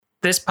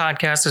This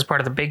podcast is part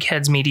of the Big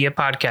Heads Media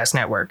Podcast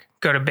Network.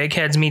 Go to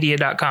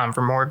bigheadsmedia.com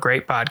for more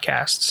great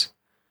podcasts.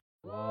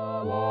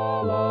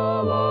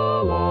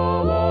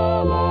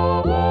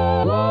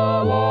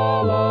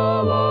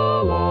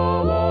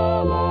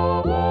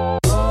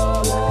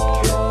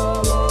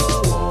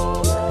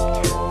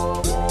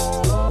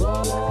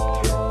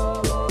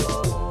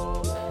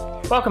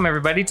 Welcome,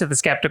 everybody, to the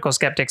Skeptical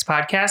Skeptics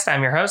Podcast.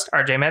 I'm your host,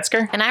 RJ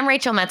Metzger. And I'm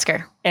Rachel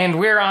Metzger. And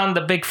we're on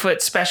the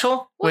Bigfoot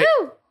special. Woo!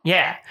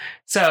 Yeah.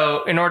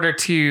 So in order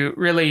to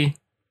really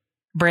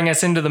bring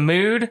us into the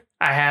mood,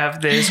 I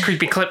have this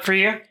creepy clip for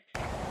you.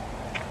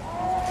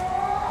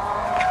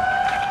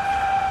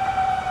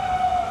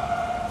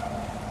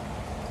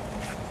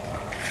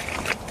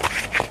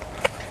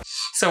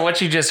 So what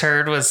you just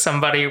heard was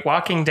somebody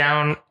walking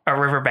down a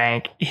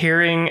riverbank,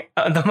 hearing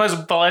the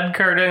most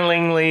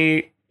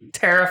blood-curdlingly,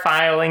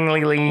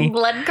 terrifyingly...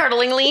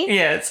 Blood-curdlingly?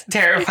 Yes,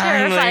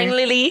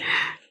 terrifyingly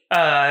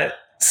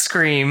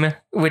scream,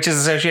 which is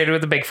associated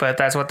with the Bigfoot.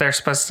 That's what they're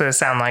supposed to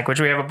sound like, which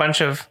we have a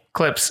bunch of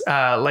clips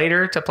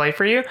later to play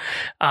for you.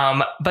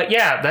 But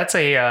yeah, that's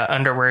a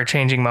underwear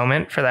changing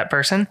moment for that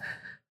person.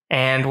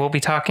 And we'll be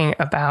talking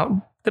about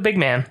the big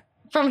man.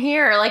 From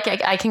here, like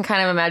I can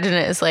kind of imagine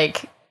it as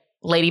like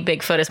Lady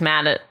Bigfoot is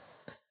mad at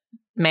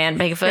Man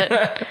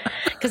Bigfoot,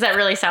 because that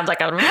really sounds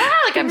like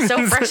I'm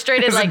so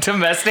frustrated. It's like a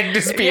domestic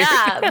dispute.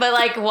 Yeah, but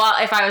like, well,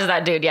 if I was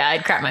that dude, yeah,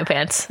 I'd crap my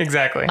pants.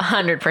 Exactly.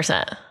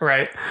 100%.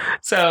 Right.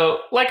 So,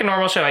 like a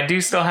normal show, I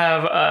do still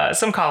have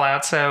some call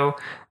outs. So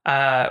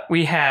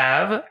we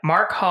have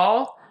Mark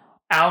Hall,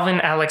 Alvin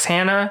Alex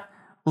Hanna,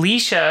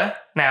 Leisha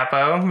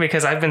Napo,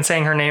 because I've been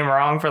saying her name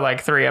wrong for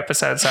like 3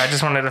 episodes, so I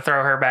just wanted to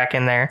throw her back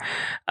in there.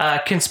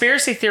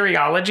 Conspiracy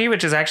Theoryology,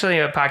 which is actually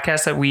a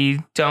podcast that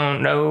we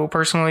don't know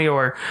personally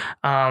or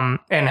and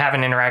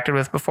haven't interacted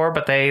with before,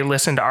 but they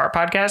listened to our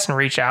podcast and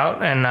reached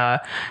out and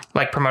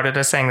like promoted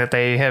us, saying that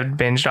they had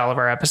binged all of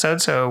our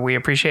episodes, so we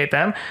appreciate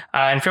them.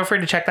 And feel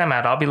free to check them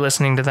out. I'll be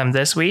listening to them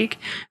this week.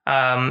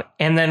 And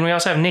then we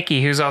also have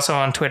Nikki, who's also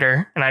on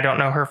Twitter, and I don't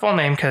know her full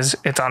name because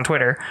it's on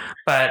Twitter,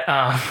 but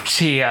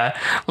she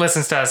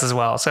listens to us as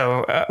well.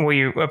 So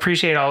we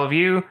appreciate all of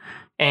you.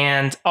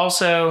 And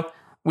also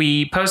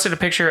we posted a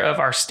picture of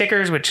our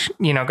stickers, which,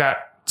 you know, got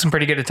some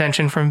pretty good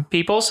attention from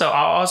people. So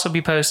I'll also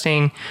be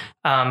posting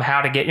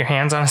how to get your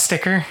hands on a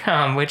sticker,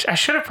 which I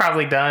should have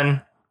probably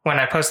done when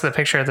I posted the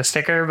picture of the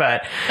sticker,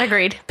 but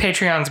agreed.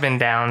 Patreon's been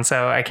down,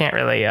 so I can't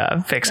really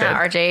fix it.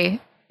 RJ,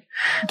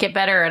 get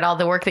better at all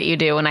the work that you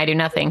do when I do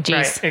nothing. Jeez.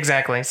 Right,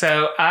 exactly.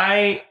 So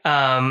I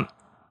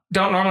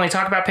don't normally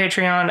talk about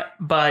Patreon,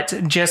 but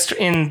just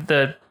in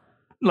the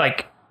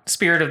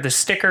spirit of the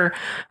sticker,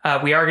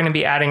 we are going to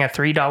be adding a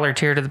 $3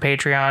 tier to the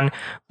Patreon,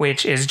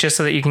 which is just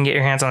so that you can get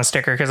your hands on a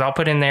sticker, because I'll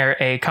put in there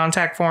a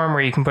contact form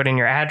where you can put in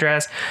your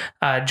address,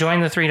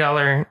 join the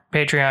 $3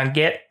 Patreon,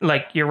 get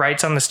like your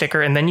rights on the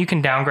sticker, and then you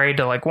can downgrade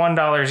to like $1,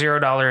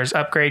 $0,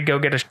 upgrade, go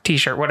get a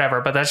t-shirt,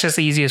 whatever. But that's just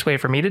the easiest way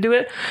for me to do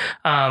it,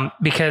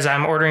 because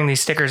I'm ordering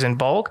these stickers in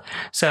bulk.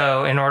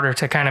 So in order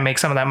to kind of make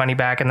some of that money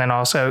back and then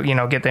also, you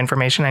know, get the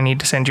information I need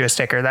to send you a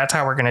sticker, that's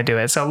how we're going to do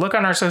it. So look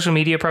on our social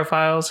media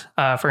profiles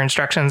for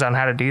instructions on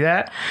how to do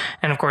that.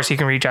 And of course, you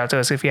can reach out to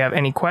us if you have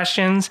any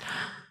questions.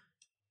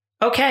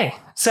 Okay,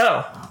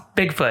 so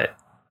Bigfoot.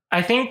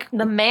 I think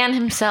the man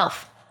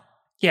himself.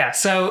 Yeah,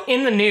 so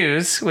in the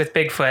news with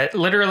Bigfoot,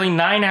 literally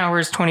 9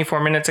 hours, 24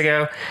 minutes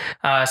ago,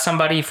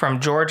 somebody from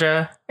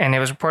Georgia, and it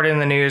was reported in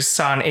the news,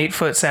 saw an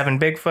 8'7"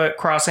 Bigfoot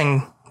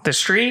crossing the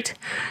street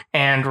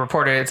and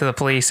reported it to the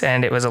police,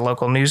 and it was a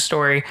local news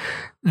story.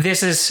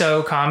 This is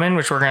so common,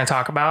 which we're going to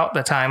talk about,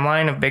 the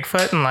timeline of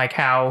Bigfoot and like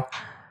how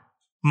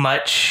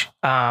much,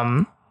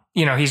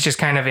 you know, he's just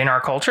kind of in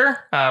our culture.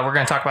 We're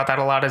going to talk about that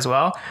a lot as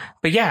well.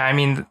 But yeah, I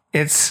mean,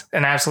 it's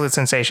an absolute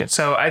sensation.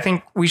 So I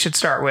think we should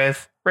start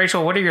with,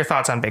 Rachel, what are your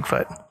thoughts on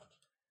Bigfoot?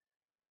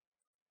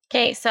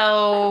 Okay,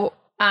 so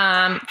first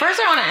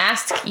I want to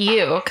ask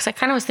you, because I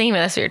kind of was thinking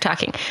about this when you were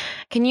talking.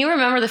 Can you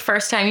remember the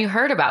first time you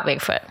heard about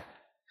Bigfoot?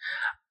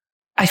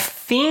 I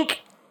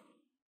think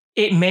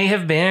it may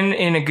have been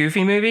in a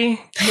Goofy movie.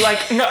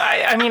 Like, no,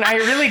 I mean, I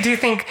really do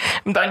think,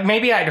 like,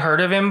 maybe I'd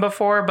heard of him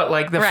before, but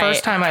like the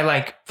first time I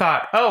like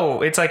thought,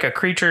 oh, it's like a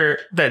creature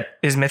that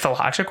is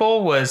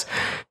mythological was,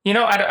 you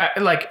know, I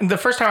like the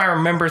first time I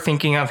remember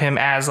thinking of him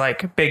as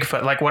like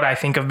Bigfoot, like what I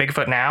think of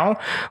Bigfoot now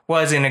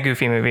was in a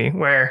Goofy movie,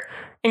 where,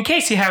 in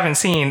case you haven't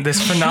seen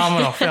this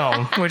phenomenal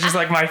film, which is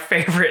like my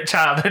favorite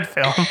childhood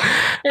film.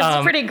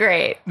 It's pretty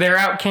great. They're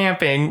out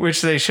camping,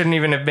 which they shouldn't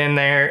even have been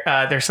there.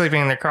 They're sleeping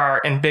in their car,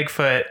 and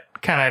Bigfoot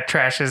kind of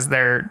trashes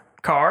their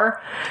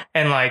car,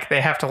 and like they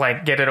have to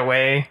like get it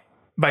away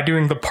by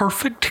doing the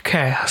perfect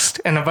cast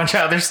and a bunch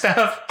of other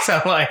stuff. So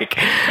like,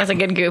 that's a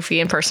good Goofy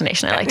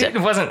impersonation. I liked it.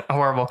 It wasn't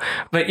horrible,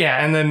 but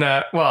yeah. And then,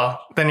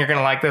 then you're going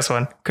to like this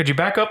one. Could you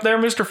back up there,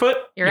 Mr. Foot?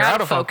 You're out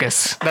of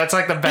focus. That's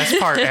like the best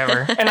part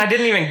ever. And I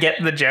didn't even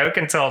get the joke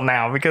until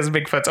now, because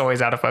Bigfoot's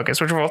always out of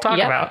focus, which we'll talk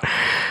about.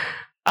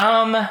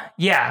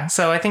 Yeah.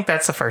 So I think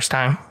that's the first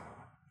time.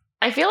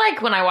 I feel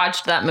like when I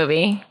watched that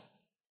movie,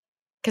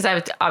 because I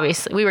was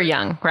obviously, we were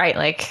young, right?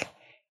 Like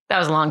That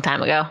was a long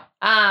time ago.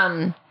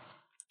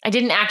 I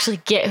didn't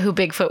actually get who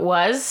Bigfoot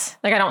was.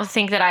 Like, I don't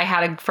think that I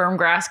had a firm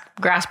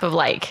grasp of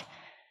like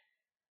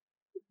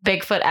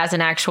Bigfoot as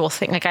an actual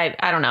thing. Like,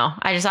 I don't know.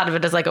 I just thought of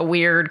it as like a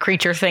weird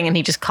creature thing, and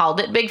he just called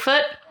it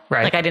Bigfoot.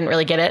 Right. Like, I didn't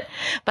really get it.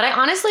 But I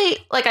honestly,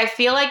 like, I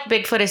feel like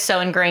Bigfoot is so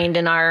ingrained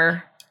in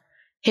our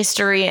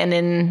history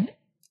and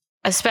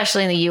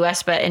especially in the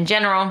US, but in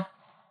general,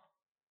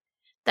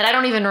 that I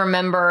don't even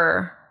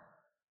remember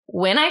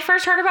when I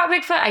first heard about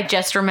Bigfoot. I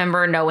just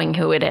remember knowing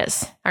who it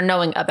is or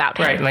knowing about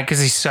him. Right. Like, because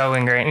he's so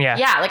ingrained. Yeah.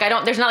 Yeah. Like,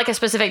 there's not like a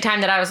specific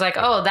time that I was like,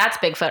 oh, that's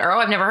Bigfoot, or oh,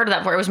 I've never heard of that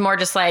before. It was more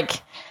just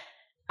like,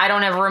 I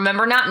don't ever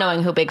remember not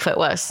knowing who Bigfoot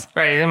was.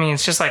 Right. I mean,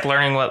 it's just like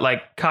learning what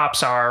like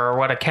cops are or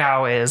what a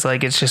cow is.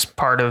 Like, it's just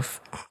part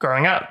of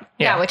growing up.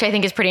 Yeah. Which I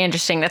think is pretty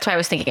interesting. That's why I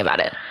was thinking about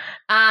it.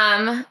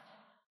 I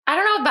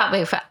don't know about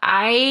Bigfoot.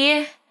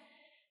 I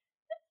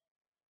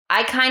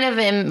kind of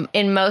am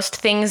in most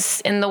things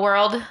in the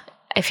world.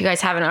 If you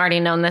guys haven't already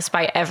known this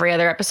by every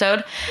other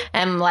episode,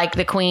 am like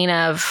the queen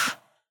of,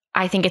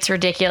 I think it's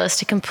ridiculous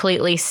to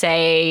completely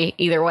say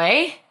either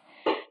way.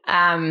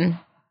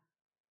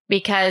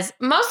 Because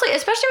mostly,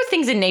 especially with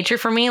things in nature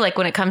for me, like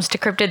when it comes to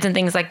cryptids and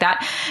things like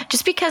that,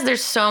 just because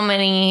there's so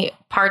many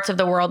parts of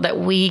the world that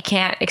we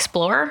can't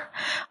explore.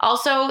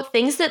 Also,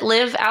 things that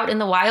live out in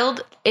the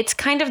wild, it's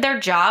kind of their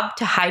job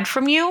to hide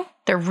from you.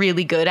 They're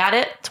really good at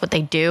it. It's what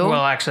they do. We'll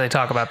actually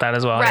talk about that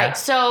as well. Right. Yeah.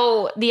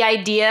 So the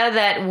idea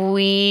that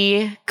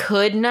we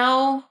could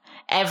know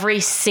every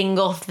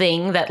single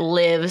thing that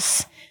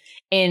lives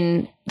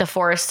in the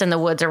forests and the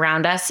woods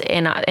around us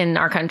in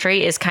our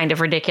country is kind of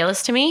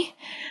ridiculous to me.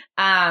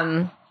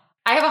 I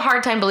have a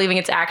hard time believing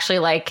it's actually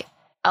like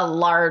a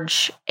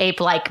large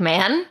ape-like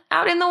man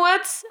out in the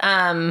woods.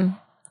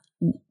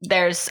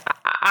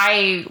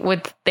 I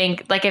would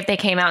think like if they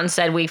came out and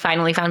said, we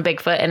finally found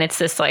Bigfoot and it's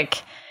this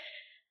like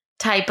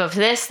type of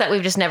this that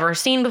we've just never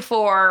seen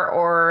before,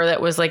 or that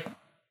was like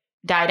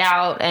died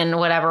out and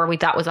whatever we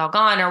thought was all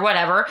gone or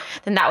whatever,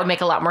 then that would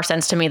make a lot more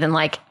sense to me than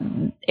like,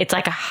 it's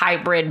like a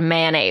hybrid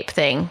man ape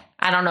thing.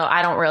 I don't know.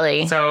 I don't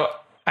really. So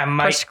I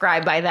might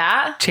prescribe by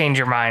that. Change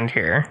your mind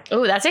here.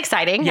 Oh, that's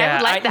exciting. Yeah, I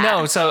would like that.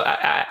 No, so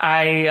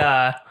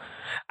I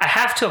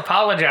have to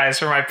apologize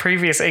for my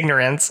previous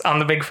ignorance on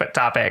the Bigfoot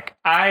topic.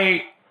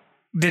 I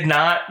did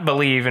not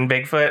believe in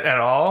Bigfoot at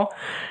all.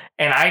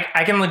 And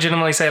I can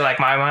legitimately say like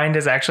my mind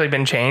has actually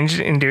been changed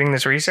in doing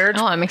this research.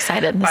 Oh, I'm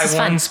excited. This is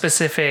by one fun.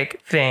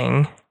 specific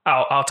thing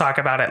I'll talk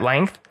about at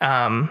length.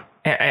 And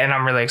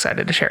I'm really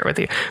excited to share it with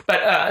you.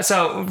 But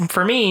so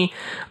for me,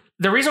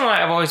 the reason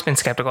why I've always been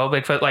skeptical of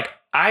Bigfoot, like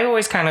I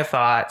always kind of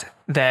thought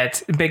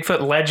that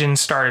Bigfoot legend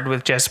started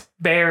with just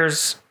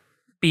bears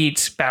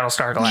beats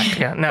Battlestar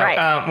Galactica. No,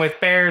 right. With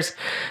bears,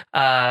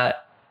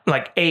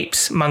 like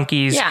apes,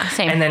 monkeys. Yeah,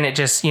 same. And then it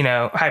just,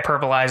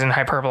 hyperbolize and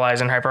hyperbolize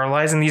and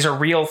hyperbolize. And these are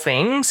real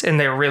things and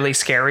they're really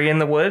scary in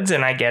the woods.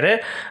 And I get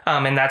it.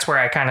 And that's where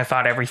I kind of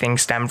thought everything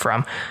stemmed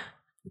from.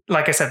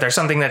 Like I said, there's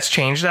something that's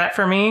changed that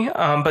for me.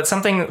 But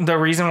the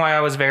reason why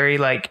I was very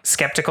like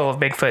skeptical of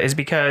Bigfoot is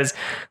because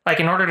like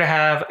in order to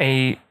have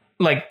a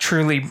like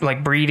truly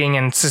like breeding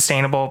and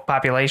sustainable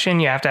population,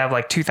 you have to have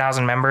like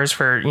 2,000 members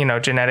for,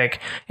 genetic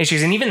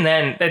issues. And even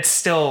then it's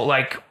still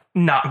like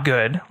not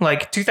good.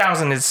 Like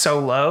 2,000 is so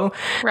low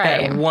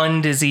that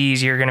one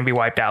disease you're going to be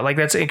wiped out. Like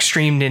that's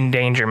extreme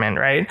endangerment,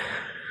 right?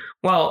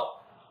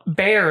 Well,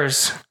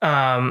 bears,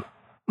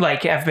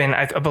 have been,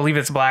 I believe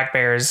it's black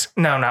bears.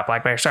 No, not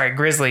black bears. Sorry.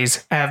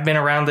 Grizzlies have been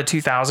around the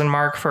 2,000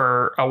 mark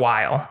for a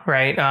while.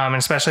 Right. And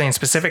especially in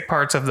specific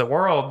parts of the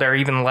world, they're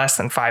even less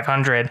than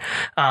 500.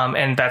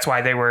 And that's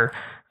why they were,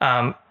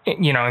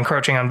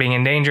 encroaching on being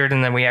endangered.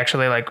 And then we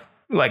actually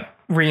like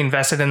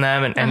reinvested in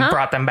them and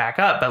brought them back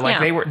up. But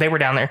they were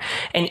down there.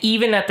 And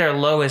even at their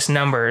lowest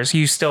numbers,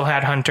 you still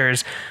had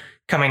hunters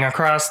coming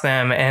across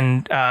them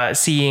and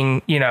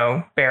seeing,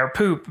 bear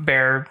poop,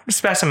 bear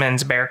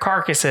specimens, bear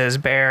carcasses,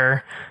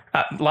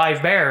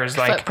 live bears,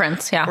 like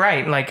footprints. Yeah.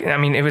 Right. Like, I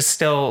mean, it was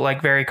still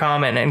like very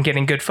common and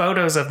getting good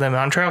photos of them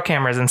on trail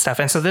cameras and stuff.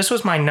 And so this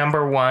was my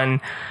number one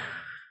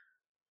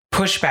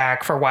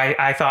pushback for why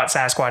I thought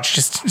Sasquatch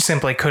just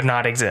simply could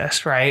not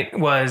exist. Right.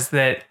 Was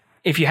that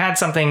if you had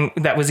something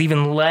that was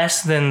even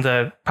less than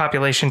the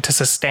population to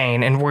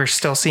sustain, and we're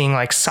still seeing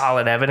like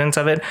solid evidence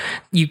of it,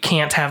 you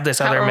can't have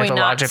this other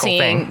mythological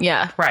thing.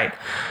 Yeah. Right.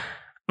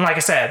 Like I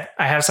said,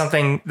 I have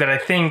something that I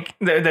think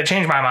that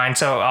changed my mind.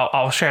 So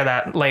I'll share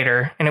that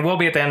later, and it will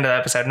be at the end of the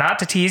episode, not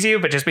to tease you,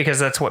 but just because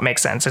that's what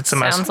makes sense. It's the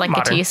most modern. Sounds like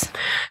a tease.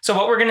 So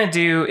what we're going to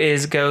do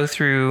is go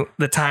through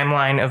the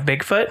timeline of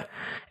Bigfoot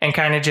and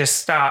kind of just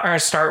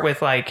start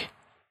with like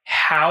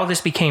how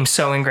this became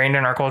so ingrained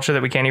in our culture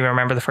that we can't even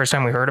remember the first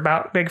time we heard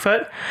about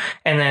Bigfoot.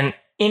 And then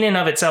in and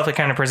of itself, it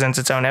kind of presents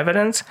its own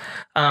evidence.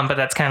 But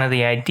that's kind of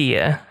the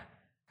idea.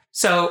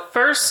 So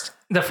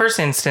the first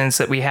instance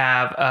that we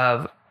have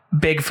of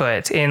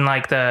Bigfoot in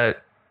like the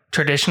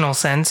traditional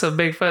sense of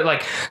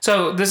Bigfoot,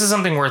 so this is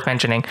something worth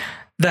mentioning.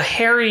 the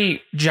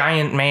hairy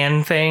giant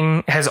man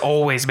thing has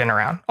always been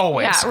around.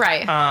 Always. Yeah,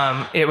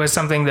 right. It was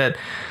something that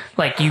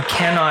like you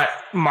cannot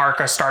mark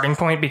a starting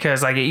point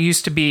because like it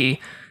used to be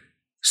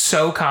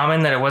so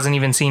common that it wasn't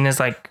even seen as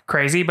like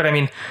crazy. But I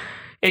mean,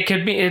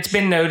 it's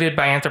been noted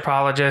by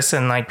anthropologists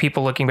and like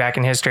people looking back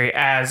in history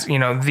as, you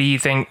know, the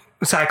thing,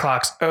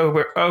 Cyclops,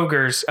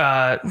 ogres,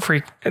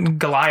 freak,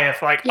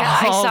 Goliath, like yeah,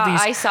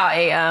 I saw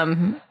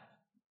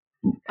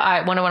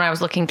when I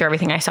was looking through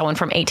everything, I saw one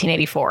from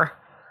 1884.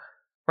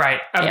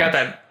 Right. I've got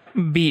that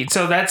beat.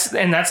 So that's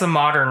the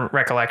modern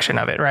recollection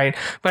of it. Right.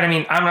 But I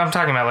mean, I'm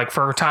talking about like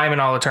for time and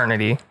all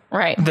eternity.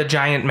 Right. The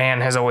giant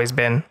man has always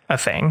been a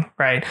thing.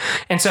 Right.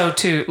 And so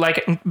to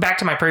like back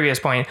to my previous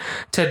point,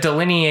 to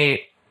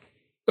delineate,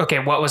 okay,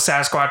 what was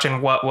Sasquatch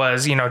and what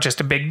was, you know,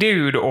 just a big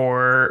dude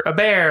or a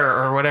bear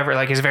or whatever,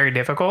 like is very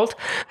difficult.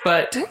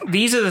 But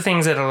these are the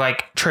things that are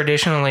like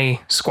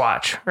traditionally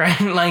Squatch, right?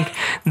 Like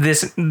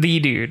the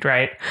dude,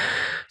 right?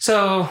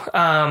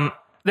 So,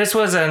 this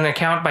was an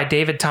account by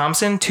David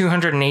Thompson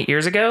 208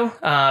 years ago,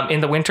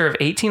 in the winter of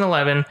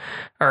 1811,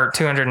 or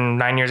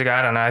 209 years ago.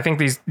 I don't know. I think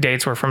these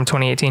dates were from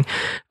 2018.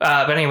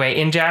 But anyway,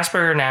 in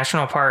Jasper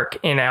National Park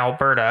in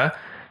Alberta,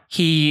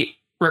 he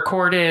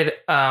recorded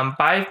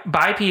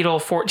bipedal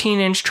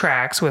 14-inch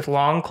tracks with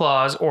long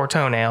claws or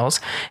toenails.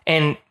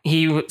 And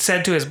he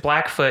said to his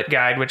Blackfoot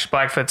guide, which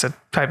Blackfoot's a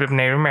type of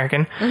Native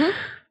American,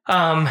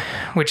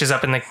 which is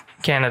up in the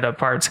Canada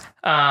parts.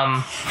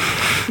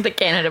 The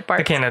Canada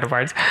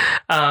parts.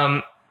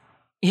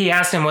 He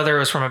asked him whether it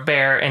was from a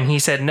bear, and he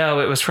said no,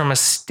 it was from a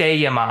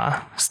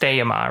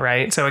stayama,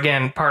 right? So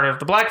again, part of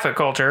the Blackfoot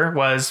culture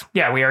was,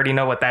 yeah, we already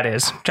know what that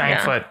is.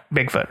 Giant foot,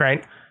 Bigfoot,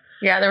 right?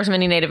 Yeah, there was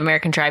many Native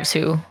American tribes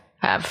who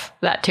have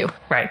that too.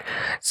 Right.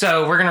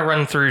 So we're going to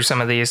run through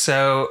some of these.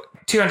 So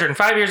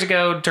 205 years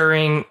ago,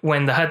 during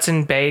when the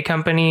Hudson Bay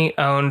Company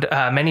owned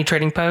many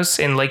trading posts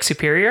in Lake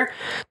Superior,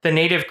 the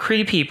native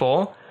Cree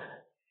people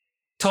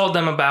told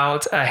them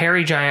about a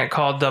hairy giant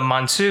called the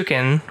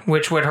Monsukin,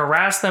 which would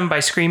harass them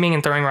by screaming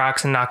and throwing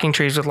rocks and knocking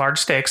trees with large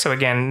sticks. So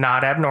again,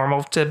 not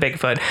abnormal to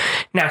Bigfoot.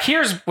 Now,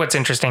 here's what's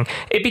interesting.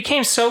 It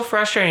became so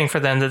frustrating for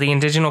them that the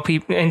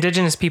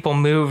indigenous people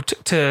moved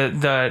to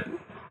the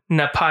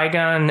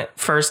Napaigan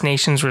First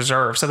Nations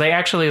Reserve. So they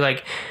actually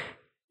like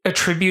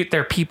attribute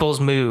their people's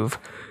move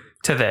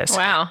to this.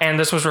 Wow. And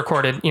this was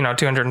recorded,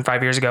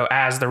 205 years ago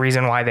as the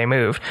reason why they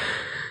moved.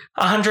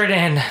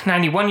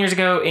 191 years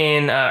ago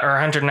or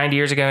 190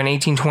 years ago in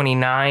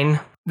 1829,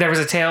 there was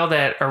a tale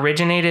that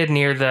originated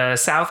near the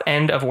south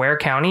end of Ware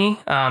County,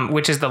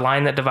 which is the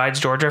line that divides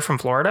Georgia from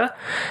Florida.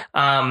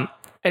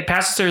 It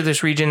passes through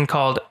this region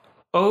called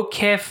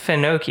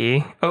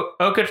Okefenokee.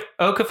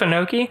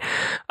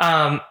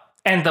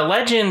 And the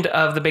legend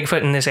of the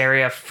Bigfoot in this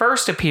area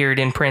first appeared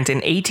in print in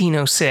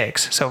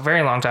 1806, so a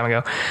very long time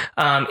ago,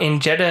 in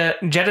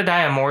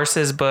Jedediah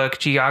Morris's book,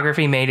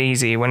 Geography Made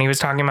Easy, when he was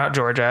talking about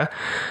Georgia.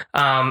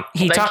 Can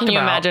you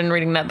imagine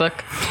reading that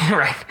book?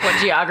 Right. What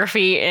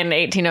geography in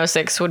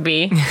 1806 would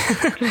be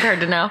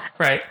compared to now?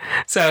 Right.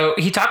 So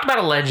he talked about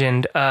a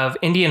legend of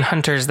Indian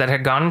hunters that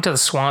had gone into the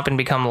swamp and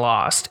become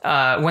lost.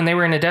 When they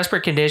were in a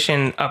desperate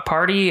condition, a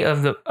party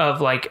of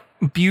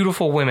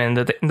beautiful women,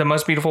 the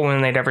most beautiful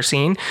women they'd ever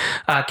seen,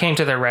 came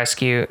to their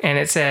rescue. And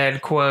it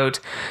said,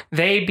 quote,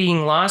 they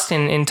being lost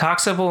in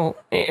inextricable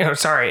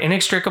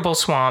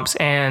swamps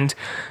and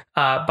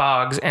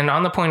bogs and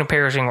on the point of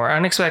perishing were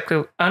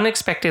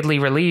unexpectedly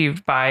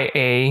relieved by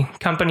a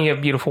company of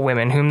beautiful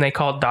women whom they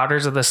called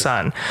Daughters of the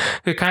Sun,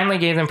 who kindly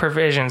gave them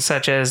provisions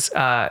such as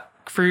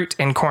fruit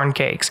and corn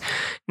cakes.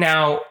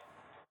 Now,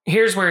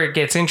 here's where it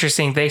gets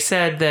interesting. They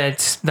said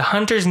that the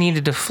hunters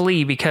needed to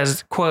flee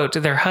because, quote,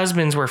 their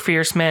husbands were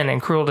fierce men and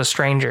cruel to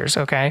strangers,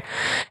 okay?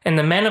 And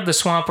the men of the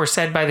swamp were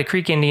said by the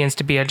Creek Indians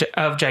to be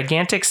of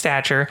gigantic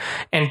stature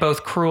and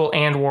both cruel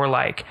and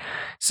warlike.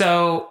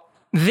 So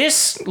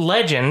this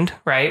legend,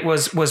 right,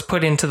 was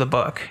put into the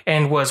book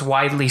and was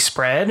widely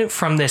spread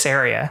from this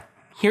area.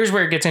 Here's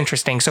where it gets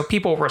interesting. So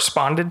people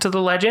responded to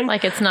the legend.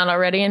 Like it's not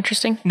already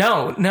interesting?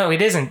 No,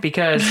 it isn't,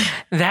 because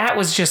that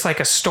was just like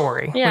a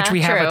story, which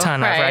we have a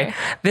ton of, right?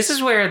 This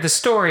is where the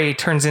story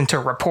turns into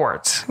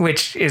reports,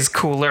 which is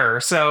cooler.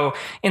 So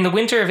in the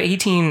winter of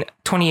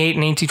 1828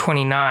 and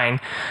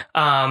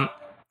 1829,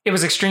 it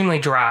was extremely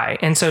dry.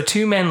 And so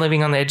two men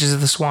living on the edges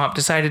of the swamp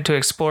decided to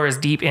explore as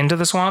deep into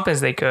the swamp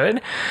as they could.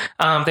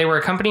 They were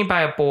accompanied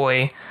by a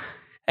boy.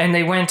 And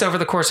they went over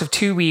the course of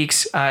 2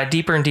 weeks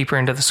deeper and deeper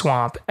into the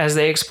swamp. As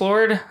they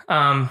explored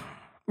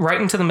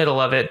right into the middle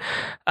of it,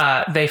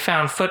 they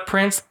found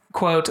footprints.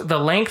 Quote, the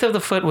length of the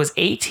foot was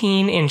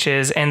 18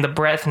 inches and the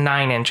breadth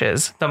 9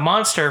 inches. The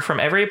monster, from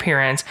every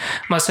appearance,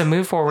 must have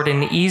moved forward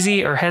in an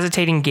easy or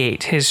hesitating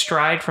gait, his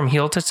stride from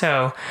heel to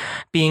toe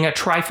being a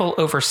trifle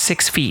over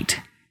 6 feet.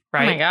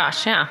 Right? Oh my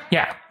gosh, yeah.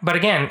 Yeah. But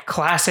again,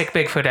 classic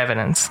Bigfoot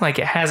evidence. Like,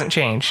 it hasn't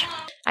changed.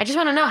 I just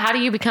want to know, how do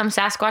you become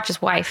Sasquatch's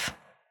wife?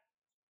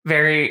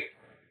 Very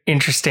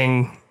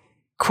interesting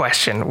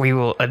question. We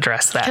will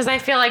address that. Because I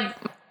feel like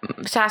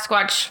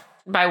Sasquatch,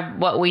 by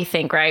what we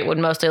think, right, would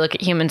mostly look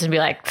at humans and be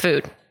like,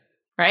 food,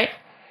 right?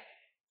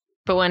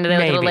 But when do they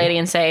look at the Maybe. lady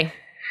and say,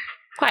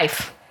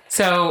 wife?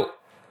 So,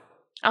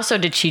 Also,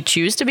 did she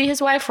choose to be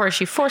his wife or is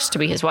she forced to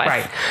be his wife?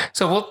 right.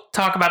 So we'll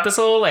talk about this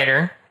a little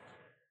later.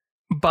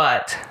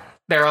 But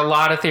there are a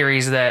lot of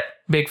theories that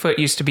Bigfoot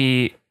used to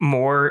be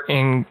more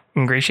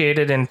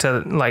ingratiated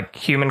into like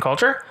human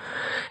culture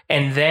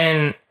and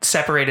then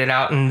separated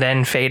out and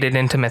then faded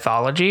into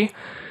mythology.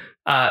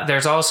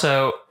 There's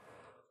also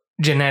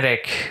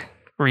genetic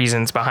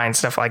reasons behind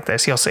stuff like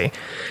this. You'll see.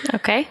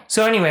 Okay.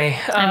 So anyway,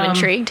 I'm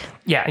intrigued.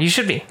 Yeah, you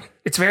should be.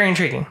 It's very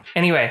intriguing.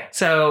 Anyway,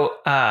 so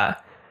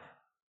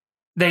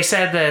they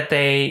said that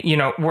they,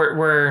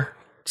 we're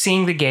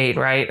seeing the gate,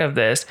 right, of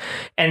this.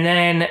 And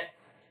then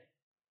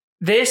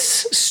this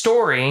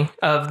story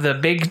of the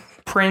big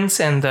prints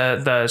and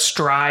the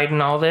stride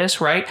and all this,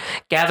 right,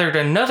 gathered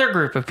another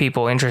group of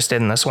people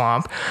interested in the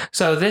swamp.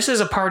 So this is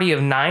a party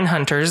of 9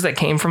 hunters that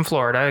came from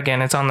Florida.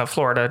 Again, it's on the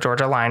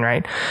Florida-Georgia line,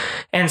 right?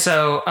 And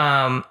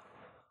so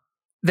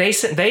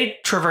they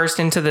traversed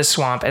into this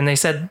swamp and they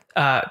said,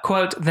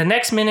 quote, the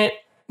next minute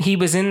he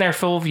was in their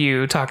full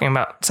view, talking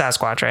about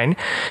Sasquatch, right?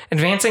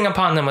 Advancing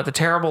upon them with a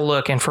terrible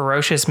look and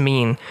ferocious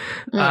mien.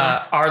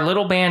 Our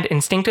little band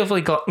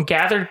instinctively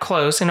gathered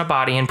close in a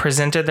body and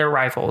presented their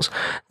rifles.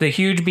 The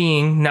huge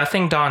being,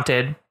 nothing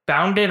daunted,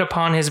 bounded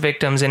upon his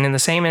victims and in the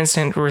same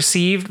instant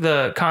received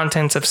the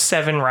contents of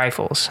 7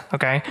 rifles.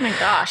 Okay? Oh my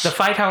gosh. The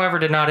fight, however,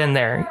 did not end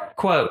there.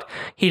 Quote,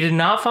 he did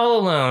not fall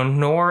alone,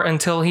 nor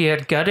until he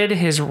had glutted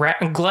his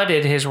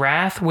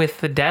wrath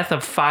with the death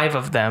of 5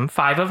 of them,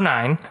 5 of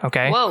 9,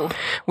 okay? Whoa.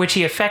 Which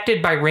he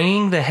effected by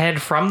wringing the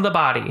head from the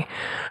body.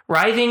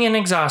 Writhing and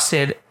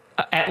exhausted,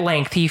 at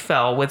length he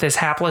fell with his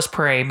hapless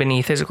prey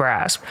beneath his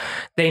grasp.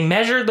 They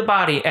measured the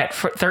body at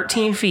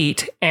 13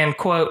 feet and,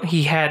 quote,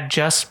 he had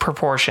just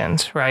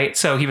proportions, right?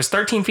 So he was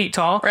 13 feet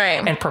tall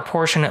Right. and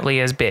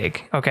proportionately as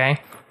big, okay?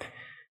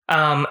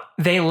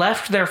 They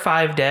left their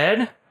 5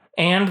 dead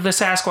and the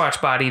Sasquatch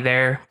body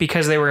there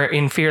because they were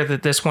in fear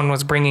that this one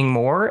was bringing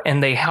more,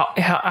 and they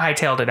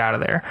hightailed it out of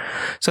there.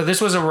 So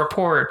this was a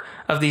report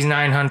of these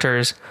 9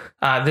 hunters.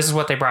 This is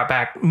what they brought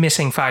back,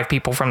 missing 5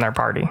 people from their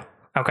party,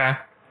 okay?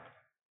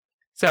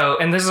 So,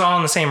 and this is all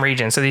in the same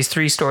region. So these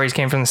 3 stories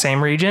came from the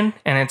same region.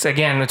 And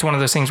it's one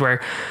of those things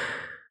where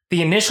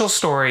the initial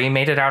story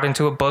made it out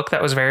into a book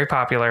that was very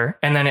popular.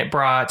 And then it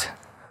brought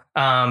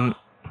some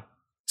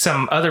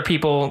other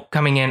people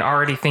coming in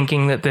already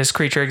thinking that this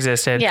creature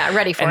existed. Yeah,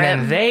 ready for it. it.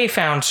 And then they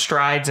found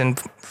strides and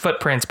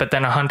footprints, but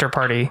then a hunter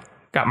party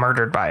got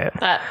murdered by it.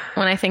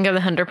 When I think of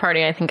the hunter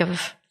party, I think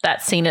of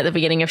that scene at the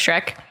beginning of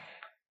Shrek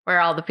where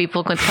all the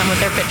people could come with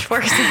their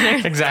pitchforks in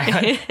there.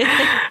 Exactly.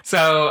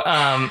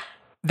 So,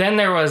 then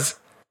there was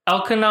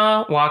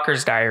Elkanah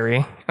Walker's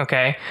diary.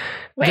 Okay.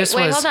 Wait,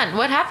 hold on.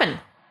 What happened?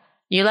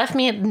 You left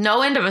me at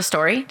no end of a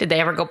story. Did they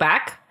ever go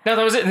back? No,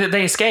 that was it.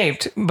 They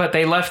escaped, but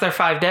they left their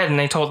 5 dead and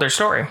they told their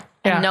story.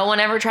 And no one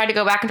ever tried to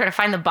go back and try to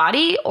find the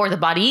body or the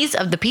bodies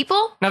of the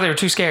people? No, they were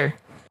too scared.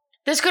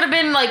 This could have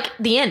been like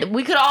the end.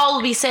 We could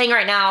all be saying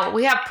right now,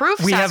 we have proof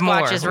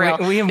Sasquatch is real.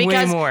 We have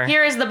because way more.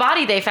 Here is the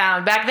body they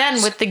found back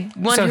then with the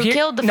one who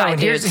killed the 5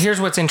 dudes.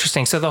 Here's what's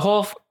interesting. So the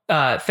whole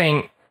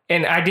thing,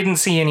 and I didn't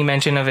see any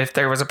mention of if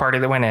there was a party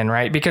that went in,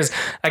 right? Because,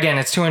 again,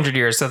 it's 200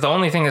 years. So the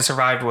only thing that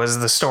survived was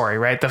the story,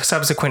 right? The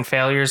subsequent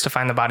failures to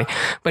find the body.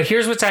 But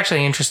here's what's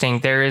actually interesting.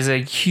 There is a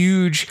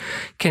huge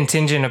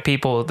contingent of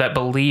people that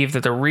believe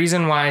that the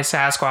reason why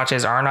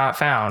Sasquatches are not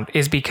found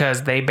is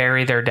because they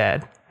bury their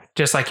dead,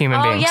 just like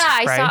human beings.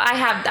 Oh, yeah.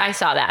 right? I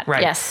saw that.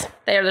 Right. Yes.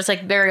 There's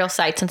like burial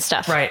sites and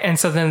stuff. Right. And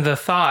so then the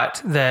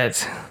thought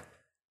that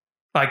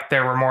like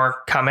there were more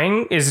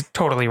coming is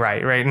totally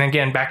right. And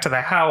again, back to the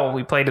howl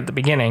we played at the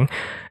beginning.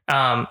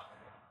 And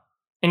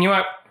you know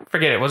what?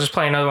 Forget it. We'll just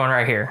play another one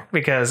right here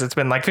because it's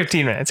been like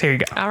 15 minutes. Here you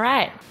go. All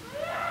right.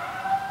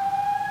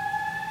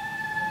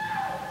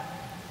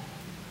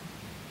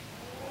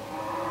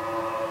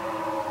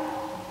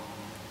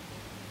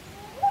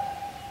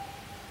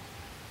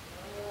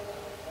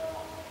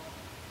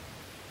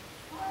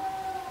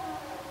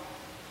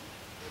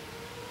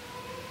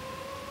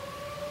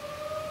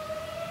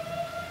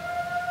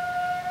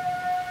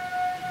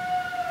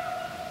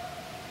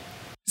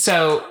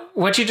 So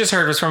what you just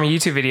heard was from a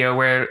YouTube video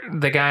where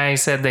the guy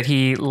said that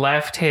he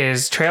left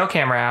his trail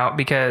camera out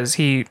because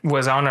he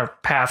was on a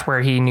path where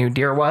he knew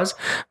deer was.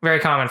 Very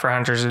common for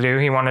hunters to do.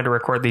 He wanted to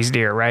record these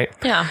deer, right?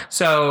 Yeah.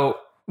 So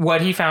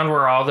what he found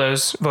were all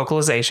those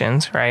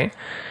vocalizations, right?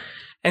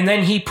 And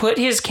then he put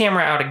his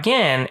camera out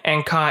again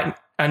and caught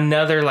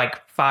another like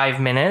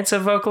 5 minutes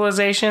of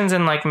vocalizations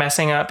and like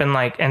messing up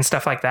and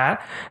stuff like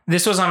that.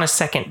 This was on a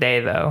second day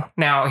though.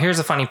 Now here's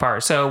the funny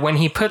part. So when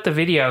he put the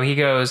video, he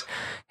goes,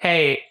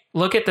 "Hey,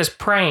 look at this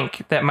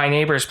prank that my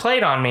neighbors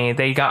played on me.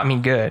 They got me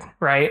good."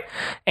 Right.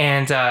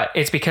 And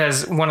it's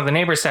because one of the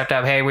neighbors stepped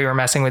up. "Hey, we were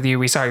messing with you.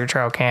 We saw your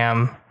trail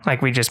cam.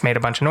 Like we just made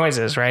a bunch of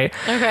noises." Right.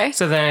 Okay.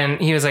 So then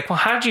he was like, "Well,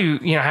 how'd you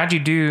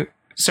do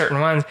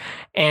certain ones?"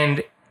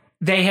 And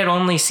they had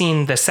only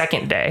seen the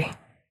second day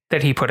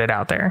that he put it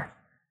out there.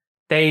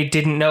 They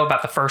didn't know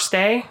about the first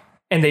day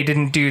and they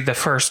didn't do the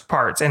first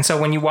parts. And so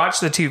when you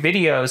watch the two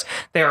videos,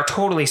 they are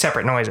totally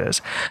separate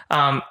noises.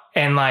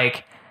 And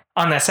like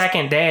on the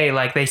second day,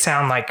 like they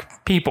sound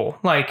like people,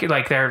 like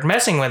they're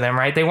messing with him,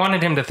 right? They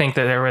wanted him to think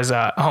that there was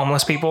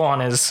homeless people on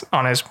his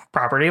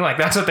property. Like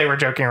that's what they were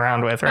joking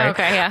around with, right?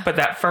 Okay, yeah. But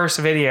that first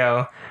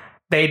video,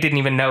 they didn't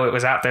even know it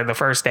was out there the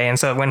first day. And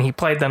so when he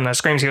played them the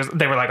screams,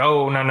 they were like,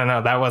 oh,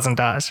 no, that wasn't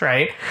us,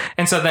 right?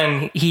 And so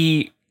then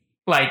he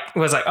like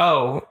was like,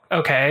 oh,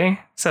 okay.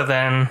 So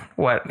then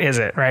what is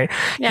it, right?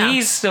 Yeah.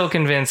 He's still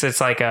convinced it's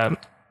like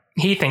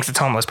he thinks it's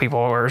homeless people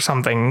or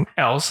something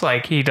else.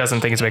 Like he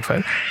doesn't think it's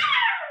Bigfoot.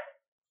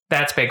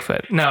 That's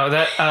Bigfoot. No,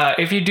 that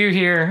if you do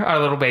hear our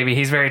little baby,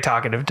 he's very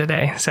talkative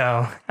today.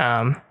 So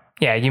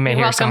yeah, you may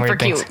hear some weird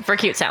things. For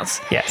cute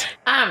sounds. Yes.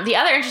 The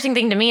other interesting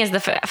thing to me is the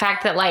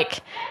fact that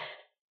like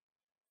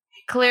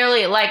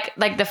clearly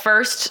like the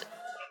first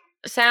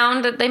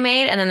sound that they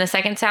made and then the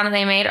second sound that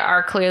they made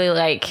are clearly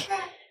like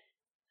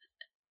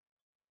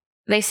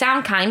they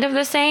sound kind of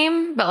the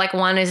same, but like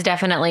one is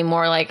definitely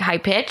more like high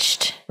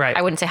pitched. Right.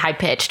 I wouldn't say high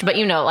pitched, but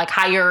like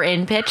higher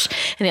in pitch,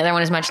 and the other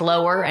one is much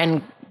lower.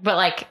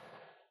 But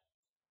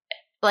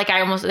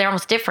they're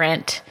almost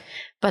different,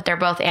 but they're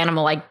both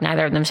animal. Like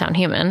neither of them sound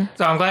human.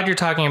 So I'm glad you're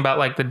talking about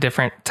like the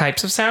different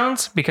types of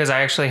sounds, because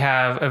I actually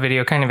have a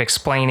video kind of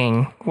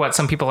explaining what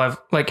some people have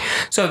like.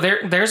 So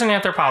there's an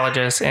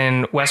anthropologist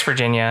in West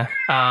Virginia,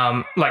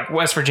 like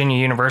West Virginia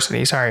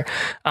University, sorry,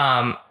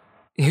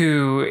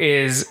 who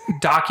is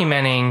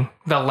documenting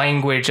the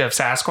language of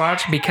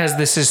Sasquatch, because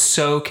this is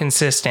so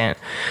consistent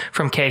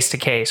from case to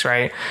case,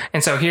 right?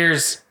 And so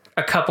here's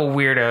a couple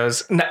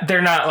weirdos.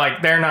 They're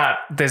not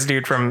this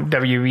dude from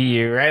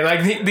WVU, right?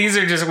 Like these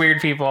are just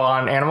weird people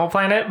on Animal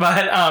Planet,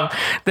 but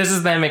this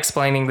is them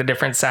explaining the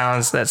different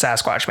sounds that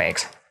Sasquatch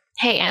makes.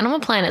 Hey, Animal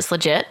Planet's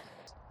legit.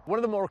 One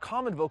of the more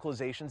common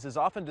vocalizations is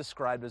often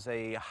described as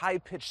a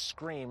high-pitched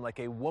scream, like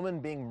a woman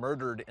being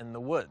murdered in the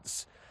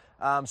woods.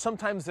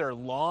 Sometimes they're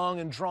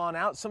long and drawn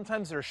out,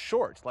 sometimes they're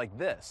short, like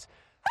this.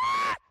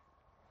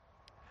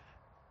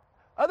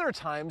 Other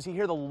times you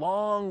hear the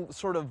long,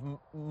 sort of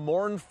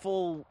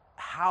mournful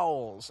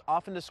howls,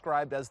 often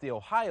described as the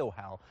Ohio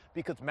howl,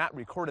 because Matt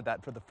recorded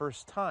that for the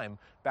first time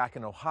back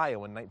in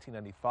Ohio in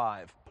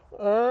 1995.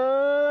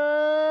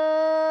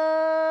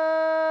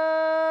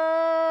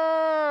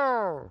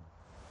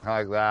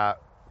 Kind of like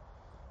that,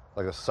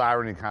 like a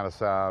siren kind of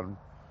sound.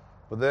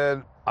 But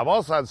then I've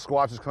also had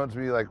squatches come to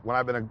me, like when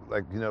I've been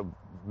like,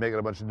 making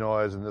a bunch of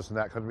noise and this and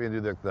that, come to me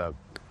and do like the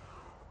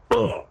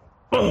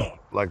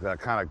like that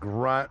kind of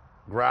grunt,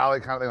 growly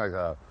kind of thing,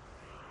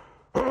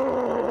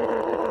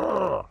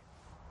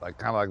 like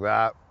kind of like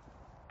that.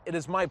 It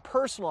is my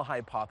personal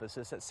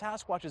hypothesis that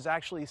Sasquatches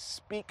actually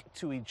speak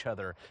to each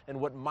other in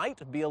what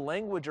might be a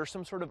language or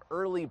some sort of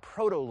early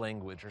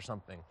proto-language or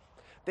something.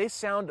 They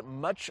sound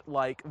much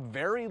like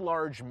very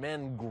large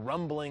men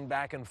grumbling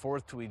back and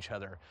forth to each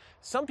other.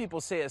 Some people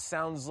say it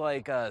sounds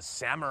like a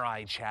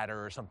samurai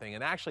chatter or something,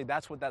 and actually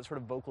that's what that sort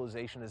of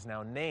vocalization is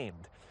now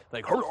named.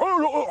 Like,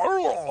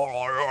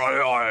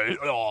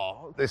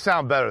 they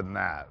sound better than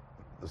that.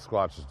 The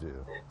Squatches do.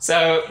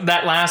 So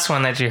that last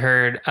one that you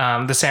heard,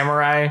 the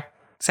samurai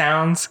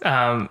sounds,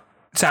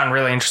 sound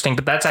really interesting,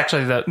 but that's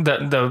actually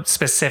the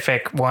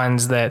specific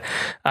ones that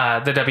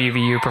the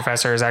WVU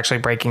professor is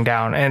actually breaking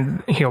down,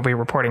 and he'll be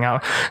reporting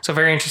out. So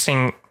very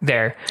interesting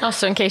there.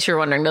 Also, in case you're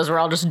wondering, those were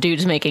all just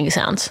dudes making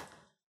sounds.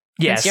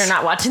 Yes. Since you're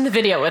not watching the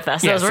video with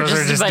us. Yes, those were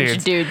just a bunch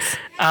of dudes.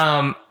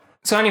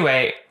 So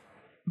anyway,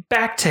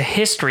 back to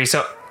history.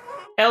 So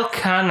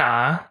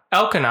Elkanah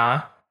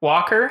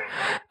Walker,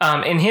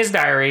 in his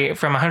diary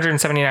from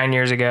 179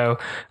 years ago,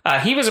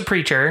 he was a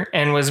preacher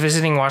and was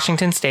visiting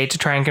Washington State to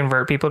try and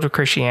convert people to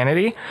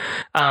Christianity.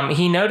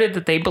 He noted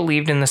that they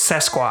believed in the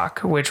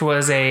Sasquatch, which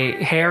was a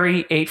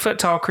hairy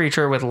 8-foot-tall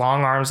creature with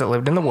long arms that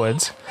lived in the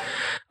woods.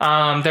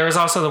 There was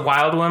also the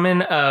Wild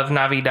Woman of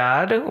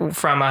Navidad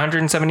from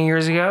 170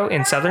 years ago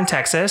in southern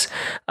Texas.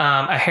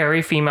 A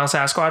hairy female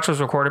Sasquatch was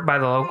recorded by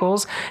the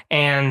locals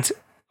and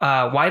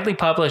widely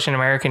published in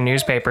American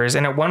newspapers,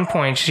 and at one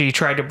point she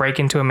tried to break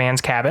into a man's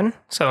cabin.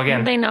 So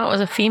again, they know it was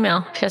a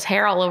female. She has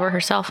hair all over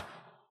herself.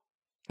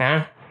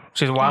 Yeah,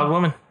 she's a wild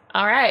woman.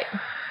 All right.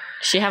 Does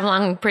she have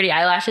long, pretty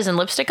eyelashes and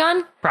lipstick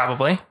on?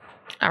 Probably.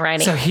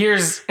 Alrighty. So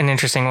here's an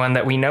interesting one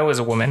that we know is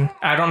a woman.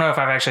 I don't know if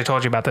I've actually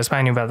told you about this, but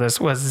I knew about this.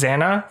 Was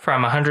Xana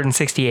from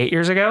 168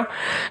 years ago.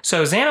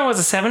 So Xana was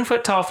a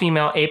 7-foot-tall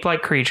female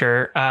ape-like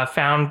creature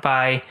found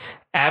by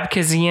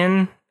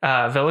Abkhazian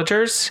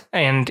villagers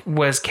and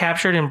was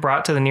captured and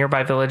brought to the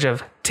nearby village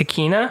of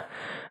Tikina.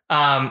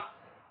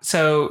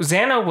 So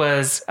Xana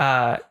was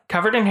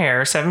covered in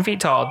hair, 7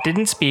 feet tall,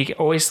 didn't speak,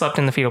 always slept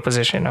in the fetal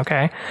position,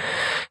 okay?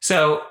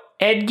 So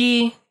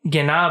Edgi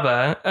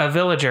Ganaba, a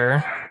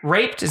villager,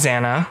 raped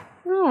Xana.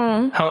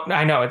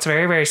 I know, it's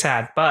very, very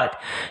sad,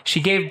 but she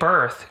gave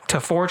birth to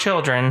 4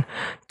 children.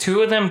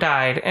 2 of them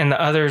died, and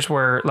the others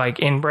were,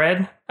 like,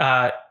 inbred.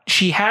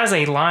 She has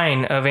a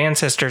line of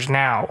ancestors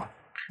now.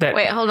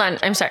 Wait, hold on.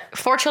 I'm sorry.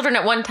 4 children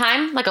at one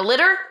time? Like a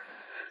litter?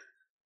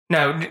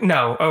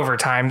 No, over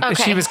time.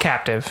 Okay. She was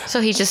captive. So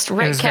he just It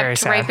was very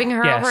kept sad. raping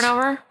her Yes. over and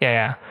over?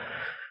 Yeah.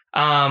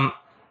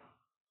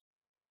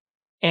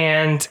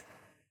 And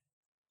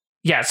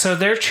yeah, so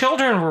their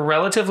children were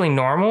relatively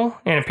normal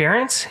in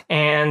appearance,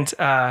 and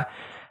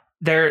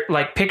they're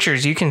like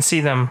pictures. You can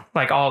see them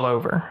like all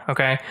over.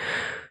 Okay.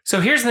 So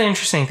here's the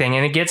interesting thing,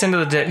 and it gets into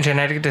the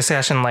genetic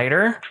discussion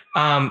later.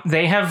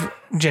 They have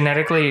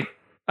genetically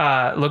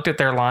looked at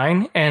their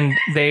line, and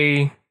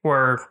they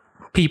were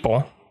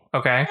people.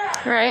 Okay.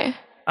 Right.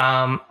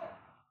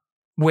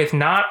 With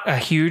not a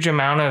huge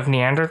amount of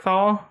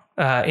Neanderthal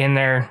in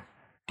their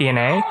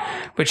DNA,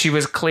 but she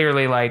was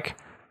clearly like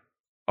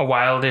a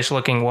wildish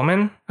looking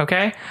woman.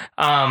 Okay.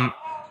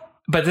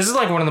 But this is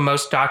like one of the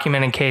most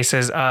documented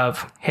cases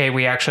of, hey,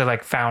 we actually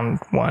like found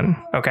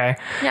one. Okay.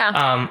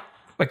 Yeah.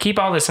 But keep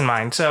all this in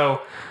mind.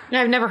 So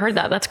I've never heard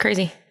that. That's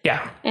crazy.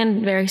 yeah,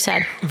 And very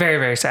sad. very,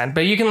 very sad.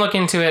 But you can look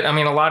into it. I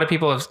mean, a lot of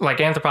people have, like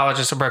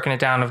anthropologists have broken it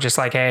down of just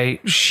like, hey,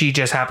 she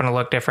just happened to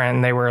look different,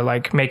 and they were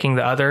like making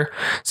the other.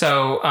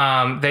 So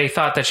they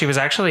thought that she was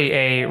actually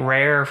a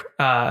rare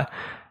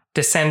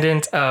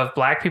descendant of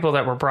black people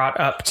that were brought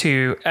up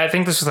to, I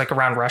think this was like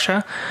around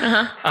Russia.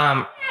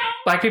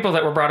 Black people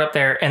that were brought up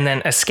there and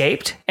then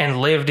escaped and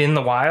lived in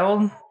the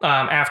wild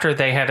after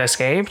they had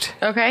escaped.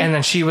 Okay. And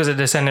then she was a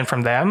descendant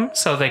from them.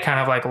 So they kind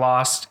of like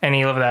lost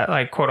any of that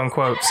like quote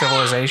unquote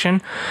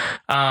civilization.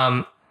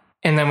 And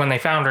then when they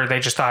found her,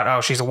 they just thought,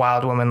 oh, she's a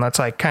wild woman. Let's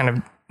like kind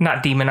of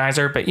not demonize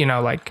her, but, you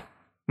know, like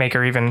make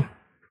her even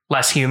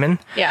less human.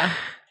 Yeah.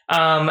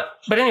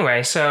 But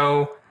anyway,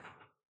 so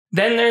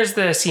then there's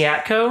the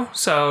Siatko,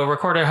 so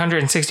recorded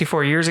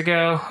 164 years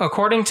ago.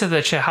 According to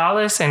the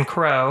Chehalis and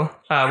Crow,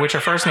 which are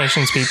First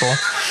Nations people,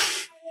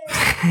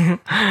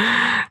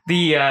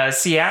 the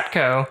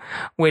Siatko,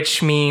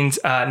 which means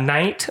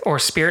night or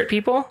spirit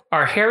people,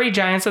 are hairy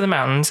giants of the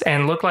mountains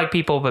and look like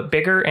people but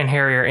bigger and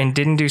hairier and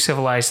didn't do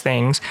civilized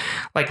things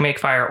like make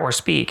fire or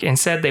speak.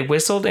 Instead, they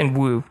whistled and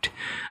whooped.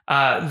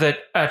 The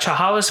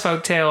Chehalis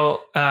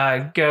folktale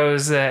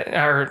goes that,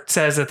 or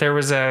says that there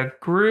was a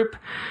group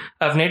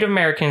of Native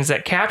Americans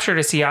that captured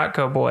a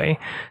Siatko boy.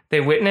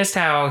 They witnessed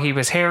how he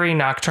was hairy,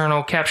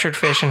 nocturnal, captured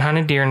fish, and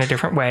hunted deer in a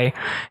different way.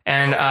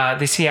 And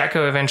the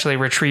Siatko eventually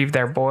retrieved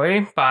their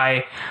boy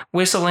by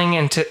whistling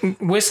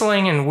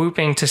and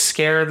whooping to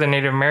scare the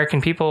Native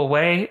American people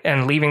away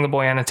and leaving the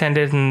boy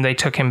unattended, and they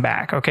took him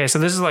back. Okay, so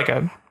this is like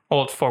a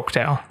old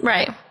folktale.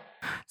 Right.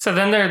 So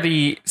then there are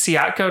the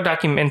Siatko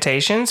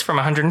documentations from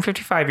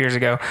 155 years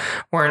ago,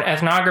 where an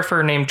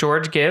ethnographer named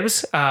George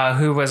Gibbs,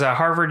 who was a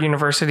Harvard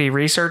University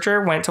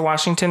researcher, went to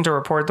Washington to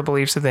report the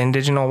beliefs of the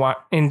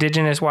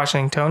indigenous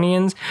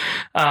Washingtonians,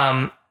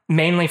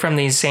 mainly from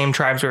these same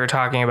tribes we were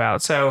talking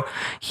about. So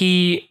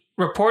he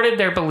reported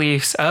their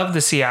beliefs of the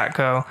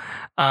Siatko,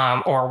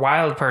 or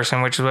wild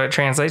person, which is what it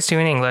translates to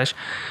in English.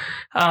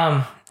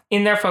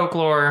 In their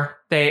folklore,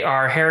 they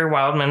are hairy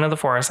wild men of the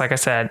forest, like I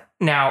said.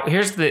 Now,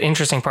 here's the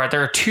interesting part.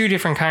 There are two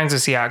different kinds of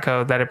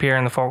Siatko that appear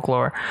in the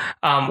folklore.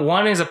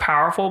 One is a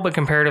powerful but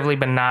comparatively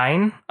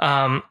benign,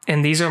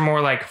 and these are more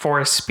like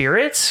forest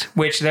spirits,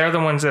 which they're the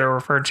ones that are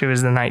referred to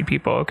as the night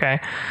people, okay?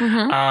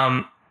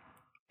 Mm-hmm.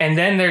 And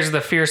then there's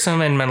the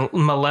fearsome and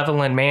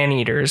malevolent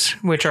man-eaters,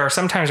 which are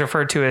sometimes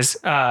referred to as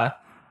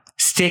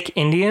stick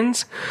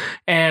Indians,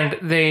 and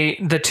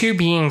the two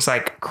beings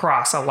like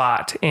cross a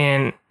lot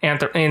in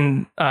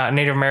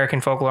Native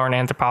American folklore and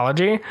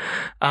anthropology,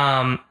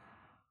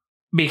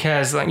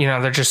 because, you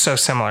know, they're just so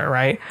similar,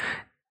 right?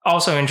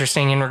 Also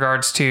interesting in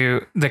regards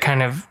to the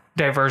kind of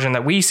diversion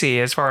that we see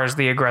as far as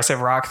the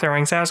aggressive rock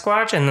throwing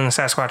Sasquatch and then the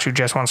Sasquatch who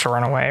just wants to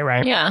run away,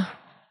 right? Yeah.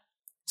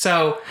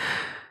 So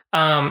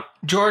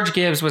George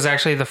Gibbs was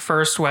actually the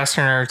first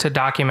Westerner to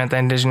document the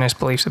indigenous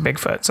beliefs of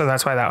Bigfoot, so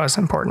that's why that was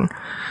important.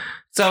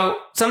 So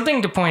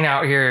something to point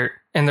out here,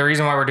 and the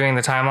reason why we're doing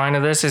the timeline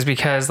of this is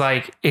because,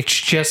 like, it's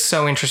just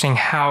so interesting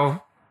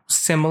how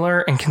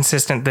similar and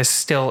consistent this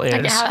still is.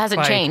 Like, how has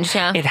it changed?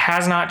 Yeah. It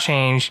has not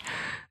changed.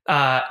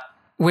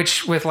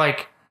 Which with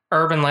like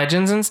urban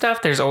legends and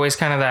stuff, there's always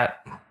kind of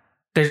that.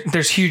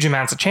 There's huge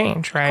amounts of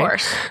change, right? Of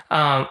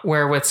course.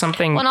 Where with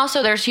something, Well, and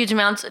also there's huge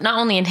amounts, not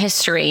only in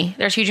history,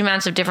 there's huge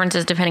amounts of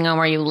differences depending on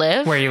where you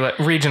live.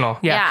 Regional,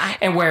 yeah,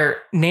 and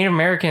where Native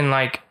American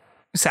like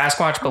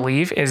Sasquatch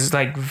belief is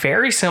like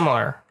very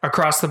similar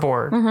across the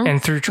board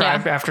and through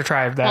tribe after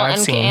tribe that I've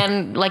seen,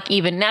 and like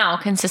even now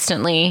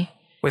consistently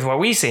with what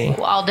we see,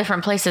 all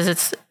different places.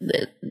 It's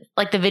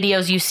like the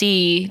videos you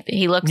see,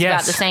 he looks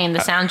about the same. The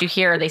sounds you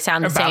hear, they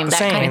sound the same. That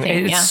kind of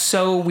thing. It's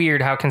so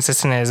weird how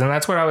consistent it is, and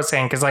that's what I was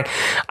saying, because like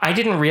I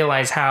didn't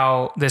realize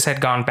how this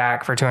had gone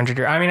back for 200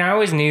 years. I mean, I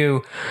always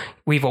knew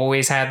we've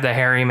always had the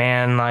hairy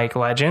man like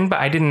legend, but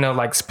I didn't know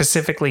like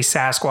specifically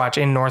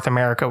Sasquatch in North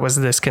America was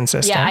this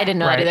consistent. Yeah, I didn't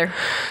know that either.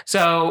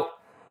 So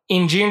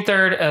in June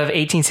 3rd of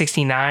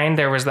 1869,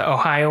 there was the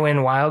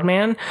Ohioan wild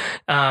man.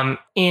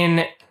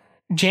 In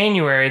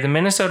January, the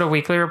Minnesota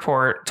Weekly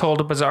Report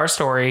told a bizarre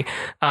story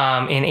in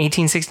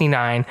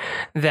 1869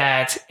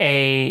 that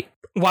a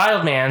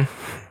wild man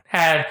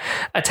had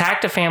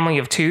attacked a family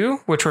of two,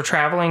 which were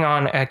traveling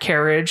on a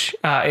carriage,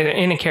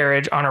 in a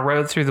carriage on a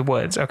road through the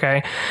woods.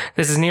 Okay.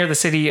 This is near the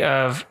city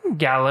of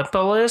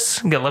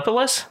Gallipolis,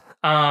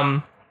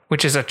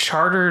 which is a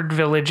chartered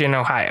village in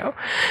Ohio.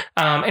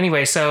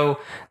 Anyway, so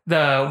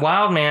the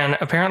wild man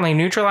apparently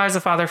neutralized the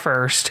father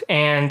first,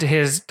 and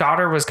his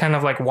daughter was kind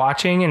of like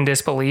watching in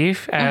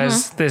disbelief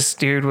as this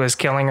dude was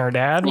killing her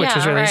dad, which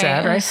was really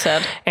sad, right?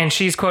 Sad. And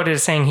she's quoted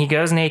as saying, "He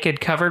goes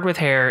naked, covered with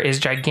hair, is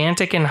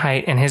gigantic in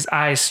height, and his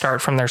eyes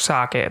start from their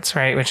sockets,"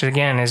 right? Which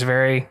again is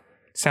very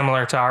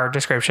similar to our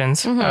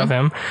descriptions of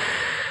him.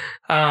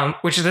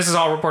 This is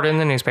all reported in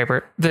the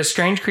newspaper. The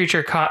strange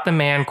creature caught the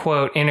man,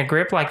 quote, in a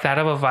grip like that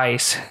of a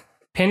vice,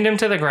 pinned him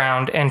to the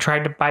ground, and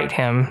tried to bite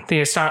him.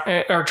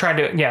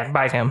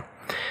 Bite him.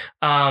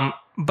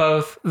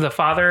 Both the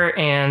father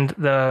and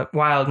the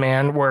wild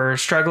man were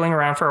struggling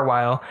around for a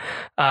while,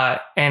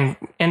 and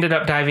ended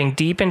up diving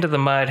deep into the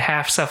mud,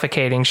 half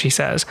suffocating, she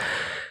says.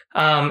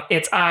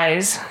 Its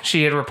eyes,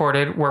 she had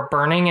reported, were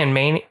burning and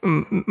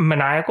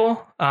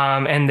maniacal,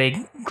 and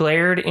they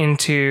glared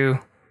into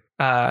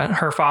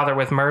her father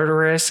with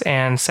murderous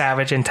and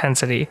savage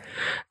intensity.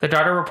 The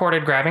daughter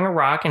reported grabbing a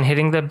rock and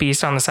hitting the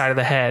beast on the side of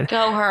the head.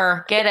 Go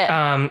her. Get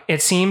it.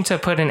 It seemed to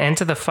put an end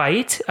to the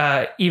fight.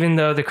 Even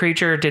though the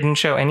creature didn't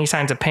show any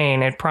signs of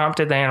pain, it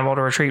prompted the animal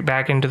to retreat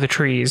back into the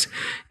trees.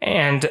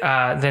 And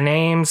the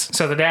names...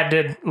 So the dad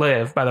did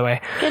live, by the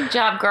way. Good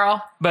job,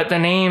 girl. But the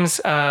names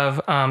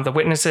of the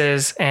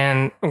witnesses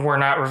were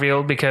not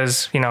revealed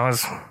because, it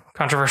was...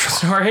 controversial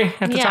story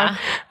at the time,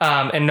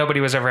 and nobody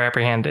was ever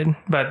apprehended.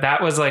 But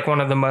that was like one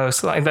of the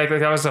most like that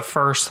was the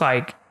first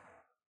like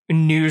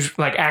news,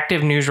 like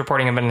active news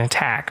reporting of an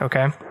attack.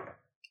 Okay.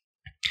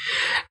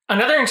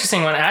 Another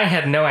interesting one, I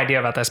had no idea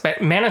about this,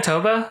 but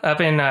Manitoba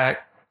up in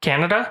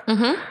Canada,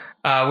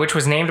 which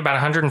was named about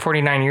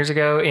 149 years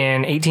ago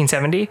in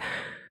 1870,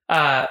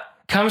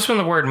 comes from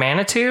the word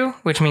Manitou,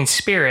 which means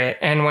spirit.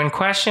 And when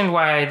questioned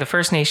why the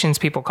First Nations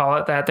people call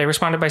it that, they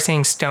responded by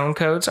saying stone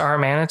coats are a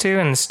Manitou,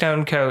 and the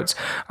stone coats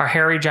are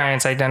hairy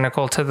giants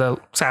identical to the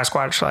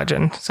Sasquatch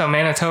legend. So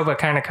Manitoba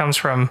kind of comes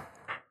from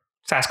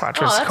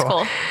Sasquatch, which is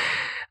cool.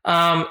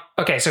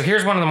 Okay, so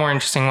here's one of the more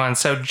interesting ones.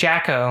 So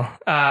Jacko,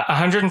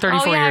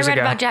 134 years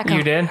ago. About Jacko.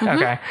 You did?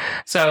 Okay.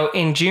 So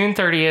in June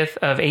 30th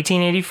of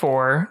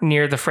 1884,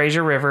 near the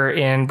Fraser River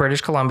in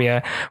British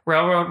Columbia,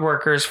 railroad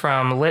workers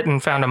from Lytton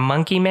found a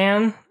monkey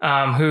man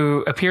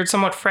who appeared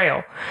somewhat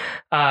frail.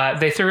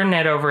 They threw a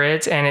net over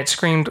it, and it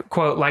screamed,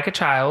 quote, like a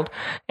child,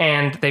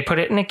 and they put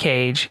it in a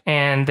cage,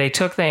 and they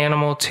took the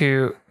animal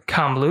to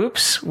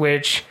Kamloops,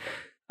 which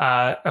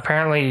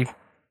apparently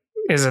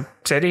is a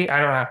city. I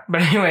don't know.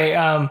 But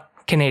anyway,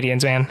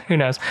 Canadians, man, who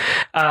knows?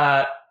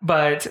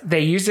 But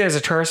they used it as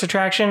a tourist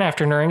attraction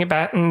after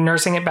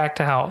nursing it back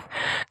to health.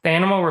 The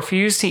animal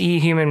refused to eat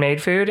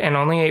human-made food and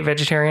only ate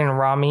vegetarian and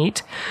raw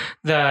meat.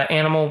 The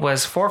animal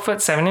was 4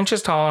 foot 7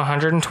 inches tall,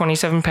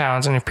 127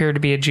 pounds, and appeared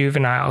to be a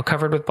juvenile,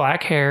 covered with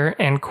black hair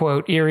and,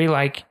 quote,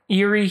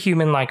 eerie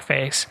human-like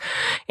face.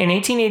 In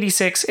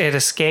 1886, it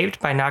escaped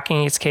by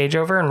knocking its cage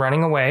over and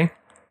running away,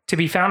 to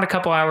be found a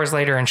couple hours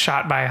later and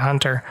shot by a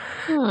hunter.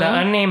 The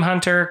unnamed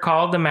hunter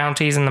called the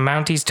Mounties, and the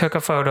Mounties took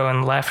a photo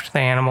and left the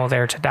animal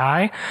there to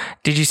die.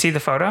 Did you see the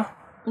photo?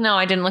 No,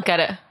 I didn't look at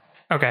it.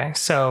 Okay,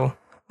 so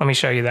let me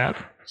show you that.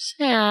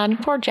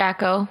 Sad. Poor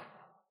Jacko.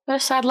 What a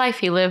sad life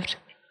he lived.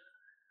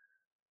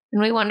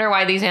 And we wonder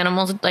why these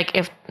animals, like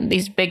if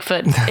these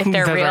Bigfoot, if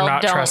they're real,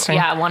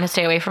 don't want to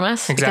stay away from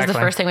us. Exactly. Because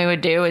the first thing we would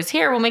do is,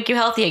 here, we'll make you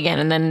healthy again,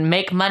 and then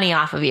make money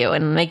off of you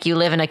and make you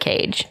live in a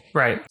cage.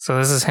 Right. So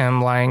this is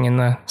him lying in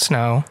the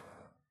snow,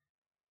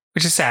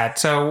 which is sad.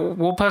 So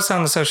we'll post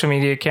on the social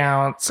media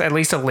accounts at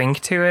least a link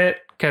to it,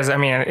 because I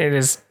mean, it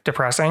is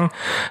depressing.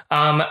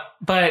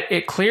 But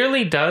it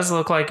clearly does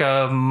look like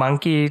a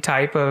monkey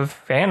type of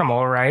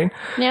animal, right?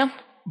 Yeah.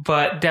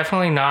 But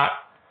definitely not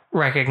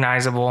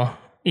recognizable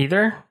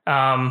either.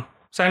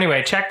 So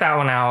anyway, check that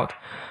one out.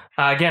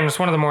 Again, it's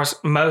one of the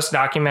most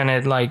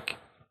documented like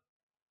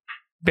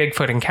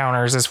Bigfoot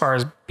encounters as far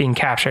as being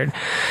captured.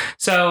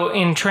 So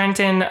in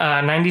Trenton,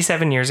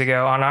 97 years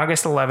ago, on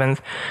August 11th,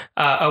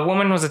 a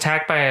woman was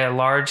attacked by a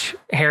large,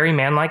 hairy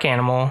man-like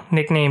animal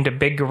nicknamed a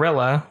big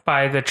gorilla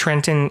by the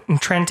Trenton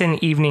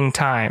Evening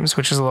Times,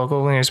 which is a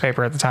local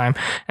newspaper at the time.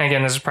 And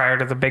again, this is prior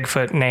to the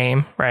Bigfoot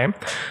name, right?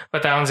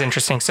 But that one's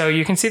interesting. So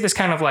you can see this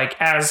kind of like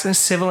as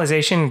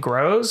civilization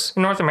grows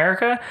in North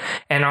America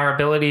and our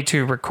ability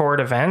to record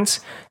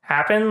events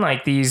happen,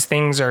 like these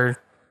things are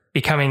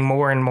becoming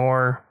more and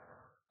more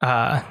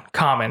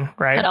common,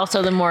 right? But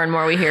also the more and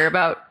more we hear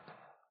about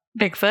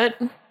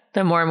Bigfoot,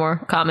 the more and more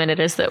common it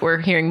is that we're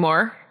hearing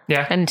more.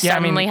 Yeah. And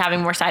suddenly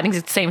having more sightings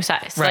at the same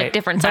size. Right. Like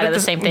different side of the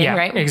same thing,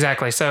 right?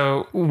 Exactly.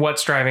 So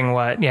what's driving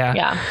what? Yeah.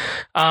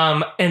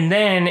 Yeah. And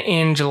then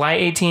in July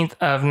 18th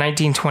of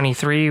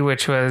 1923,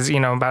 which was,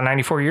 about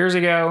 94 years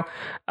ago,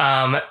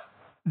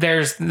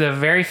 there's the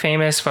very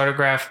famous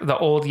photograph, the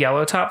old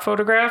yellow top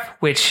photograph,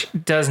 which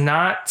does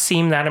not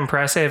seem that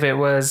impressive. It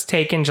was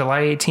taken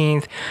July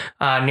 18th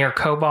near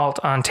Cobalt,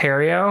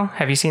 Ontario.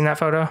 Have you seen that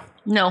photo?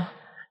 No.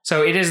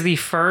 So it is the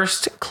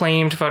first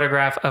claimed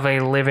photograph of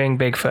a living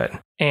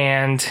Bigfoot.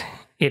 And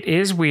it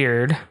is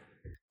weird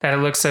that it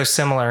looks so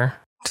similar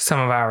to some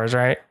of ours,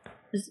 right?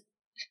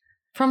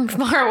 From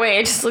far away,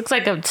 it just looks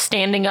like a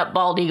standing up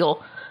bald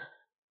eagle.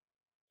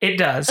 It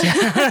does.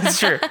 That's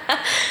true.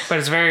 But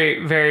it's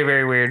very, very,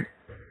 very weird.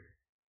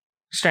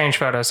 Strange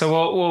photo. So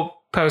we'll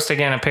post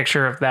again a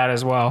picture of that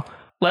as well.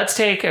 Let's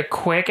take a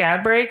quick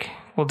ad break.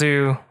 We'll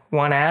do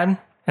one ad,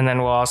 and then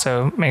we'll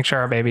also make sure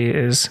our baby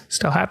is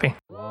still happy.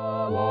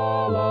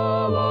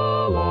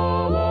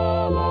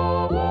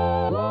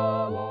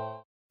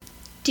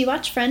 Do you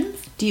watch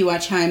Friends? Do you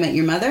watch How I Met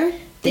Your Mother?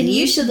 Then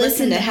you should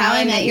listen to How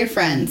I Met Your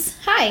Friends.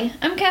 Hi,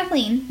 I'm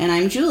Kathleen. And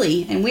I'm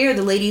Julie, and we are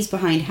the ladies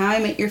behind How I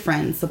Met Your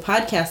Friends, the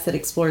podcast that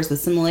explores the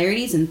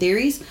similarities and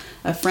theories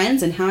of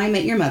Friends and How I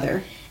Met Your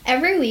Mother.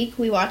 Every week,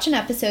 we watch an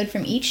episode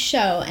from each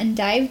show and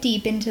dive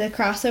deep into the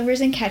crossovers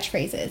and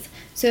catchphrases.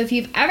 So if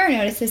you've ever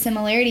noticed the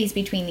similarities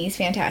between these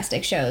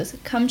fantastic shows,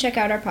 come check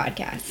out our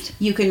podcast.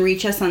 You can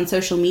reach us on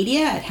social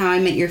media at How I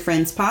Met Your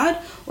Friends Pod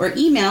or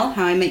email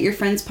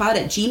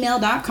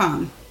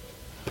howimetyourfriendspod@gmail.com.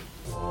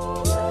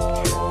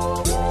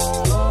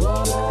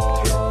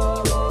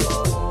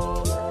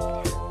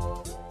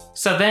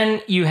 So then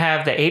you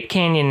have the Ape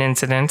Canyon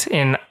incident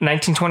in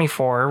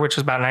 1924, which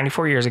was about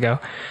 94 years ago.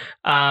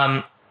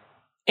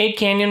 Ape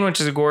Canyon,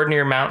 which is a gorge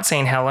near Mount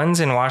St.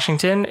 Helens in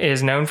Washington,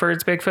 is known for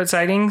its Bigfoot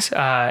sightings.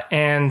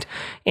 And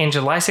in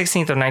July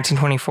 16th of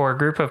 1924, a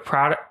group of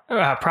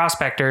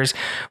prospectors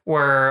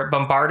were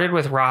bombarded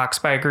with rocks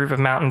by a group of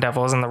mountain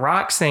devils. And the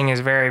rocks thing is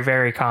very,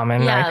 very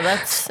common. Yeah,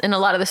 that's in a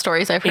lot of the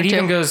stories I've heard too. It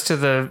even too. goes to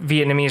the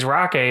Vietnamese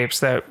rock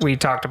apes that we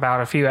talked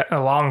about a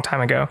long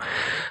time ago.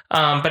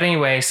 But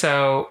anyway,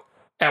 so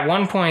at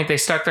one point they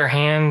stuck their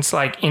hands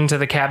like into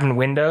the cabin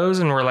windows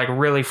and were like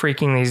really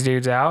freaking these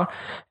dudes out.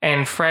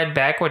 And Fred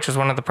Beck, which was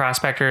one of the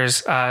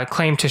prospectors,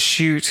 claimed to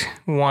shoot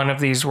one of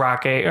these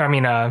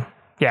mountain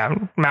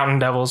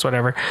devils,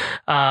 whatever.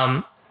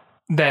 And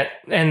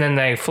then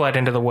they fled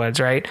into the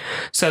woods, right?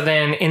 So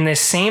then in this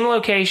same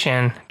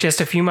location, just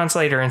a few months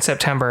later in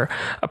September,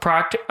 a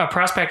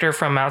prospector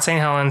from Mount St.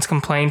 Helens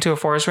complained to a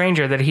forest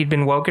ranger that he'd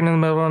been woken in the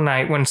middle of the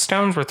night when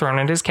stones were thrown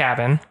at his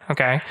cabin,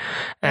 okay?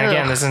 And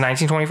again, this is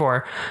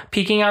 1924.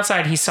 Peeking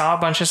outside, he saw a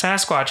bunch of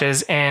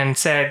Sasquatches and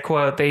said,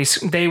 quote,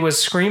 they was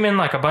screaming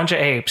like a bunch of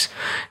apes,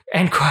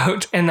 end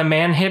quote. And the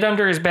man hid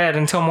under his bed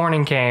until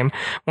morning came.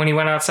 When he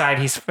went outside,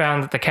 he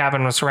found that the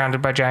cabin was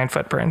surrounded by giant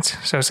footprints.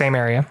 So same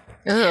area.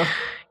 Ugh.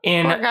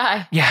 Poor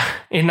guy. Yeah.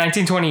 In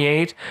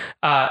 1928,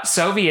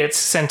 Soviets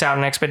sent out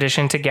an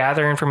expedition to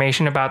gather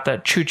information about the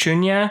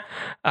Chuchunya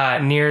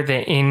near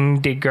the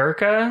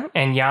Indigirka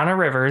and Yana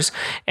rivers,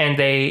 and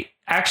they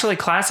actually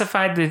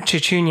classified the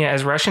Chuchunya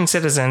as Russian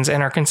citizens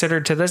and are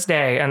considered to this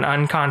day an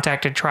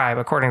uncontacted tribe,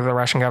 according to the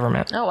Russian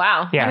government. Oh,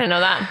 wow. Yeah. I didn't know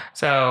that.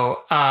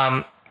 So,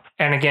 and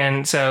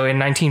again, so in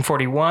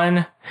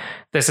 1941,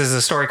 this is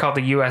a story called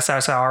the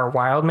USSR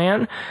Wild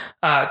Man.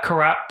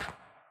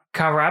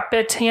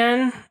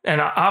 Karapetyan, an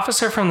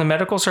officer from the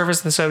medical service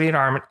of the Soviet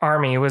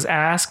army, was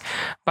asked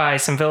by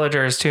some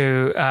villagers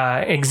to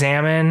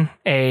examine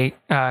a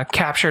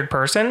captured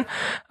person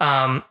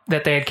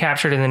that they had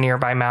captured in the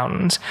nearby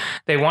mountains.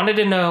 They wanted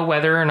to know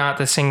whether or not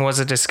this thing was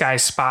a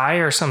disguised spy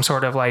or some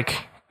sort of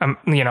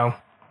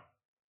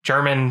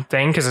German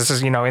thing, because this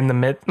is, in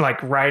the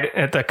right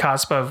at the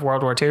cusp of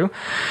World War II.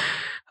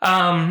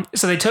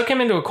 So they took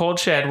him into a cold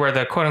shed where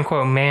the quote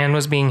unquote man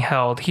was being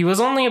held. He was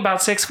only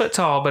about 6 foot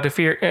tall, but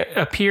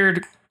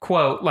appeared,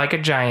 quote, like a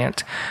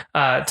giant,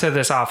 to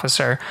this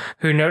officer,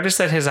 who noticed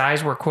that his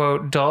eyes were,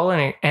 quote, dull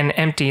and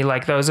empty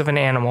like those of an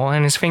animal,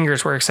 and his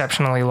fingers were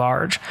exceptionally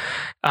large.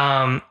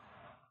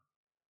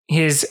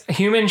 His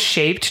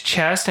human-shaped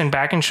chest and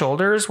back and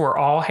shoulders were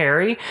all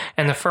hairy,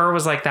 and the fur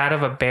was like that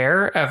of a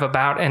bear of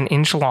about an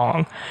inch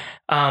long.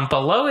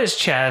 Below his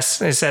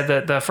chest, it said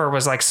that the fur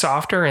was like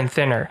softer and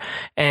thinner,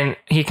 and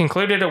he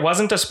concluded it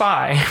wasn't a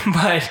spy,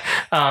 but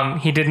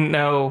he didn't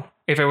know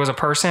if it was a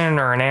person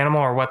or an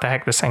animal or what the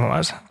heck this thing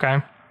was.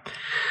 Okay.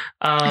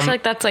 I feel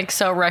like that's like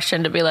so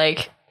Russian to be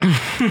like.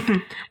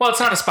 Well, it's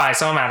not a spy,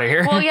 so I'm out of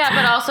here. Well, yeah,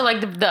 but also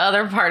like the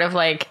other part of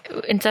like,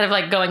 instead of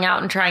like going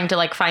out and trying to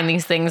like find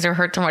these things or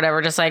hurt them or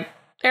whatever, just like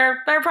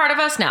they're part of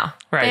us now.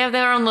 Right. They have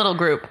their own little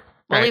group.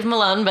 We'll Right. leave them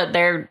alone, but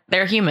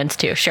they're humans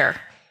too. Sure.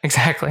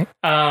 Exactly.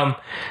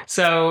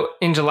 So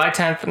in July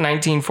 10th,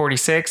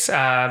 1946,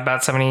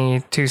 about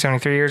 72,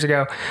 73 years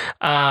ago,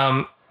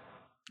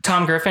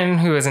 Tom Griffin,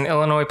 who is an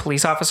Illinois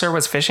police officer,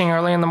 was fishing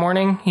early in the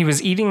morning. He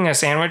was eating a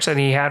sandwich that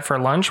he had for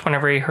lunch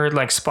whenever he heard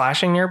like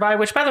splashing nearby,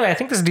 which, by the way, I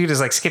think this dude is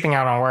like skipping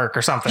out on work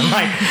or something.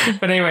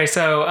 But anyway,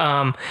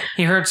 so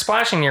he heard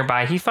splashing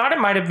nearby. He thought it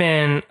might have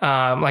been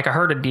like a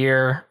herd of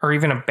deer or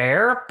even a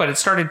bear, but it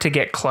started to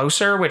get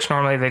closer, which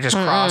normally they just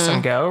cross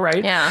and go,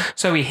 right? Yeah.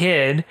 So he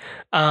hid.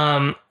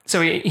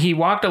 So he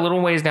walked a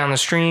little ways down the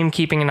stream,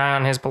 keeping an eye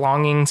on his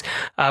belongings,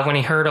 when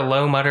he heard a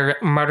low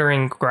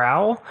muttering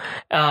growl.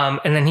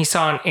 And then he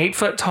saw an 8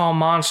 foot tall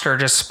monster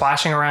just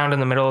splashing around in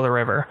the middle of the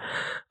river.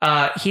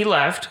 He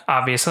left,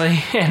 obviously,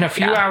 and a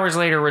few hours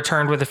later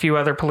returned with a few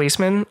other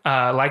policemen,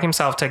 like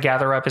himself, to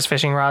gather up his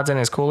fishing rods and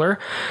his cooler.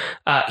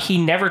 He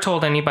never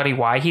told anybody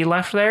why he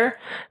left there,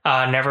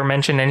 never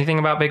mentioned anything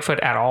about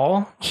Bigfoot at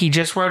all. He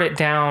just wrote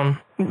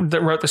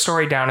the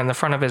story down in the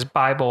front of his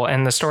Bible,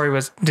 and the story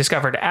was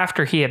discovered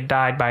after he had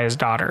died by his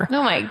daughter.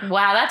 Oh my,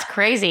 wow, that's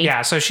crazy.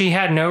 Yeah, so she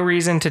had no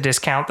reason to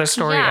discount the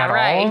story at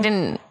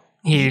all.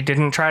 He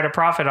didn't try to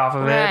profit off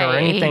of it or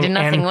anything. He did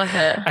nothing with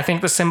it. I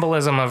think the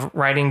symbolism of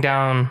writing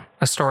down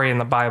a story in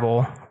the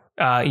Bible,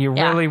 you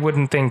really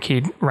wouldn't think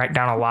he'd write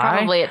down a lie.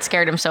 Probably it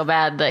scared him so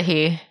bad that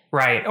he...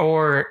 Right.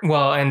 Or,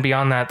 well, and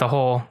beyond that, the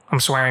whole, I'm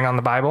swearing on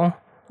the Bible.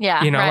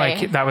 Yeah,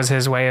 like that was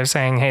his way of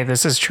saying, hey,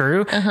 this is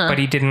true. But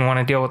he didn't want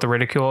to deal with the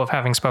ridicule of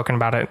having spoken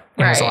about it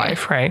in his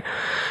life, right?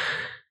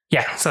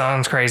 Yeah, so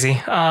that's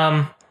crazy.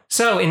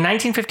 So in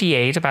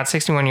 1958, about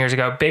 61 years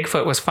ago,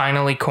 Bigfoot was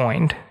finally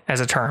coined as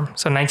a term.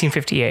 So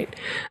 1958.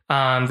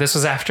 This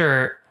was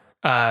after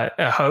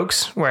a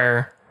hoax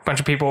where a bunch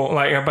of people,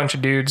 like a bunch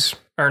of dudes,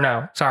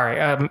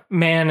 a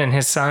man and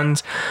his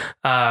sons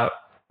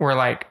were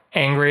like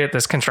angry at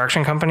this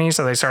construction company.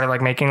 So they started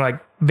like making like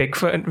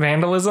Bigfoot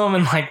vandalism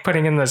and like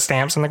putting in the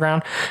stamps in the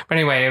ground. But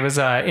anyway, it was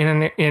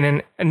in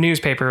a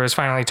newspaper, it was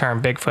finally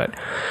termed Bigfoot.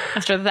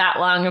 After that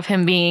long of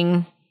him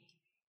being...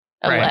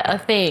 a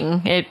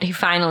thing. He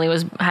finally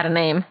had a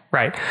name.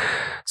 Right.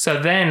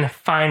 So then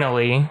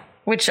finally...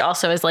 Which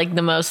also is like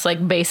the most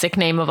like basic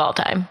name of all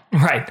time.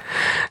 Right.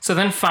 So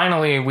then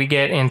finally we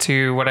get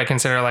into what I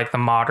consider like the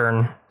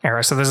modern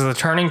era. So this is the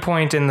turning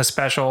point in the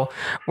special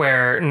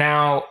where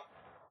now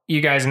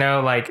you guys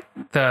know like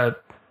the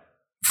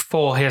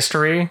full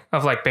history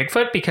of like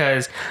Bigfoot,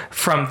 because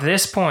from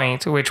this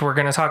point, which we're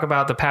going to talk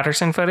about the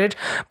Patterson footage,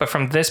 but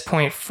from this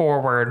point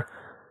forward,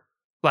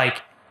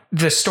 like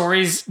the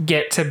stories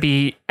get to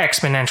be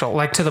exponential,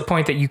 like to the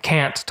point that you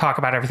can't talk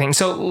about everything.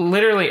 So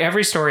literally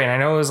every story, and I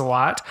know it was a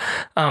lot,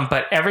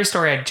 but every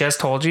story I just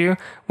told you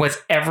was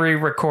every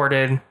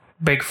recorded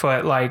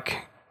Bigfoot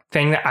like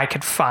thing that I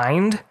could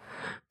find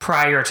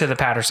prior to the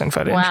Patterson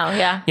footage. Wow,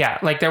 yeah. Yeah,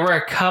 like there were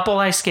a couple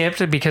I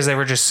skipped because they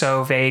were just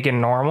so vague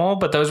and normal,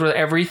 but those were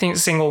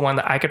single one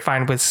that I could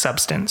find with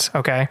substance,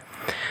 okay?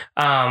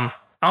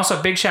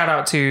 Also, big shout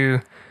out to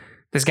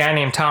this guy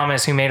named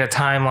Thomas who made a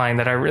timeline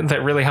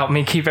that really helped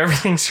me keep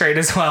everything straight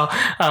as well.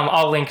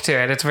 I'll link to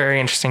it. It's a very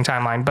interesting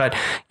timeline. But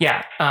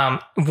yeah,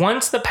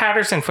 once the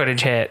Patterson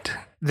footage hit,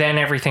 then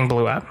everything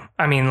blew up.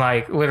 I mean,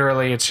 like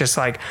literally, it's just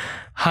like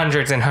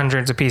hundreds and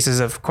hundreds of pieces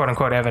of quote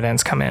unquote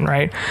evidence come in,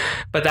 right?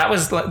 But that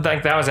was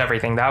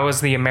everything. That was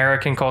the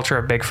American culture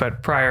of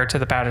Bigfoot prior to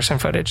the Patterson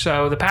footage.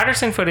 So the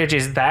Patterson footage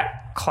is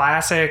that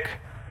classic.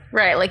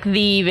 Right, like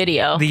the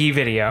video. The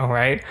video,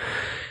 right?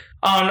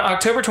 On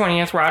October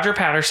 20th, Roger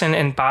Patterson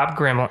and Bob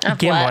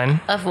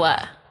Gimlin. Of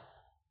what?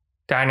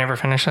 Did I never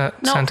finish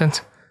that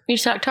sentence? You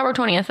said October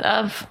 20th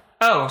of...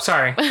 Oh,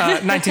 sorry.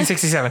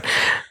 1967.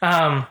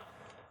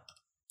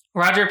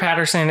 Roger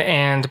Patterson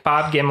and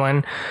Bob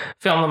Gimlin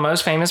filmed the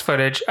most famous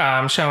footage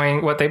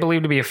showing what they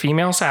believe to be a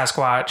female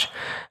Sasquatch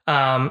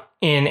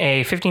in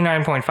a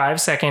 59.5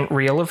 second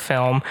reel of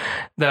film.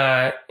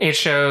 It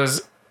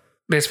shows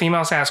this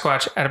female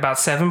Sasquatch at about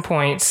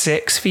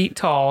 7.6 feet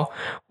tall,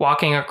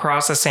 walking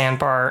across a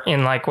sandbar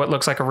in like what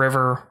looks like a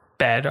river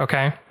bed.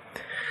 Okay.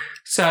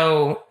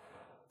 So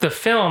the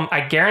film,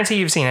 I guarantee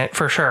you've seen it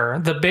for sure.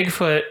 The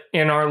Bigfoot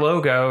in our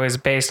logo is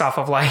based off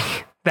of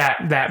like that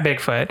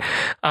Bigfoot.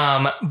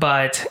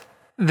 But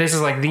this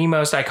is like the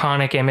most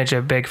iconic image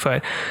of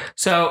Bigfoot.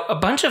 So a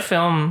bunch of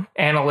film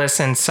analysts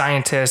and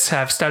scientists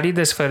have studied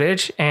this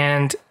footage,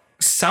 and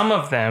some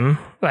of them,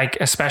 like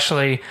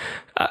especially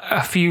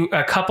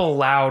a couple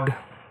loud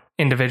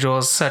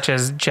individuals such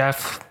as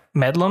Jeff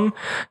Medlum,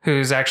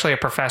 who's actually a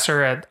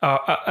professor at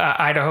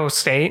Idaho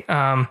State.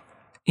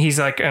 He's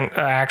like an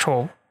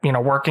actual,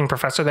 working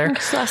professor there.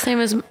 His last name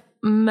is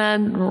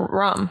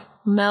Meldrum.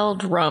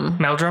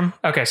 Meldrum?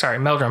 Okay, sorry,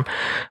 Meldrum.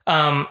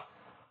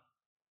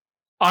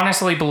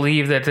 Honestly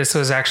believe that this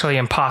was actually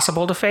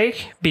impossible to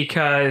fake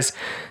because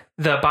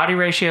the body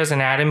ratios,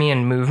 anatomy,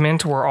 and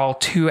movement were all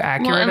too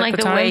accurate and like at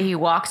the the time. way he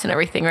walks and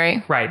everything,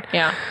 right? Right.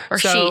 Yeah. Or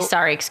she,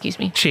 sorry, excuse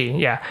me. She,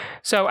 yeah.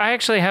 So I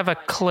actually have a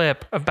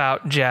clip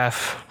about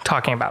Jeff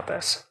talking about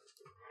this.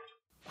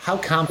 How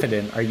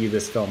confident are you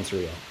this film's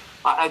real?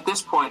 At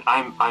this point,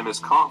 I'm as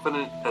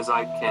confident as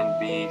I can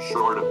be,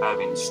 short of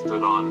having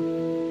stood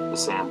on the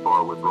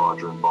sandbar with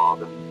Roger and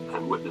Bob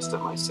and witnessed it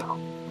myself.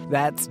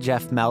 That's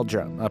Jeff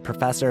Meldrum, a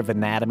professor of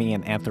anatomy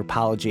and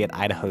anthropology at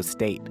Idaho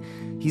State.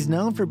 He's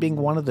known for being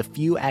one of the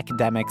few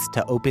academics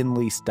to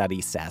openly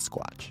study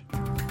Sasquatch.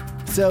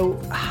 So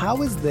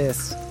how is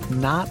this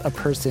not a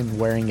person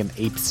wearing an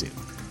ape suit?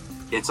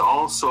 It's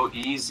all so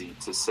easy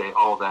to say,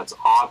 oh, that's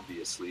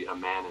obviously a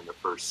man in a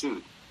fur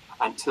suit,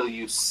 until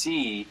you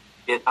see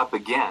it up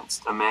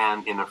against a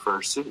man in a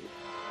fur suit.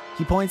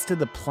 He points to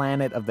the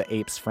Planet of the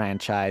Apes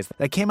franchise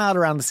that came out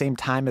around the same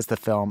time as the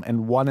film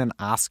and won an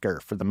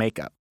Oscar for the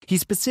makeup. He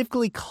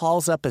specifically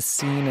calls up a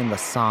scene in the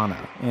sauna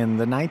in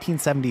the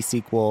 1970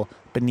 sequel,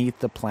 Beneath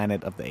the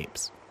Planet of the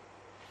Apes.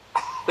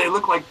 They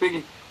look like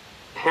big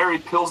hairy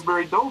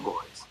Pillsbury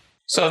Doughboys.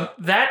 So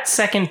that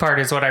second part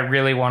is what I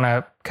really want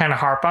to kind of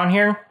harp on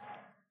here.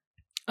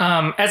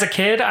 As a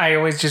kid, I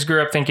always just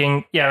grew up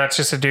thinking, yeah, that's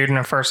just a dude in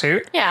a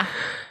fursuit. Yeah.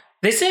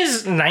 This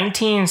is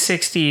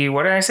 1960.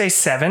 What did I say?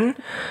 7.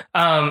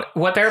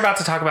 What they're about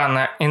to talk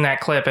about in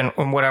that clip,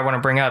 and what I want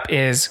to bring up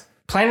is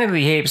Planet of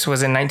the Apes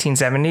was in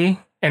 1970,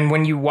 and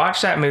when you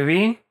watch that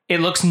movie, it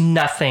looks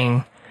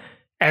nothing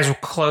as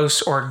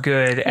close or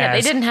good as... Yeah,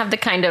 they didn't have the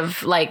kind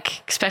of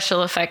like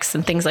special effects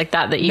and things like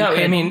that you No,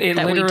 could, I mean, it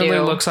literally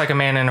looks like a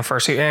man in a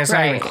fursuit, and it's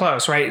not even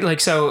close, right? Like,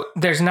 so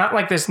there's not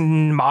like this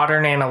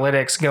modern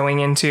analytics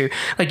going into...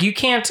 Like, you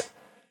can't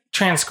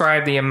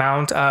transcribe the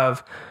amount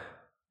of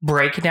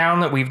breakdown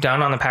that we've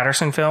done on the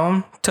Patterson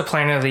film to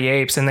Planet of the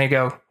Apes, and they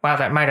go, wow,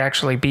 that might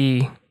actually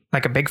be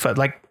like a Bigfoot.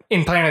 Like,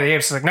 in Planet of the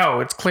Apes, it's like,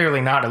 no, it's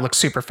clearly not. It looks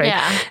super fake.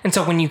 Yeah. And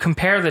so when you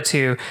compare the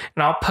two,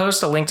 and I'll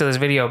post a link to this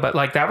video, but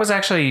like that was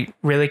actually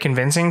really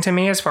convincing to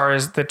me as far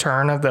as the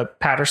turn of the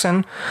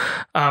Patterson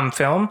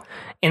film,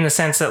 in the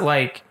sense that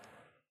like,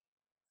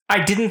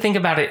 I didn't think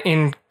about it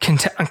in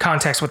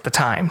context with the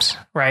times,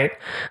 right?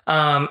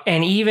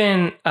 And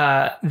even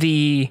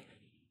the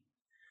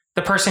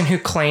person who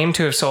claimed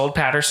to have sold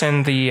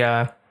Patterson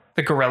the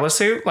gorilla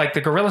suit, like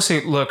the gorilla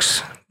suit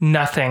looks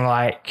nothing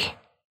like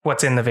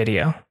what's in the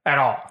video at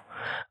all.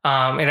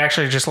 It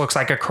actually just looks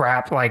like a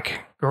crap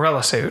like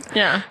gorilla suit.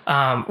 Yeah.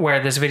 Where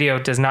this video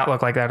does not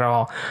look like that at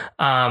all.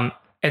 And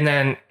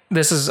then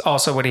this is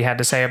also what he had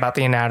to say about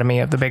the anatomy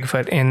of the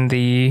Bigfoot in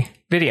the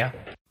video.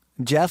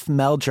 Jeff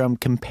Meldrum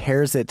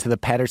compares it to the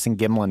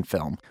Patterson-Gimlin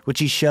film, which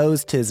he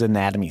shows to his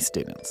anatomy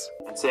students.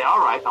 And say, all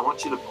right, I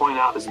want you to point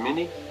out as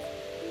many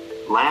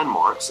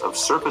landmarks of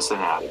surface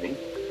anatomy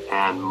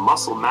and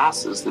muscle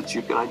masses that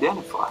you can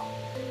identify.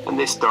 And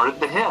they start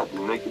at the head,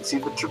 and they can see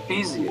the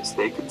trapezius,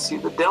 they can see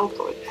the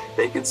deltoid,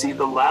 they can see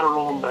the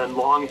lateral and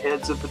long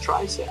heads of the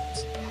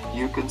triceps.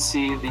 You can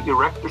see the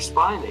erector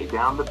spinae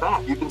down the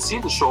back. You can see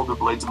the shoulder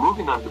blades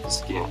moving under the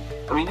skin.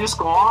 I mean, you just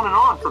go on and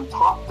on from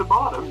top to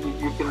bottom.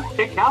 You can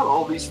pick out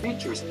all these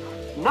features,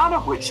 none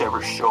of which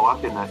ever show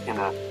up in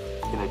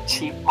a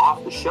cheap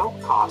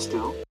off-the-shelf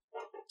costume.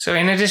 So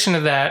in addition to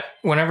that,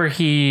 whenever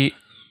he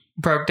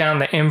broke down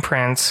the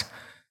imprints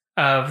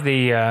of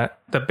the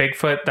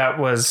Bigfoot that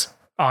was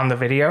on the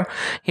video,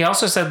 he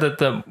also said that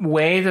the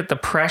way that the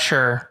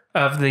pressure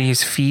of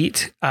these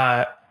feet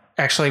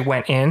actually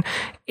went in,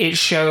 it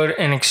showed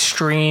an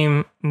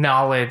extreme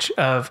knowledge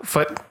of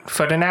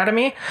foot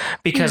anatomy,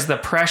 because the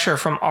pressure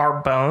from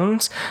our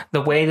bones,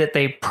 the way that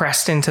they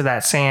pressed into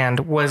that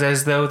sand, was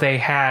as though they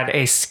had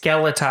a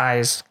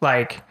skeletized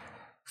like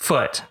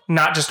foot,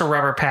 not just a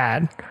rubber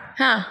pad.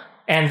 Huh.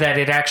 And that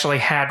it actually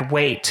had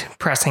weight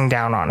pressing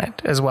down on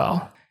it as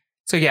well.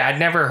 So yeah, I'd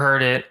never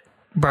heard it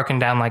broken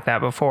down like that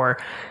before,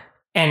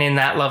 and in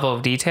that level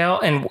of detail.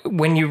 And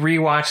when you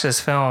rewatch this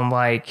film,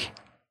 like,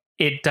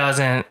 it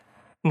doesn't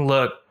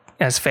look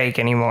as fake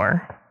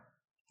anymore.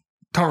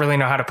 Don't really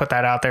know how to put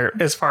that out there,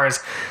 as far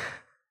as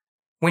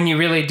when you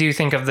really do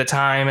think of the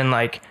time and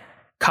like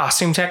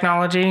costume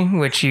technology,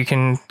 which you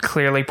can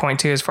clearly point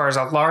to as far as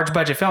a large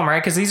budget film,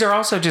 right? Because these are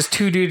also just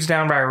two dudes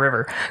down by a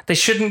river. They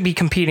shouldn't be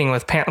competing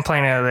with Planet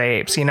of the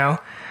Apes, you know?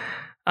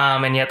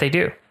 And yet they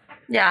do.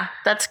 Yeah,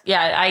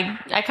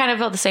 I kind of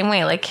felt the same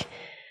way. Like,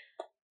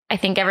 I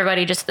think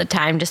everybody just at the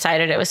time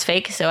decided it was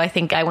fake, so I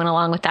think I went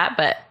along with that.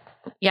 But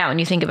yeah, when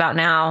you think about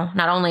now,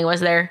 not only was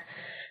there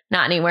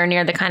not anywhere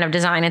near the kind of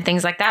design and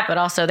things like that, but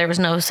also there was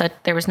no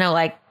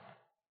like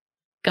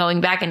going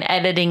back and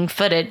editing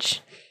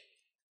footage.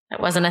 That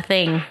wasn't a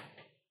thing.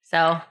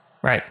 So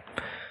right.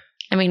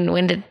 I mean,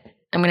 when did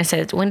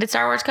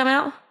Star Wars come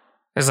out? It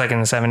was like in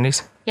the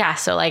 70s. Yeah,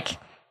 so like,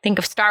 think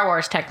of Star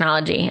Wars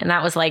technology, and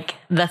that was like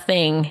the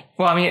thing.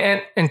 Well, I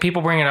mean, and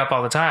people bring it up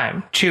all the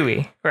time.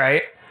 Chewie,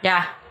 right?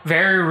 Yeah.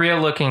 Very real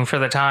looking for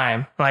the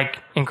time. Like,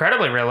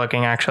 incredibly real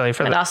looking, actually.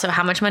 But also,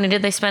 how much money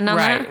did they spend on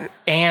that? Right.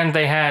 And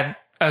they had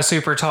a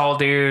super tall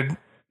dude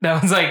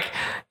that was like,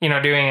 you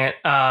know, doing it.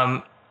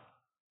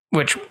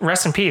 Which,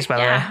 rest in peace, by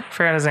the way. I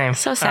forgot his name.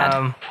 So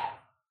sad.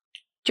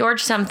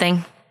 George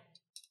something.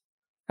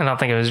 I don't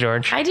think it was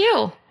George. I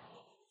do.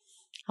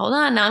 Hold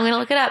on. Now I'm going to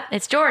look it up.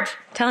 It's George.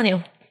 I'm telling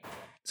you.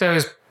 So it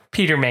was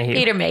Peter Mayhew.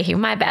 Peter Mayhew.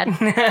 My bad.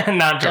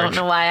 Not George. Don't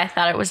know why I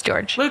thought it was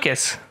George.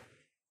 Lucas.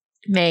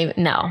 Maybe.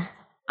 No.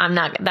 I'm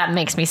not. That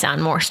makes me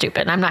sound more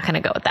stupid. I'm not going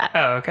to go with that.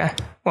 Oh, okay.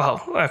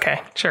 Well,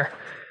 okay. Sure.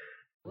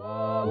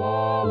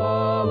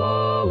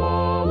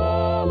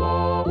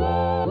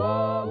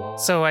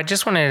 So I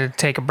just wanted to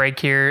take a break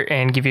here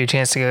and give you a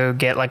chance to go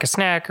get like a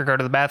snack or go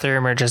to the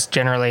bathroom or just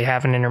generally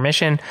have an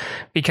intermission,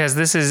 because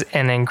this is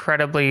an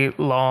incredibly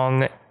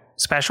long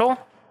special,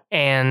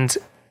 and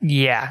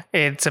yeah,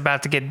 it's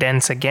about to get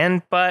dense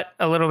again, but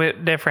a little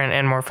bit different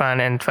and more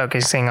fun and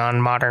focusing on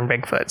modern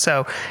Bigfoot.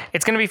 So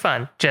it's going to be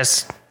fun.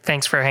 Just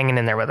thanks for hanging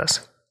in there with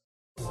us.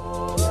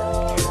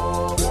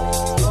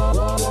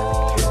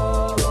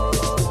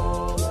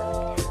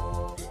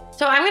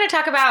 So I'm going to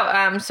talk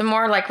about some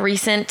more like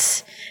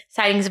recent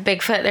sightings of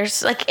Bigfoot.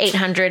 There's like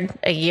 800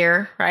 a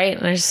year, right?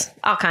 There's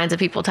all kinds of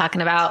people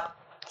talking about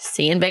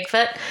seeing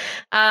Bigfoot.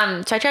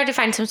 So I tried to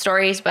find some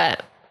stories,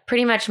 but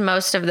pretty much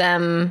most of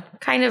them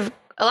a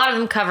lot of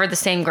them cover the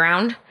same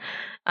ground.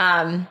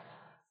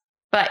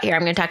 But here,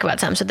 I'm going to talk about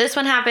some. So this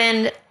one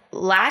happened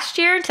last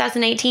year,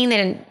 2018,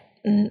 in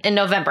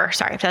November,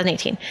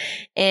 2018,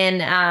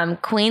 in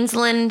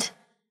Queensland,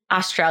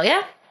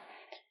 Australia.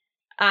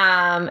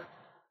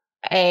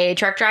 A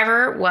truck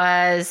driver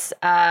was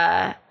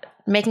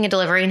making a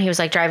delivery, and he was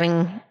like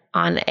driving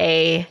on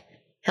a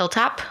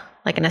hilltop,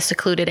 like in a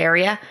secluded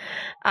area.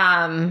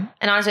 And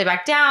on his way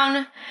back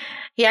down,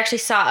 he actually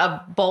saw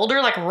a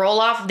boulder like roll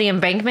off the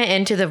embankment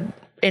into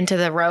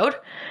the road.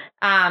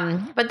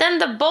 But then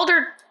the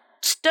boulder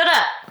stood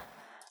up,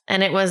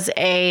 and it was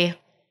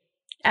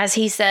as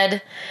he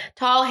said,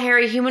 tall,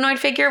 hairy humanoid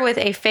figure with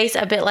a face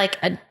a bit like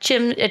a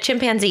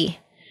chimpanzee.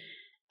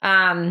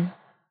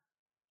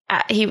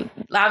 He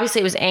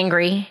obviously was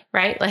angry,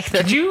 right?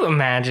 Could you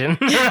imagine?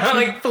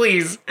 Like,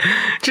 please,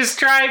 just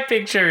try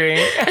picturing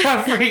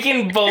a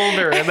freaking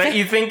boulder that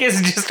you think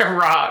is just a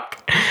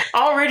rock.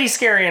 Already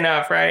scary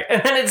enough, right?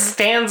 And then it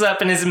stands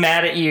up and is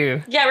mad at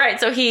you. Yeah, right.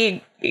 So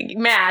he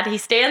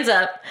stands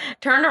up,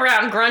 turned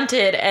around,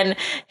 grunted, and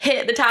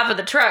hit the top of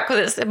the truck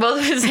with both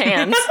of his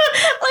hands.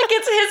 Like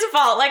it's his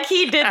fault. Like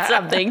he did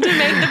something to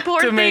make the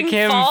poor thing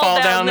him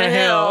fall down the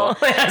hill.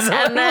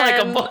 And then,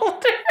 like a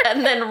boulder.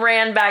 And then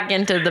ran back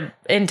into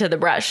the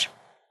brush.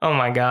 Oh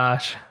my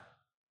gosh.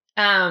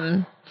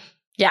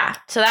 Yeah.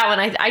 So that one,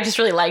 I just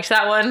really liked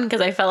that one because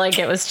I felt like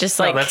it was just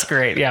like... Oh, that's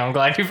great. Yeah, I'm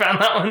glad you found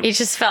that one. It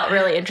just felt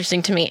really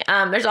interesting to me.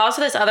 There's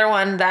also this other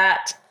one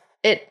that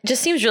it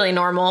just seems really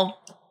normal.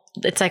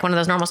 It's like one of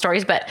those normal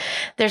stories, but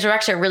there's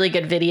actually a really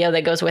good video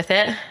that goes with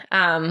it.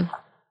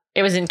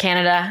 It was in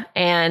Canada,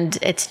 and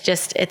it's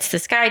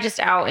this guy just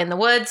out in the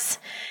woods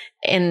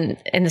in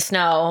the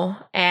snow,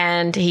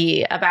 and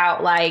he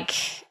about like,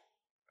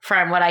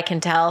 from what I can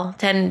tell,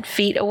 10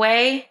 feet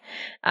away,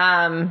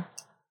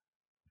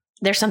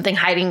 there's something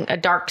hiding, a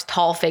dark,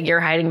 tall figure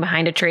hiding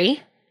behind a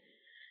tree.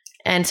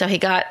 And so he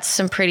got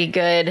some pretty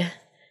good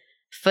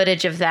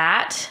footage of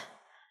that.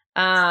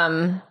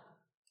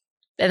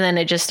 And then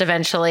it just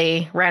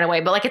eventually ran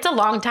away. But like, it's a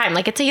long time.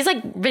 Like he's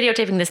like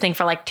videotaping this thing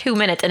for like 2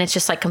 minutes, and it's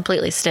just like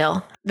completely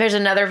still. There's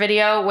another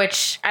video,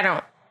 which I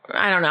don't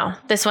know.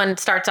 This one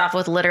starts off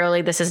with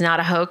literally, "This is not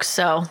a hoax."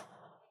 So.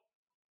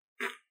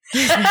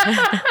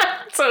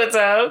 So it's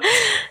a hoax?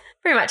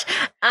 Pretty much.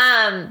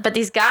 But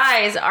these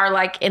guys are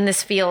like in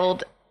this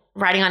field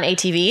riding on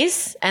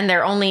ATVs, and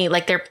they're only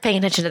like, they're paying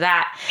attention to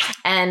that.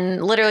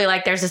 And literally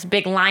like there's this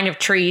big line of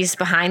trees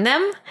behind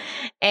them.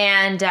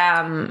 And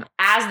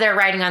as they're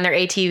riding on their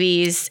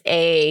ATVs,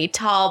 a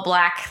tall,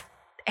 black,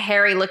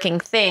 hairy looking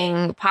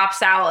thing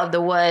pops out of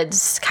the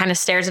woods, kind of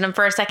stares at them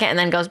for a second and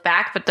then goes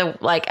back. But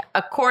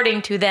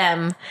according to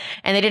them,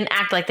 and they didn't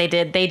act like they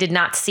did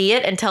not see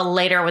it until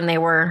later when they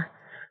were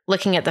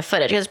looking at the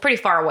footage. It was pretty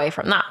far away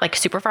from, not like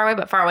super far away,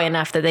 but far away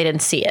enough that they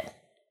didn't see it.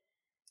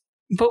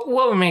 But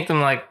what would make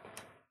them like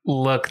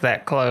look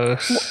that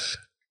close?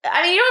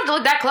 I mean, you don't have to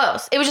look that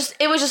close. It was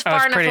just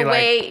far enough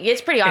away.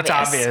 It's pretty obvious.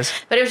 It's obvious.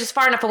 But it was just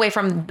far enough away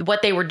from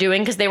what they were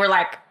doing, because they were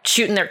like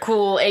shooting their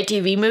cool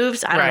ATV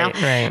moves. I don't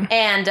know. Right.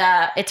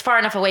 And it's far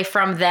enough away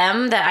from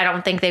them that I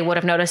don't think they would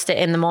have noticed it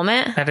in the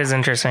moment. That is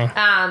interesting.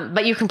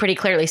 But you can pretty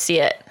clearly see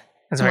it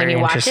when you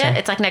watch it.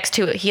 It's like next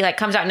to it. He like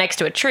comes out next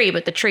to a tree,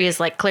 but the tree is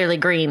like clearly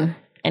green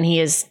and he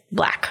is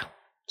black.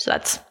 So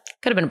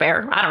could have been a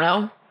bear. I don't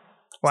know.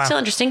 Wow. Still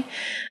interesting.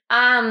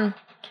 And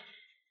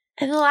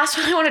the last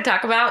one I want to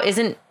talk about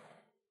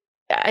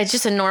it's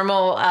just a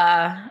normal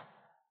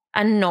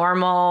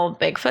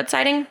Bigfoot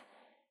sighting.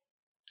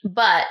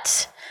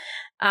 But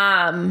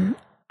I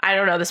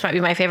don't know, this might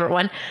be my favorite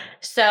one.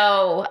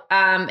 So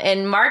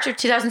in March of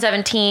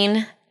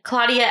 2017,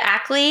 Claudia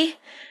Ackley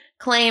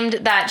claimed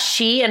that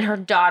she and her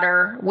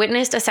daughter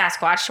witnessed a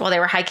Sasquatch while they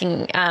were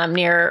hiking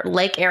near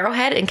Lake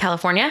Arrowhead in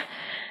California.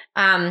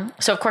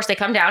 So of course they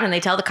come down and they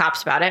tell the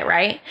cops about it,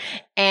 right?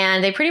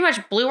 And they pretty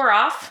much blew her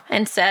off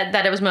and said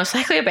that it was most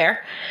likely a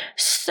bear.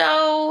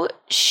 So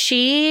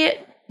she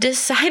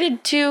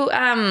decided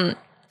to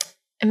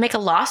make a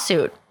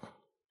lawsuit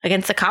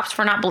against the cops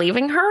for not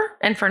believing her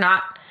and for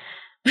not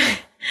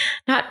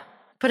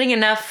putting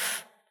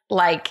enough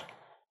like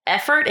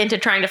effort into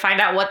trying to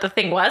find out what the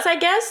thing was, I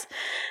guess.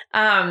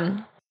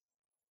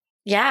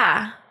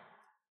 Yeah.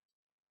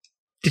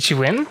 Did she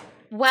win?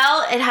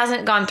 Well, it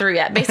hasn't gone through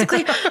yet.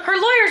 Basically, her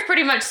lawyers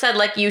pretty much said,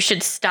 like, you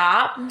should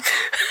stop.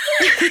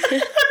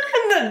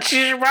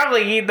 She should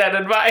probably heed that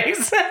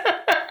advice.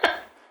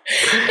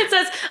 It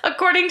says,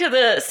 according to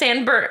the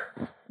San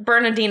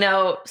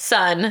Bernardino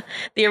Sun,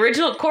 the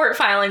original court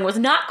filing was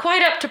not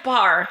quite up to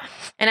par,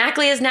 and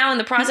Ackley is now in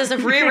the process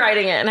of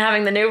rewriting it and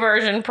having the new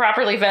version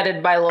properly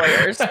vetted by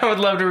lawyers. I would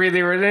love to read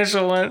the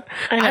initial one.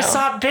 I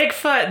saw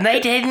Bigfoot and they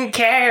didn't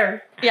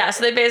care. Yeah,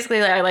 so they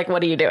basically are like,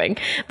 what are you doing?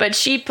 But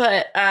she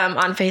put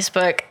on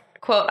Facebook,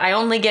 quote, "I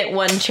only get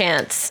one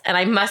chance and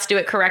I must do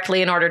it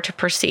correctly in order to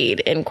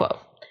proceed," end quote.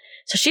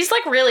 So she's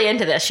like really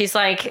into this. She's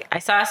like, I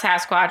saw a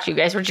Sasquatch, you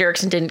guys were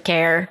jerks and didn't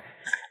care.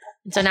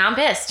 And so now I'm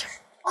pissed.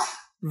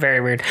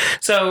 very weird.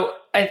 So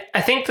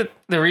I think that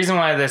the reason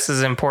why this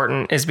is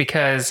important is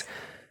because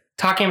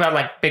talking about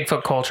like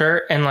Bigfoot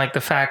culture and like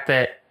the fact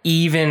that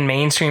even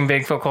mainstream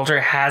Bigfoot culture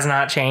has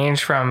not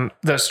changed from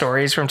those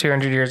stories from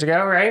 200 years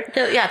ago, right?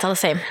 Yeah, it's all the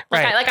same.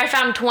 Right. I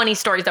found 20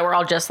 stories that were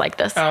all just like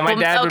this. Oh, my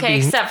dad would be...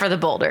 except for the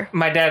boulder.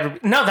 My dad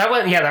would... No, that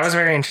was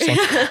very interesting.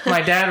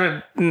 My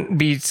dad would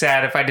be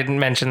sad if I didn't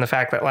mention the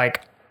fact that,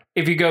 like,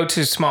 if you go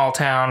to small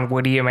town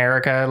Woody,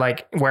 America,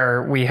 like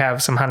where we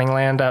have some hunting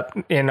land up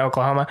in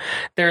Oklahoma,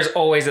 there's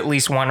always at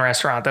least one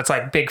restaurant that's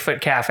like Bigfoot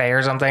Cafe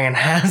or something and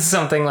has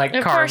something like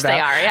carved out. Of course they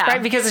are, yeah.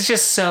 Right, because it's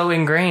just so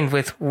ingrained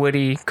with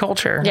Woody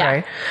culture,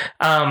 yeah.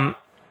 Right?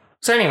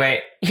 So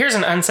anyway, here's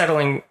an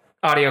unsettling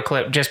audio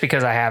clip just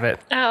because I have it.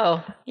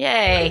 Oh,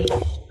 yay.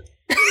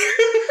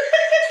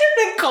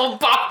 Cole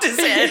popped his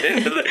head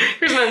into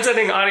here's an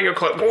unsettling audio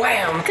clip.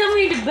 Wham! Come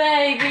here,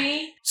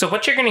 baby. So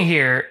what you're going to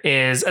hear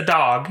is a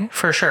dog,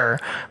 for sure,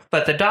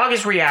 but the dog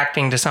is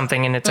reacting to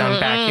something in its own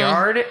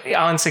backyard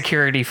on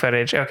security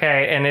footage,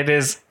 okay? And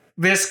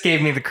this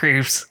gave me the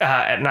creeps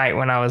at night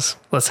when I was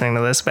listening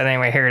to this, but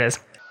anyway, here it is.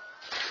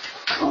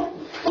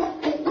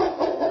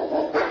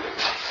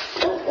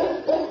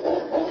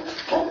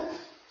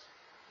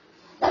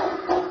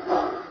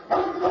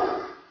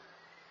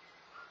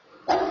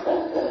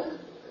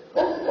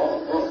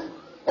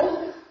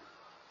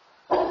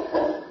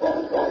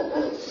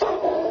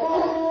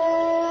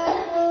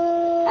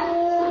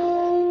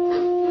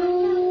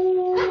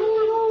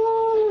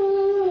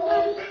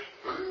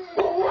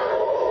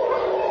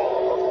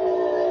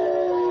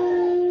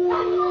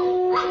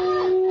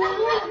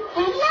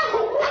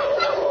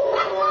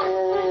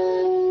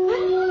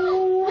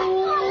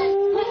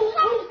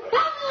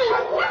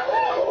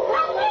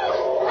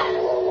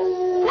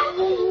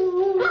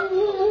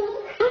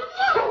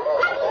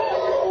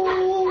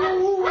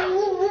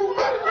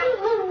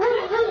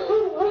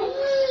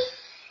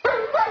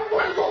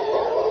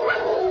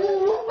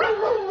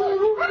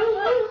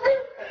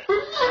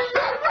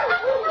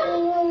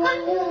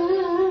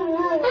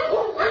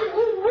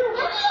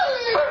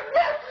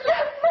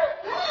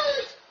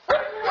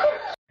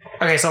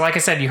 Okay, so like I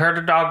said, you heard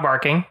a dog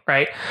barking,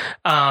 right?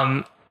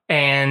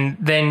 And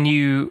then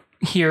you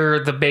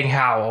hear the big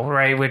howl,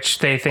 right? Which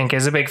they think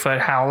is a Bigfoot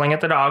howling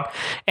at the dog.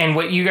 And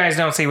what you guys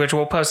don't see, which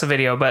we'll post a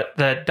video, but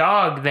the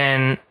dog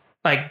then,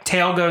 like,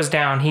 tail goes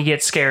down, he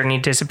gets scared and he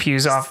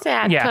disappears off.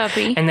 Sad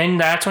puppy. And then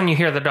that's when you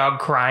hear the dog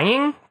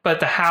crying, but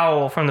the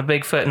howl from the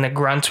Bigfoot and the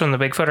grunts from the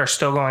Bigfoot are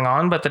still going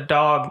on, but the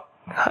dog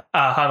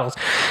huddles.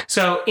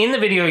 So in the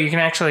video, you can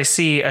actually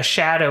see a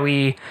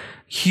shadowy,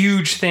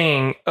 huge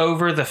thing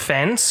over the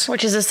fence,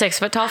 which is a 6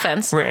 foot tall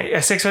fence.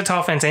 A 6 foot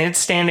tall fence, and it's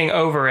standing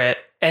over it.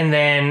 And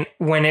then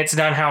when it's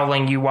done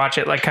howling, you watch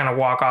it like kind of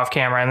walk off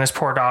camera, and this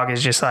poor dog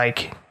is just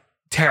like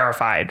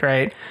terrified,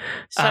 right?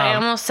 So I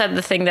almost said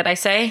the thing that I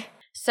say.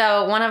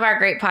 So one of our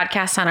great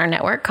podcasts on our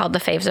network called The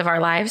Faves of Our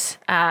Lives,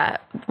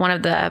 one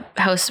of the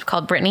hosts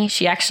called Brittany,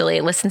 she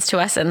actually listens to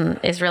us and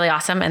is really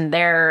awesome. And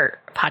their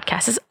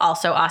podcast is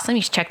also awesome.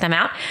 You should check them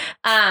out.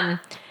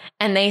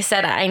 And they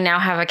said, I now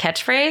have a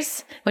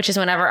catchphrase, which is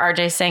whenever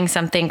RJ's saying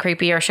something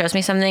creepy or shows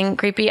me something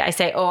creepy, I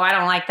say, oh, I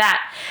don't like that.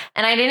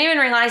 And I didn't even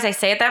realize I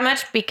say it that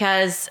much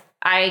because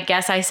I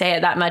guess I say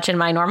it that much in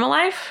my normal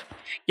life.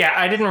 Yeah,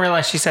 I didn't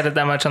realize she said it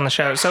that much on the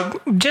show. So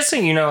just so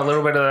you know a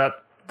little bit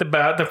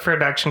about the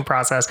production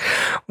process,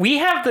 we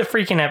have the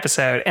freaking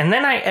episode, and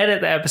then I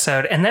edit the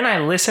episode, and then I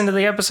listen to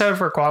the episode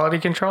for quality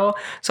control.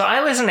 So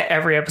I listen to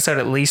every episode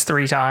at least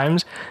 3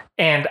 times,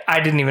 and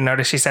I didn't even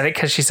notice she said it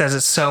because she says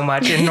it so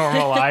much in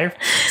normal life.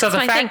 So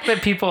the fact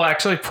that people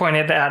actually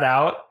pointed that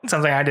out,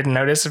 something I didn't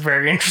notice, is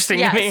very interesting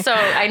to me. So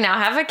I now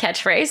have a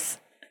catchphrase,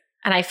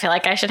 and I feel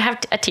like I should have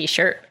a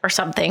t-shirt or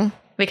something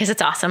because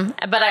it's awesome.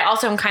 But I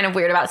also am kind of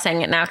weird about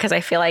saying it now because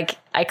I feel like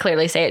I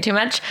clearly say it too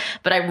much,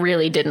 but I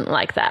really didn't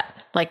like that.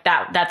 Like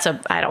that's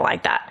I don't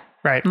like that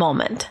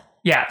moment.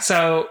 Yeah.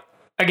 So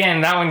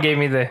again, that one gave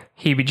me the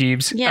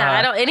heebie-jeebs. Yeah.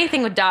 I don't,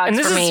 anything with dogs and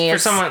this for me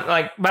is for someone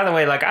like, by the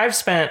way, like I've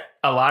spent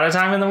a lot of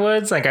time in the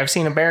woods. Like I've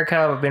seen a bear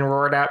cub. I've been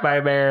roared at by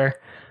a bear.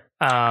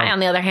 I, on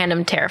the other hand,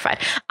 am terrified.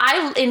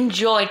 I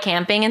enjoy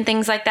camping and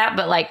things like that,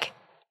 but like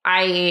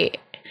I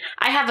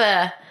have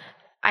a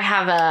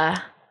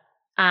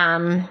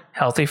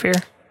healthy fear.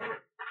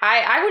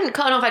 I wouldn't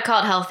know if I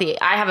call it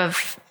healthy. I have a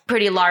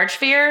pretty large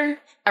fear.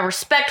 A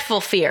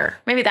respectful fear.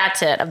 Maybe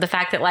that's it. Of the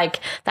fact that like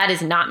that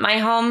is not my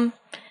home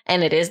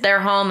and it is their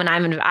home and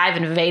I've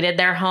invaded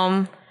their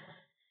home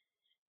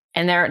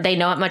and they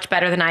know it much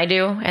better than I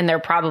do and they're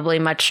probably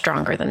much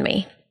stronger than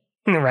me.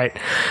 Right.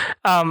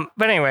 But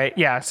anyway,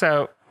 yeah,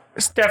 so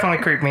it's definitely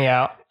creeped me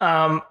out.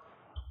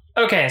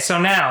 Okay,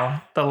 so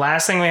now the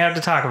last thing we have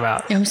to talk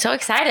about. I'm so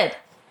excited.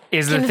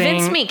 Is the thing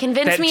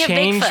Convince me of Bigfoot.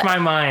 Changed my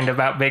mind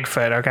about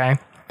Bigfoot, okay?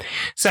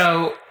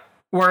 So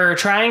we're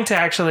trying to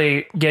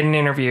actually get an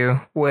interview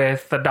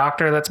with the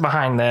doctor that's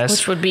behind this.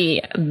 Which would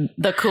be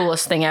the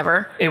coolest thing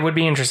ever. It would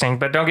be interesting,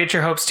 but don't get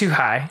your hopes too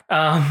high.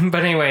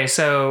 But anyway,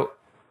 so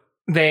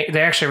they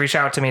actually reached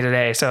out to me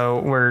today, so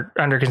we're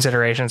under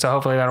consideration, so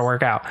hopefully that'll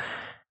work out.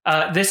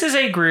 This is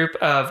a group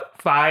of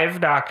 5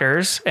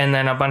 doctors and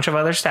then a bunch of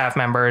other staff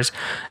members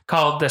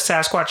called the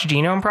Sasquatch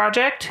Genome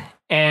Project.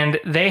 And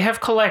they have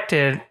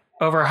collected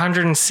over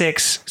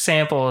 106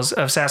 samples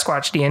of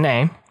Sasquatch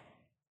DNA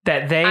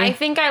that I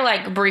think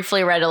I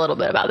briefly read a little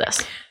bit about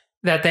this.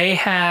 That they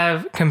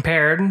have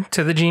compared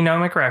to the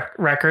genomic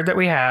record that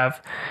we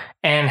have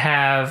and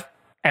have,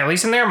 at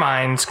least in their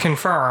minds,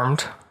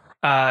 confirmed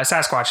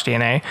Sasquatch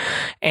DNA.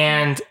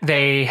 And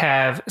they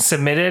have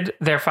submitted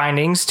their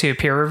findings to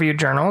peer-reviewed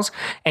journals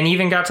and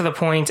even got to the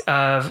point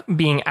of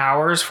being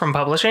hours from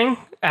publishing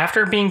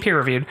after being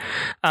peer-reviewed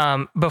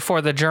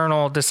before the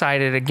journal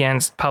decided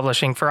against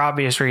publishing for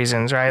obvious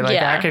reasons, right? Like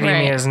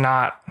academia is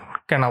not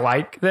gonna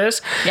like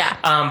this.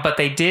 But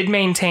they did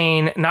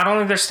maintain not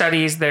only their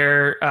studies,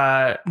 their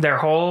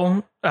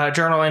whole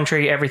journal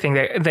entry, everything.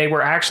 They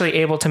were actually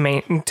able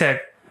to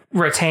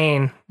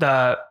retain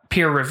the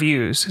peer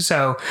reviews.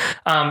 So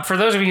for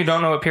those of you who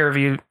don't know what peer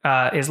review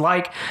is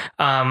like,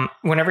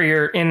 whenever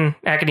you're in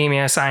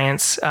academia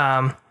science,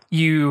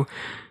 you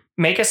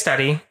make a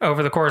study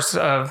over the course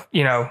of,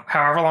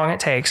 however long it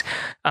takes.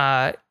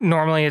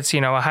 Normally it's,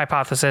 a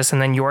hypothesis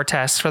and then your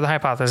tests for the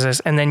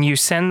hypothesis. And then you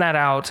send that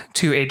out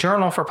to a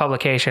journal for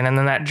publication. And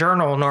then that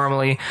journal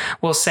normally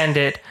will send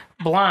it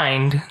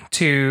blind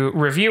to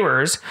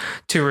reviewers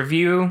to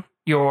review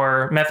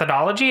your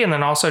methodology and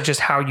then also just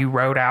how you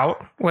wrote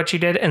out what you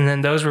did. And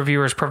then those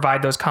reviewers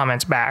provide those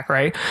comments back,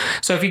 right?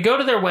 So if you go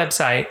to their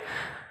website,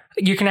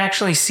 you can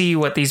actually see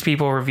what these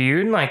people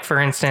reviewed. Like, for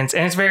instance,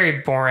 and it's very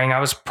boring. I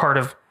was part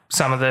of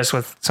some of this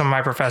with some of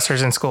my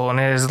professors in school, and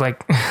it is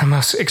like the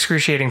most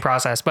excruciating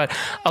process. But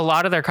a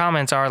lot of their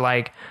comments are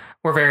like,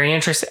 I'm very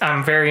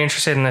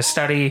interested in this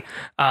study,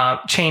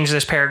 change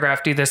this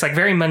paragraph, do this, like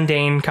very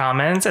mundane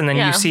comments. And then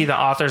you see the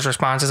author's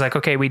response is like,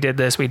 okay, we did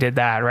this, we did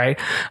that, right?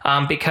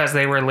 Because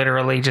they were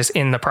literally just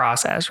in the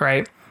process,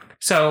 right?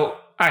 So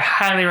I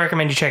highly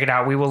recommend you check it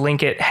out. We will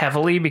link it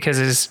heavily because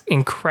it's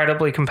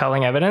incredibly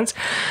compelling evidence.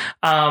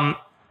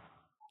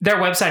 Their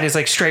website is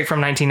like straight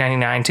from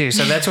 1999 too.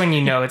 So that's when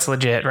you know it's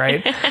legit,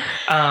 right?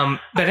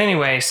 But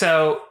anyway,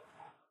 so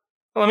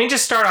let me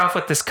just start off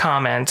with this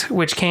comment,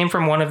 which came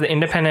from one of the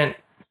independent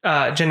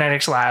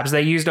genetics labs.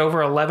 They used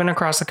over 11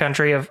 across the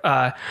country of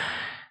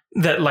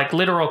the like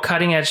literal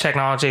cutting edge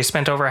technology. They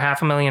spent over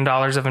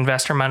 $500,000 of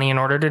investor money in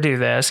order to do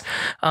this.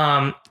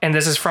 And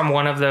this is from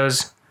one of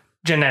those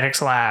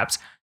genetics labs.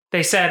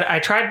 They said, I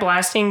tried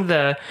blasting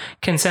the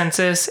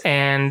consensus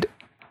and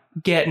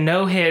get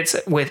no hits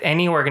with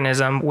any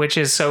organism, which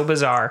is so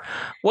bizarre.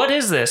 What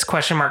is this? ?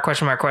 Have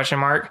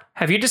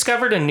you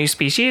discovered a new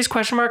species? ?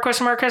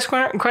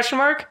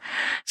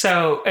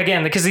 So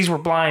again, because these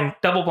were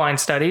double blind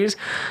studies.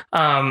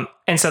 And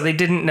so they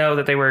didn't know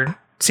that they were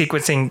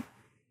sequencing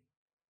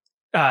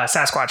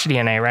Sasquatch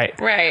DNA, right?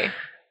 Right.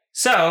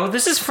 So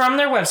this is from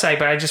their website,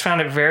 but I just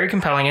found it very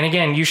compelling. And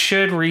again, you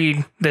should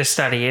read this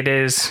study. It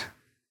is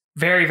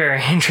very, very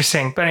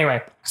interesting. But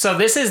anyway, so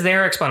this is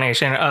their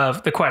explanation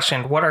of the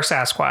question, what are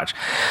Sasquatch?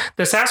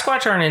 The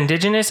Sasquatch are an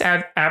indigenous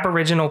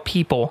aboriginal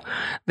people.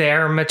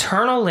 Their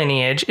maternal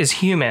lineage is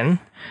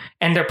human,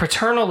 and their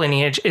paternal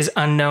lineage is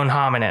unknown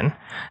hominin.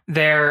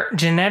 Their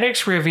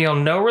genetics reveal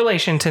no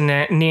relation to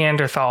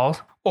Neanderthal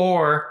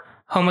or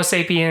Homo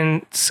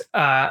sapiens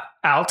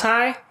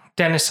altai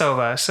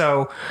Denisova.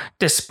 So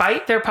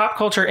despite their pop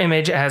culture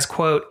image as,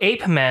 quote,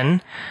 ape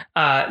men,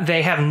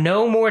 they have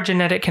no more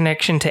genetic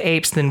connection to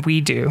apes than we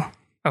do.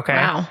 Okay.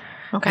 Wow.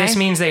 Okay. This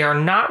means they are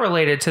not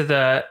related to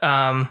the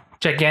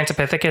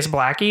Gigantopithecus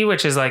blacki,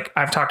 which is like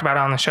I've talked about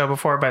on the show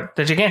before, but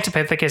the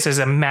Gigantopithecus is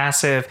a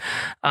massive,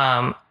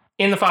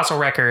 in the fossil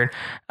record,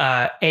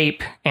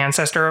 ape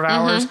ancestor of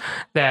ours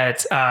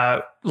that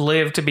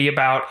lived to be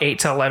about 8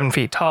 to 11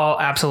 feet tall,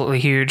 absolutely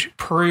huge,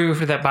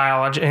 proved that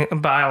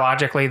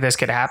biologically this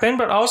could happen,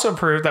 but also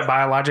proved that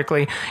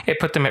biologically it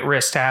put them at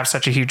risk to have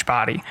such a huge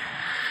body.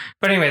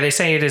 But anyway, they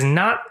say it is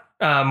not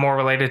more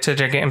related to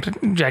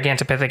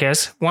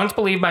Gigantopithecus, once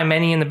believed by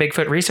many in the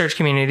Bigfoot research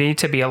community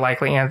to be a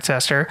likely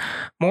ancestor.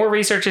 More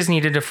research is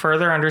needed to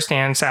further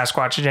understand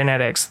Sasquatch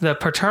genetics. The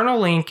paternal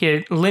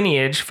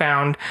lineage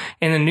found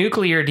in the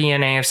nuclear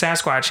DNA of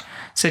Sasquatch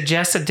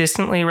suggests a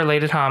distantly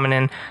related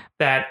hominin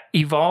that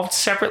evolved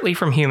separately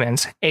from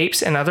humans,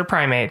 apes, and other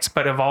primates,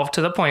 but evolved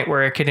to the point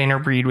where it could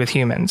interbreed with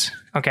humans.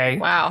 Okay?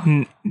 Wow.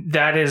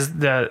 That is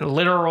the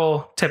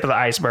literal tip of the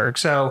iceberg.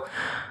 So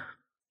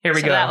here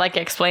we go. That like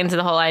explains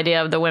the whole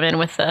idea of the women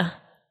with the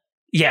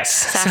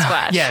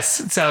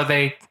Sasquatch. So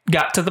they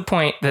got to the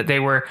point that they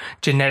were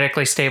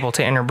genetically stable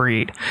to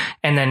interbreed.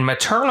 And then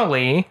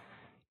maternally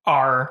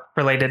are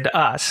related to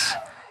us.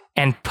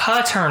 And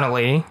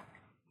paternally,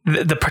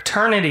 the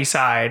paternity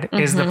side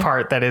is the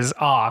part that is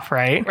off,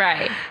 right?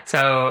 Right.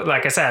 So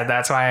like I said,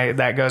 that's why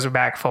that goes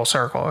back full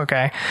circle,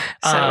 okay?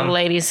 So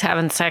ladies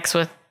having sex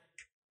with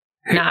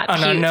not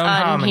an unknown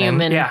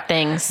unhuman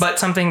things. But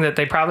something that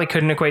they probably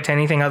couldn't equate to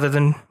anything other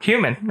than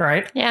human,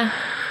 right? Yeah.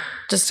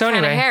 Just so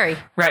kind of hairy.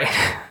 Right.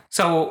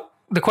 So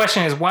the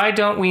question is, why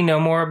don't we know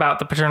more about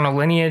the paternal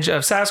lineage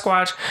of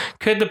Sasquatch?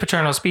 Could the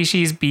paternal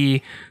species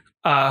be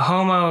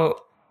Homo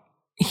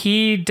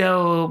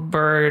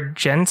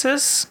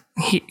Heidelbergensis.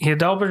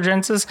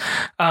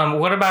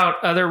 What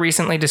about other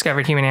recently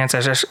discovered human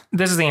ancestors?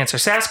 This is the answer.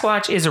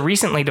 Sasquatch is a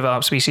recently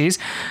developed species.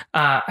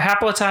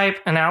 Haplotype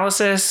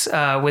analysis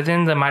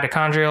within the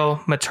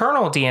mitochondrial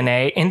maternal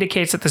DNA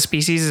indicates that the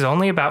species is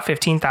only about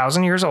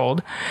 15,000 years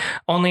old.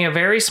 Only a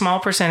very small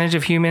percentage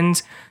of human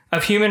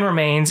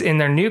remains in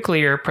their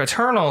nuclear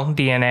paternal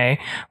DNA,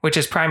 which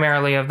is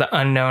primarily of the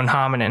unknown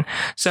hominin.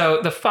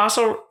 So the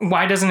fossil,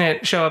 why doesn't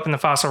it show up in the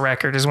fossil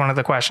record is one of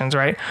the questions,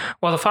 right?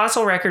 Well, the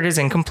fossil record is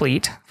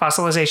incomplete.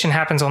 Fossilization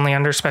happens only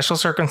under special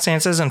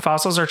circumstances, and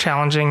fossils are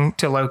challenging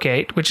to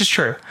locate, which is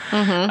true.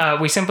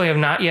 We simply have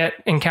not yet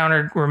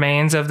encountered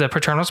remains of the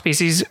paternal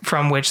species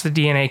from which the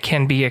DNA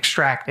can be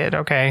extracted,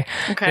 okay?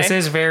 This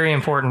is very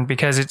important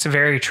because it's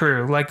very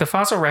true. Like the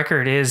fossil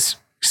record is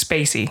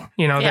spacey.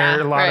 There are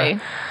a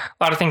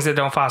lot of things that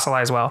don't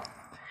fossilize well.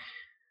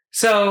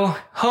 So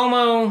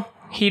Homo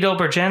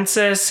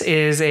heidelbergensis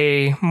is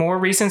a more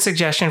recent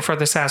suggestion for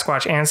the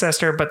Sasquatch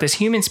ancestor, but this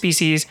human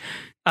species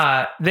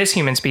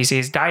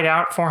died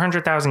out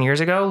 400,000 years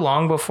ago,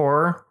 long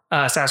before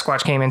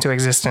Sasquatch came into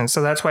existence.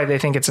 So that's why they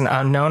think it's an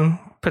unknown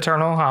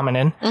paternal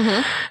hominin.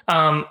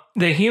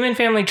 The human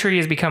family tree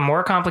has become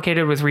more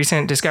complicated with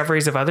recent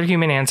discoveries of other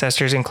human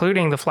ancestors,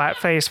 including the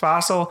flat-faced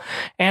fossil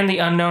and the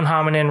unknown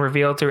hominin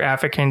revealed through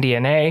African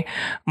DNA.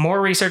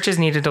 More research is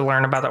needed to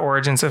learn about the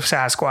origins of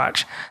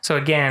Sasquatch. So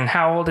again,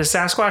 how old is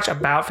Sasquatch?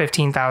 About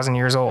 15,000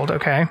 years old,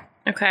 okay?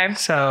 Okay.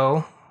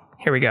 So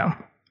here we go.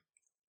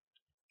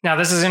 Now,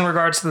 this is in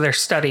regards to their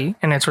study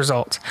and its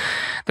results.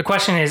 The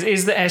question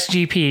is the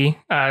SGP,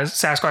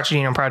 Sasquatch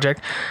Genome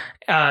Project,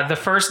 the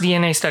first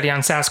DNA study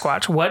on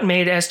Sasquatch? What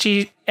made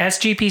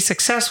SGP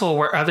successful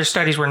where other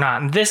studies were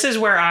not? And this is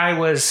where I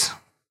was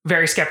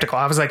very skeptical.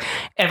 I was like,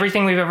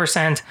 everything we've ever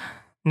sent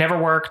never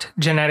worked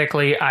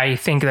genetically. I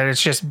think that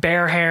it's just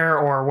bear hair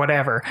or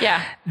whatever.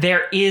 Yeah.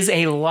 There is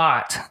a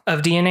lot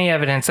of DNA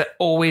evidence that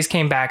always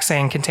came back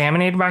saying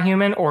contaminated by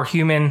human or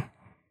human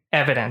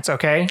evidence,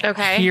 okay?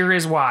 Okay. Here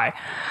is why.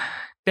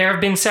 There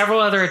have been several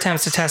other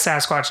attempts to test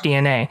Sasquatch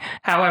DNA.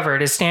 However,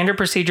 it is standard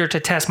procedure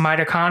to test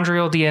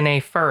mitochondrial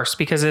DNA first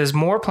because it is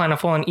more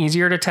plentiful and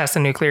easier to test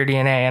than nuclear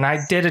DNA. And I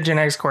did a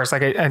genetics course.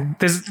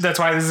 That's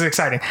why this is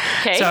exciting.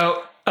 Okay.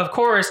 So, of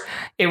course,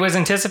 it was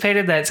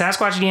anticipated that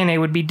Sasquatch DNA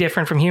would be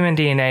different from human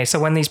DNA.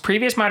 So when these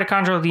previous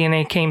mitochondrial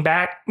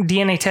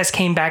DNA tests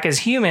came back as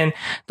human,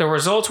 the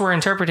results were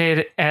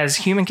interpreted as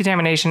human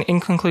contamination,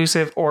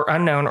 inconclusive, or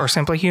unknown, or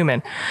simply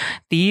human.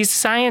 These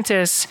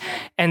scientists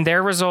and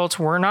their results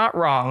were not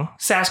wrong.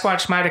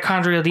 Sasquatch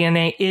mitochondrial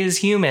DNA is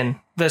human.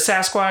 The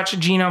Sasquatch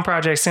Genome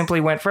Project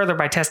simply went further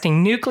by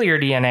testing nuclear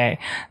DNA.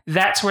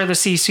 That's where the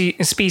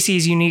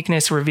species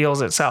uniqueness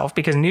reveals itself,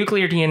 because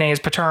nuclear DNA is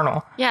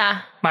paternal.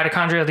 Yeah.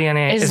 Mitochondrial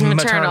DNA is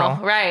maternal.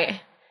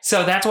 Right.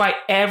 So that's why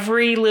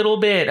every little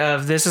bit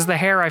of this is the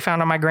hair I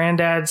found on my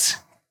granddad's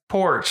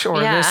porch, or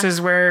this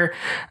is where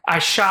I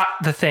shot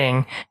the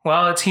thing.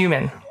 Well, it's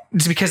human.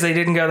 It's because they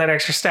didn't go that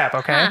extra step,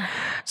 okay?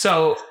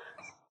 So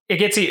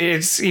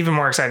it's even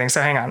more exciting.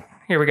 So hang on.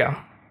 Here we go.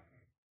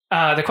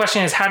 The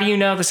question is, how do you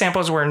know the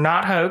samples were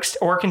not hoaxed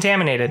or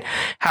contaminated?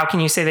 How can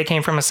you say they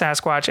came from a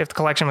Sasquatch if the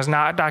collection was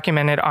not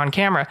documented on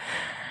camera?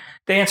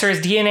 The answer is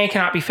DNA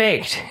cannot be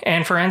faked,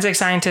 and forensic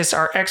scientists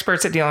are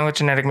experts at dealing with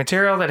genetic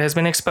material that has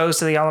been exposed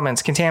to the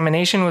elements.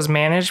 Contamination was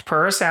managed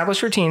per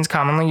established routines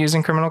commonly used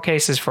in criminal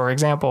cases, for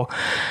example.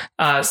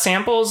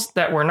 Samples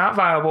that were not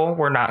viable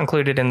were not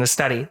included in the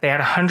study. They had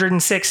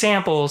 106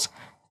 samples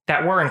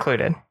that were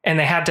included, and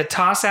they had to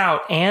toss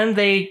out, and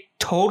they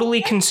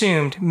totally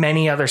consumed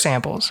many other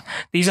samples.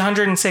 These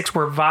 106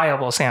 were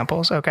viable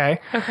samples, okay?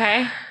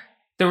 Okay.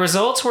 The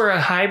results were a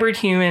hybrid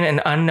human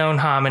and unknown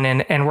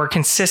hominin and were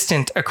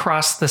consistent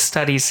across the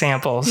study's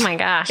samples. Oh my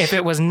gosh. If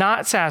it was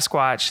not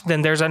Sasquatch,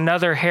 then there's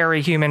another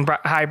hairy human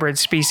hybrid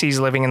species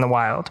living in the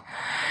wild.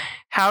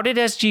 How did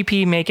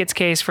SGP make its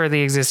case for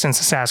the existence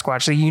of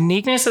Sasquatch? The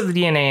uniqueness of the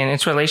DNA and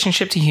its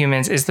relationship to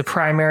humans is the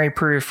primary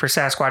proof for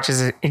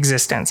Sasquatch's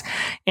existence.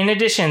 In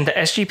addition, the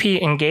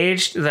SGP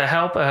engaged the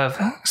help of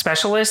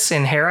specialists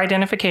in hair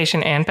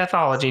identification and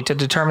pathology to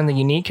determine the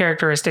unique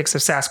characteristics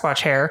of Sasquatch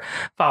hair,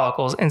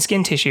 follicles, and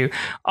skin tissue,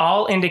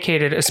 all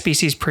indicated a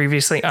species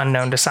previously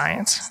unknown to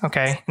science.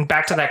 Okay, and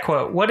back to that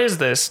quote. What is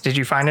this? Did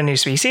you find a new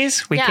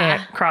species? We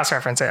can't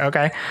cross-reference it,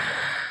 okay?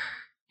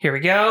 Here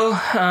we go.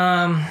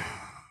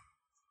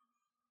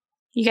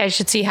 You guys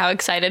should see how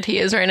excited he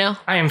is right now.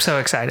 I am so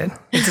excited.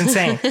 It's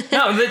insane.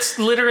 No, this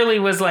literally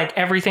was like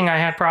everything I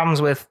had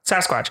problems with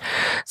Sasquatch.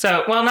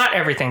 So, well, not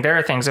everything. There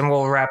are things, and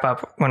we'll wrap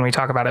up when we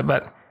talk about it,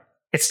 but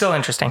it's still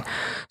interesting.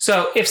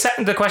 So if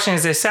the question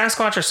is, if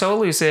Sasquatch are so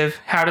elusive,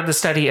 how did the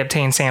study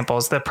obtain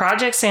samples? The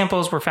project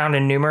samples were found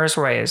in numerous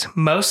ways.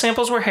 Most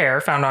samples were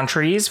hair found on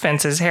trees,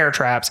 fences, hair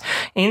traps,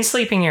 in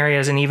sleeping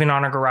areas, and even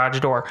on a garage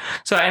door.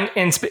 So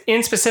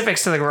in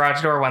specifics to the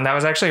garage door one, that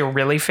was actually a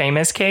really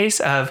famous case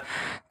of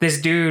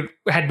this dude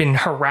had been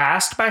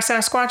harassed by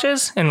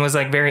Sasquatches and was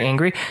like very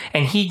angry.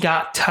 And he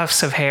got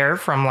tufts of hair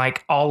from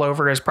like all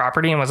over his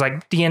property and was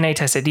like, DNA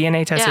tested.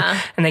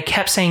 Yeah. And they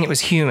kept saying it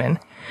was human.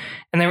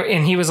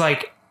 And he was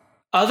like,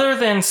 other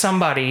than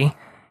somebody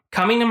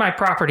coming to my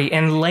property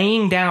and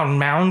laying down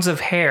mounds of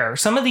hair,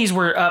 some of these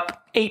were up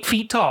 8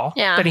 feet tall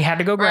that he had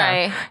to go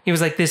grab. Right. He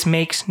was like, this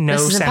makes no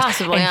sense.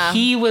 Impossible, and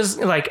he was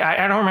like,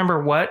 I don't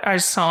remember what I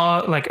saw.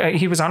 Like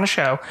he was on a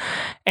show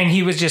and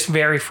he was just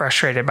very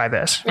frustrated by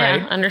this.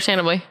 Right. Yeah,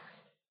 understandably.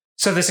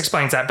 So this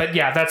explains that. But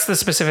yeah, that's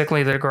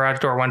specifically the garage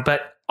door one.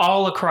 But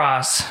all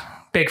across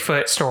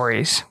Bigfoot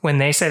stories, when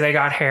they say they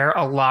got hair,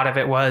 a lot of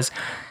it was,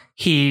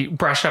 he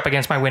brushed up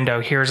against my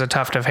window. Here's a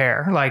tuft of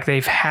hair. Like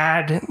they've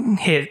had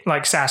hit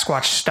like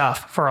Sasquatch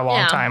stuff for a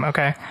long time.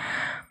 Okay.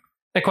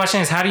 The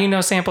question is, how do you know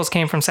samples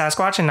came from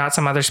Sasquatch and not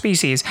some other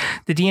species?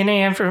 The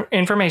DNA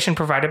information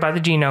provided by the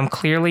genome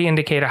clearly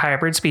indicate a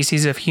hybrid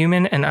species of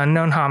human and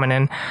unknown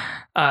hominin.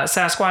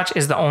 Sasquatch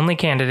is the only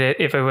candidate.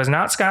 If it was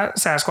not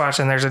Sasquatch,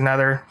 then there's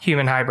another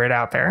human hybrid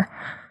out there.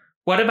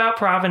 What about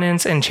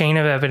provenance and chain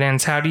of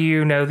evidence? How do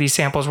you know these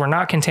samples were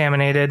not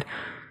contaminated?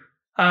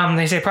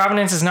 They say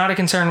provenance is not a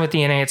concern with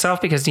DNA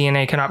itself because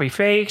DNA cannot be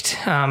faked.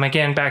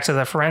 Again, back to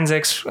the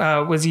forensics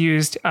was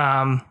used.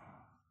 And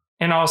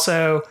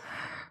also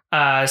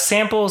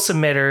sample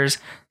submitters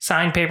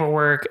signed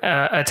paperwork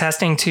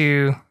attesting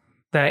to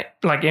the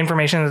like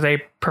information that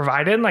they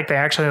provided. Like they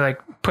actually like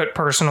put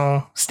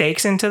personal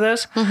stakes into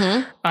this.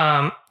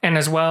 Mm-hmm. And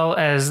as well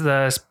as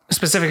the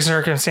specific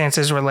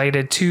circumstances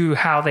related to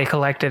how they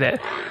collected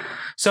it.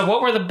 So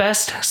what were the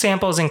best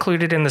samples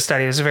included in the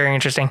study? This is very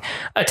interesting.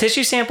 A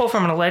tissue sample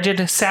from an alleged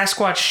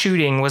Sasquatch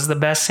shooting was the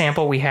best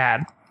sample we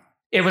had.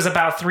 It was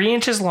about 3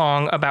 inches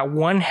long, about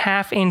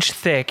 1/2 inch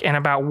thick, and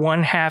about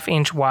 1/2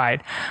 inch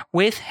wide,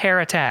 with hair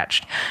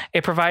attached.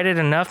 It provided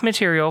enough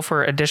material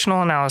for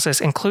additional analysis,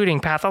 including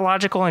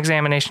pathological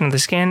examination of the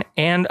skin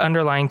and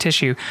underlying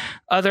tissue.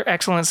 Other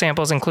excellent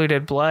samples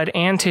included blood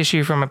and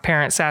tissue from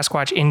apparent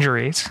Sasquatch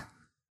injuries.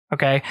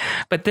 Okay.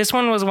 But this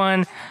one was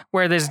one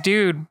where this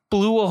dude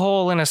blew a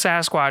hole in a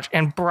Sasquatch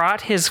and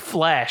brought his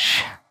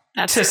flesh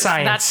to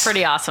science. That's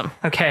pretty awesome.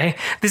 Okay.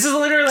 This is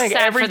literally like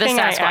sad everything for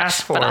the I Sasquatch,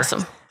 asked for. But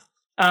awesome.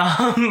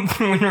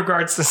 In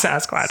regards to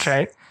Sasquatch,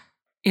 right?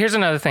 Here's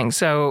another thing.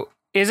 So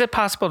is it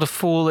possible to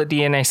fool a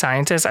DNA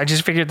scientist? I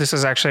just figured this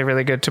was actually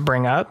really good to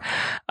bring up.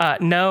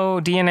 No,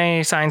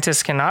 DNA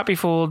scientists cannot be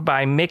fooled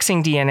by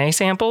mixing DNA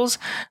samples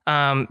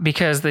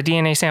because the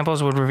DNA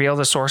samples would reveal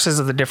the sources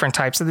of the different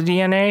types of the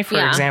DNA.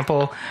 For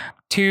example,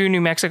 2 New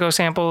Mexico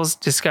samples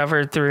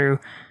discovered through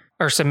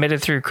or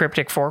submitted through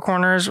Cryptic Four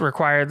Corners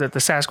required that the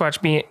Sasquatch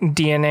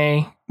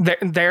DNA,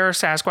 their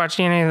Sasquatch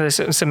DNA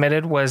that was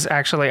submitted was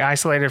actually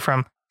isolated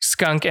from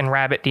skunk and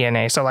rabbit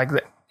DNA. So like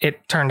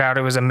it turned out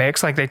it was a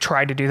mix. Like they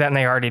tried to do that and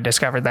they already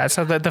discovered that.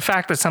 So the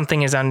fact that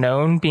something is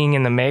unknown being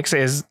in the mix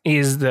is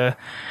the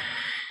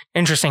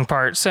interesting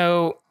part.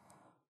 So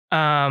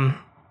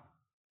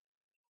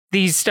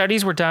these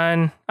studies were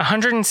done.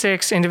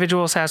 106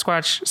 individual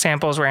Sasquatch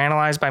samples were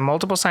analyzed by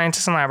multiple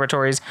scientists and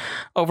laboratories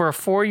over a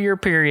 4-year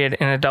period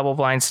in a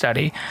double-blind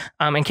study.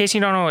 In case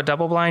you don't know what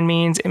double-blind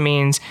means, it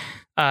means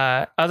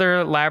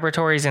other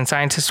laboratories and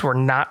scientists were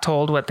not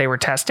told what they were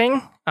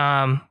testing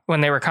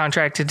when they were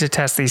contracted to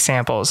test these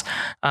samples.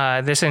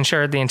 This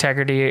ensured the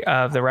integrity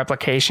of the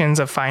replications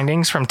of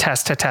findings from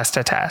test to test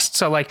to test.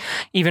 So like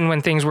even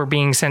when things were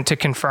being sent to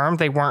confirm,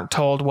 they weren't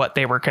told what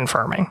they were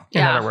confirming,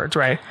 in other words,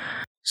 right?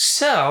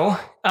 So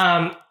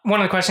one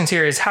of the questions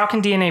here is, how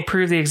can DNA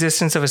prove the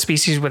existence of a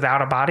species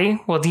without a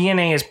body? Well,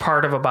 DNA is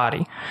part of a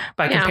body.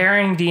 By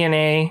comparing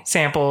DNA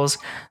samples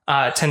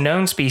to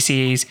known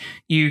species,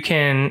 you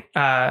can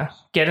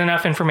get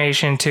enough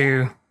information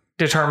to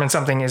determine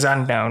something is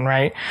unknown,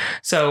 right?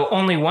 So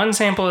only one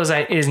sample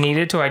is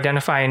needed to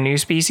identify a new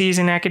species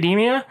in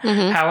academia.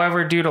 Mm-hmm.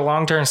 However, due to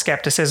long-term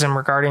skepticism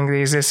regarding the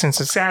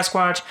existence of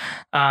Sasquatch,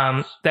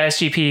 the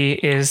SGP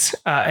is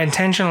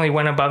intentionally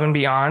went above and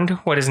beyond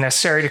what is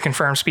necessary to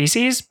confirm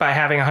species by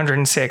having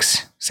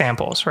 106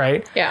 samples,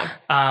 right? Yeah.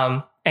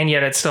 And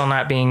yet it's still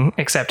not being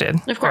accepted.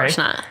 Of course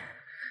not.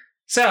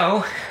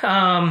 So,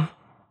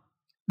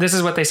 this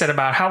is what they said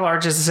about how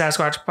large is the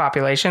Sasquatch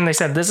population. They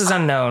said, this is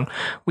unknown.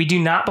 We do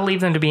not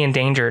believe them to be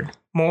endangered.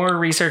 More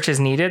research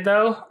is needed,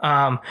 though.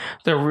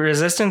 The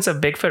resistance of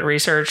Bigfoot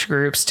research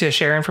groups to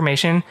share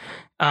information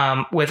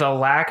with a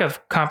lack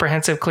of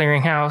comprehensive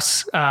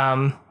clearinghouse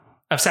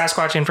of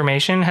Sasquatch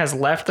information has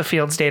left the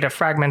field's data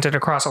fragmented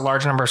across a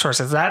large number of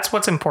sources. That's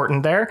what's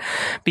important there,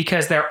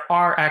 because there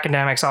are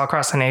academics all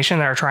across the nation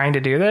that are trying to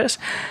do this.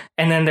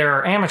 And then there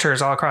are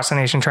amateurs all across the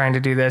nation trying to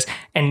do this,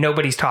 and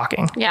nobody's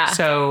talking. Yeah.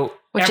 So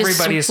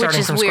everybody is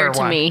starting from square one. Which is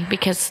weird to me,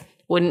 because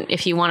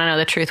if you want to know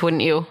the truth,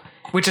 wouldn't you?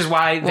 Which is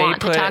why they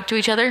talk to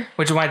each other.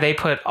 Which is why they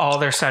put all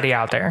their study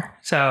out there.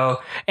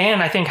 So,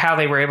 and I think how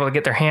they were able to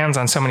get their hands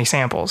on so many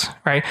samples,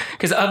 right?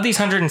 Because of these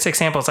 106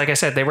 samples, like I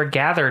said, they were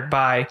gathered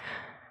by,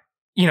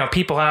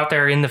 people out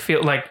there in the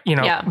field, like,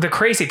 the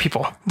crazy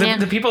people,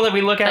 the people that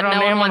we look at on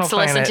no Animal one wants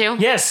Planet. to listen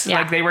to. Yes.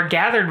 Yeah. Like they were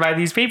gathered by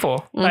these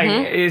people. Mm-hmm. Like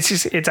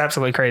it's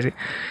absolutely crazy.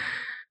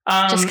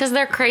 Just because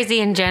they're crazy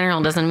in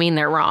general doesn't mean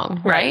they're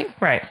wrong. Right.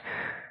 Right.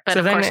 But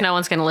of course, no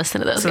one's going to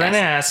listen to those guys. Then I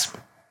asked,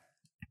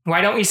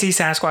 why don't we see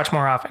Sasquatch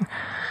more often?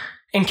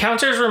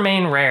 Encounters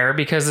remain rare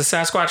because the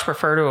Sasquatch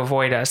prefer to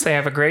avoid us. They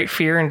have a great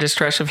fear and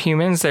distrust of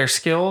humans. Their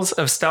skills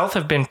of stealth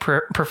have been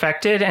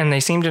perfected, and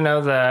they seem to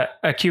know the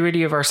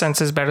acuity of our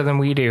senses better than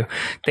we do.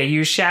 They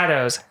use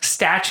shadows,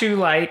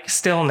 statue-like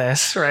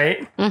stillness, right?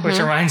 Mm-hmm. Which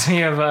reminds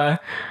me of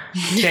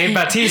Dave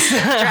Bautista.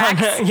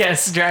 Drax.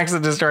 Yes, Drax the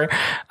Destroyer.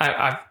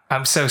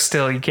 I'm so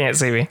still, you can't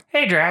see me.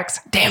 Hey, Drax.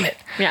 Damn it.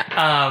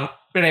 Yeah.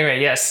 But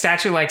anyway, yes,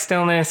 statue-like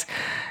stillness.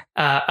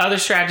 Other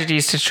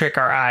strategies to trick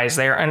our eyes.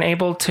 They are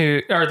able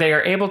to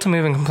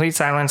move in complete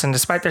silence, and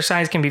despite their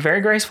size, can be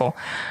very graceful.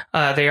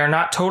 They are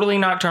not totally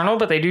nocturnal,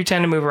 but they do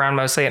tend to move around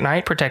mostly at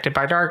night, protected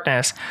by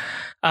darkness.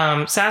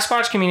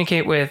 Sasquatch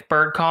communicate with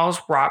bird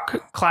calls,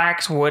 rock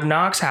clacks, wood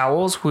knocks,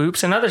 howls,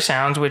 whoops, and other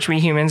sounds, which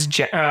we humans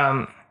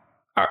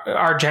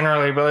are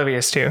generally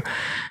oblivious to.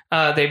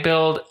 They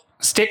build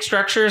stick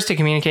structures to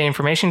communicate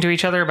information to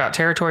each other about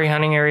territory,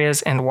 hunting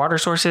areas, and water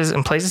sources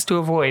and places to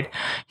avoid.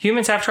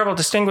 Humans have trouble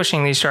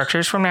distinguishing these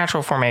structures from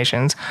natural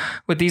formations.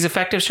 With these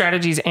effective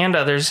strategies and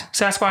others,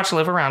 Sasquatch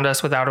live around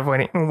us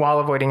while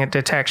avoiding a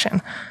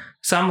detection.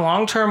 Some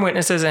long-term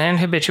witnesses and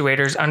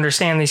habituators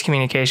understand these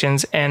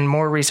communications, and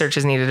more research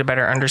is needed to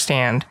better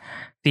understand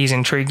these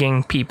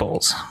intriguing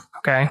peoples.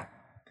 Okay?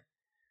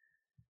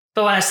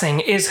 The last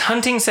thing, is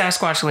hunting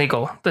Sasquatch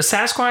legal? The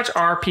Sasquatch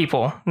are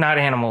people, not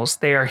animals.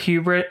 They are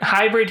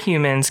hybrid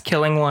humans.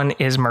 Killing one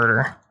is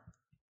murder.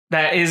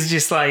 That is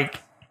just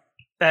like,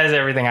 that is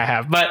everything I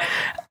have. But,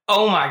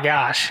 oh my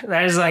gosh,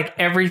 that is like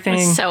everything.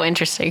 It's so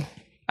interesting.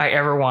 I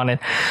ever wanted.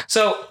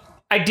 So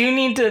I do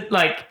need to,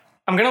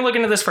 I'm going to look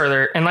into this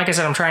further. And like I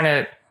said, I'm trying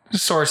to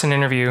source an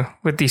interview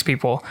with these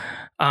people.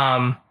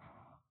 But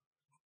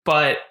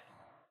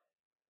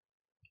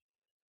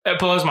it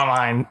blows my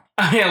mind.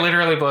 I mean, it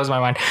literally blows my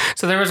mind.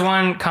 So there was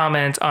one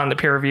comment on the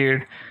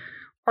peer-reviewed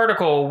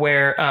article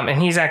where,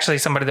 and he's actually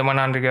somebody that went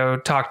on to go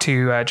talk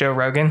to Joe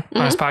Rogan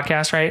on his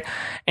podcast, right?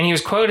 And he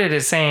was quoted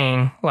as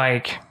saying,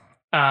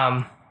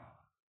 I'm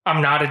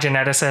not a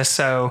geneticist,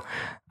 so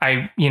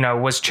I,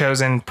 was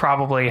chosen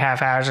probably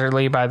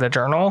haphazardly by the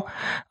journal.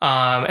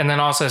 And then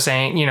also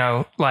saying,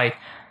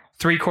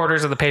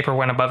 3/4 of the paper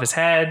went above his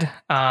head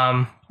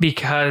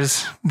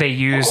because they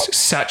used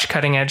such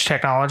cutting edge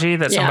technology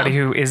that somebody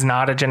who is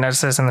not a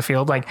geneticist in the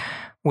field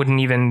wouldn't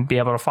even be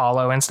able to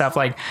follow and stuff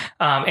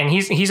and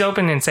he's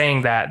open in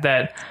saying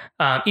that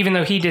even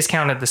though he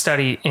discounted the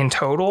study in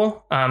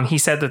total, he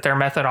said that their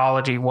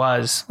methodology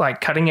was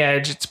cutting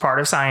edge. It's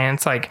part of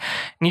science. And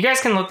you guys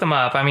can look them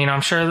up. I mean,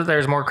 I'm sure that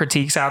there's more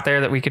critiques out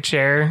there that we could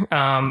share.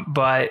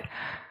 But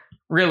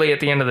really at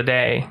the end of the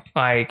day,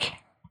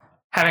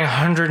 having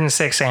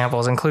 106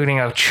 samples,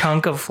 including a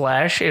chunk of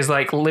flesh, is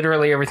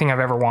literally everything I've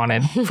ever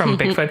wanted from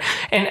Bigfoot.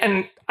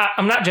 And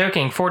I'm not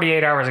joking.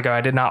 48 hours ago,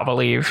 I did not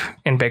believe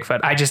in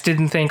Bigfoot. I just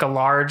didn't think a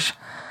large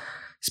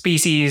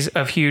species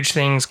of huge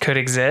things could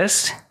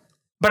exist.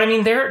 But I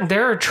mean,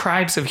 there are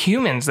tribes of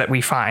humans that we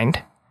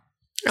find.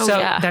 Oh, so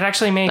yeah. that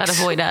actually makes... That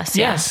avoid us.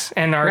 Yes.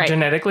 And are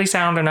genetically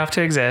sound enough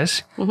to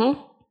exist. Mm-hmm.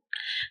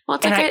 Well,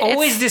 and I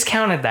always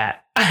discounted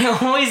that. I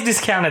always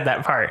discounted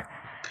that part.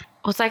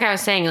 Well, it's like I was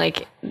saying,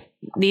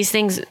 these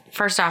things,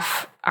 first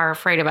off, are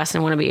afraid of us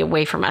and want to be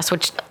away from us,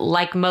 which,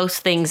 like most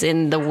things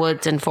in the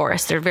woods and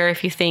forests, there are very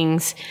few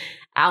things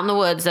out in the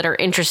woods that are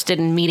interested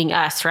in meeting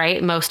us,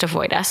 right? Most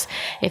avoid us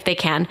if they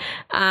can.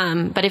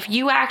 But if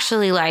you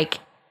actually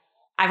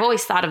I've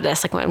always thought of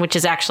this, which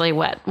is actually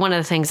one of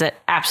the things that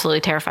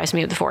absolutely terrifies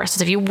me of the forest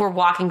is if you were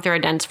walking through a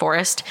dense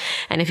forest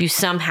and if you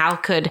somehow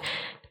could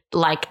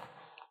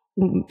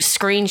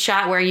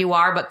screenshot where you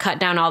are but cut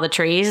down all the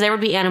trees, there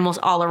would be animals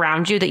all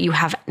around you that you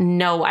have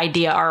no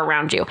idea are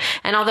around you.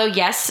 And although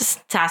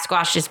yes,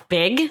 Sasquatch is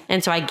big,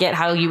 and so I get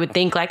how you would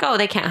think they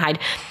can't hide.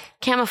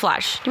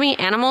 Camouflage. I mean,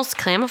 animals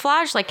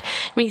camouflage,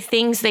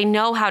 things, they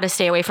know how to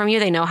stay away from you,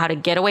 they know how to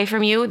get away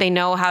from you, they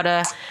know how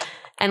to,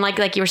 and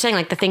like you were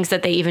saying, the things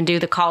that they even do,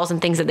 the calls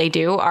and things that they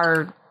do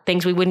are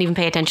things we wouldn't even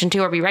pay attention to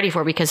or be ready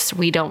for because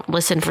we don't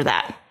listen for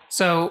that.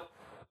 So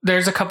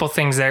there's a couple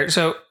things there.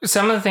 So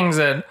some of the things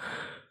that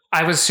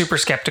I was super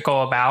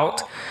skeptical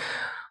about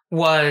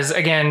was,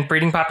 again,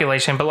 breeding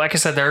population. But like I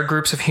said, there are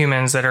groups of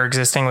humans that are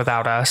existing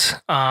without us.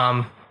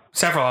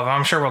 Several of them.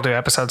 I'm sure we'll do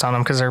episodes on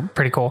them because they're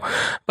pretty cool.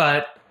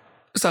 But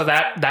so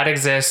that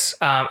exists.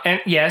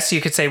 And yes, you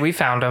could say we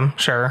found them,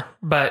 sure.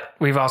 But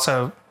we've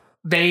also,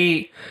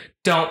 they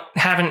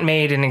haven't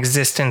made an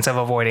existence of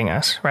avoiding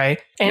us,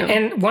 right?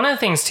 And one of the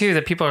things, too,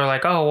 that people are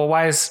like, oh, well,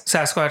 why is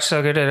Sasquatch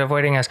so good at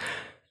avoiding us?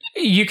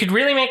 You could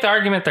really make the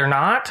argument they're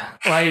not.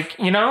 I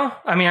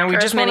mean, we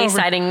just many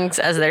sightings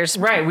as there's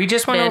right. We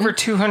just went over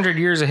 200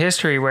 years of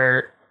history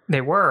where they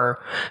were.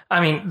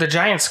 I mean, the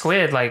giant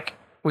squid,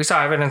 we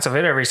saw evidence of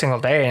it every single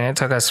day, and it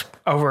took us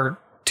over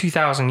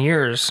 2,000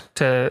 years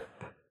to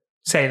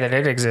say that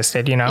it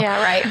existed.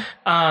 Yeah,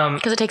 right.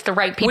 Because it takes the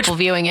right people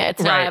viewing it.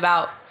 It's not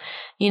about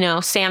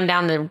Sam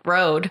down the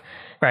road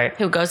Right.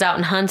 who goes out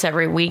and hunts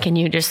every week and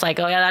you just like,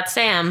 oh yeah, that's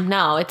Sam.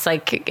 No, it's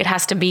like it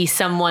has to be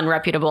someone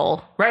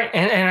reputable. Right.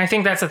 And I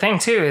think that's the thing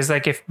too, is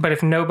like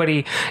if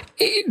nobody,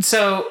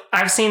 so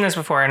I've seen this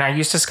before and I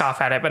used to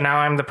scoff at it, but now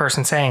I'm the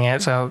person saying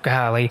it. So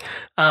golly.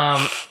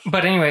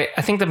 But anyway,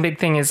 I think the big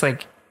thing is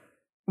like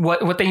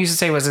what they used to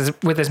say was is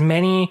with as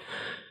many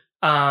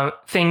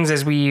things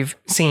as we've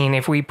seen,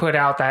 if we put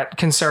out that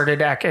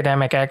concerted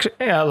academic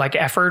like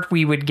effort,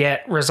 we would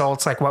get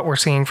results like what we're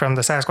seeing from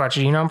the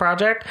Sasquatch Genome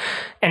Project,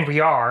 and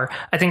we are.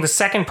 I think the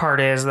second part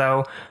is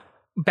though,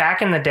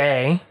 back in the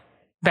day,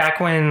 back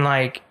when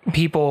like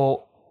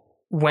people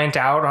went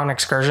out on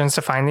excursions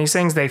to find these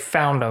things, they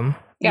found them.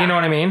 Yeah. You know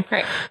what I mean?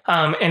 Right.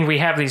 And we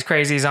have these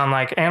crazies on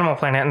like Animal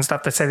Planet and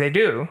stuff that say they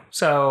do.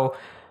 So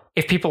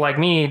if people like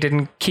me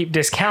didn't keep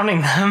discounting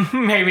them,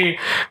 maybe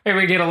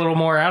we get a little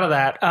more out of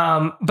that.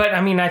 But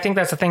I mean, I think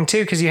that's the thing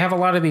too, because you have a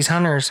lot of these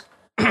hunters,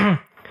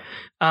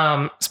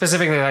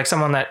 specifically like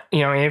someone that,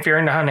 you know, if you're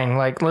into hunting,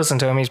 like listen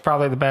to him. He's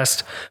probably the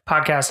best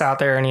podcast out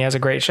there and he has a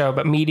great show,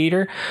 but Meat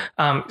Eater,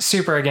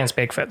 super against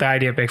Bigfoot, the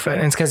idea of Bigfoot.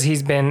 And it's because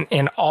he's been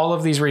in all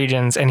of these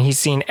regions and he's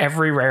seen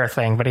every rare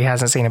thing, but he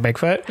hasn't seen a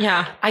Bigfoot.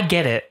 Yeah. I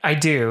get it. I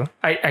do.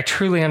 I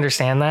truly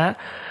understand that.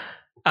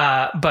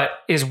 But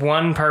is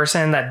one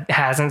person that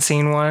hasn't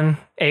seen one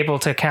able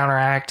to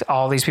counteract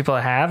all these people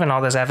that have and all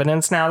this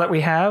evidence now that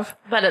we have?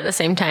 But at the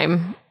same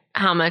time,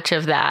 how many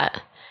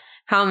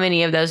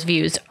of those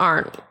views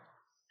are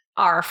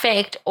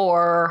faked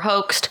or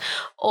hoaxed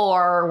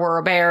or were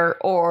a bear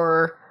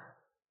or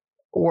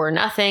were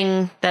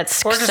nothing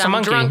that's or just some a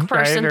monkey, drunk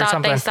person right, thought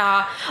something. they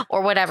saw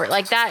or whatever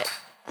like that.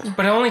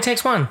 But it only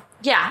takes one.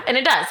 Yeah, and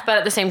it does. But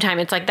at the same time,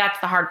 it's like that's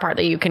the hard part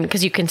that you can,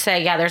 because you can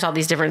say, yeah, there's all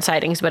these different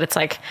sightings, but it's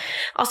like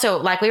also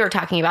like we were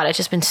talking about, it's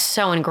just been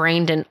so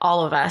ingrained in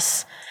all of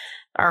us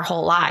our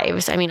whole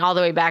lives. I mean, all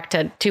the way back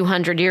to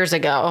 200 years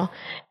ago,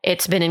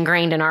 it's been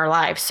ingrained in our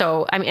lives.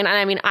 So, I mean,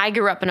 I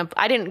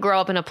didn't grow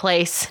up in a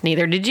place,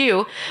 neither did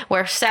you,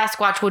 where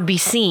Sasquatch would be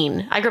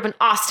seen. I grew up in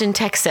Austin,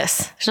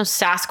 Texas. There's no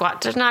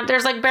Sasquatch.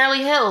 There's like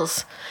barely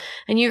hills.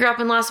 And you grew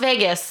up in Las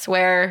Vegas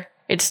where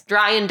it's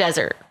dry and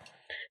desert.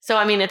 So,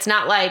 I mean, it's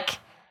not like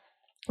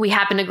we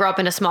happen to grow up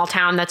in a small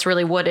town that's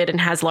really wooded and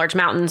has large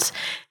mountains.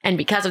 And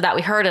because of that,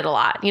 we heard it a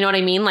lot. You know what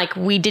I mean? Like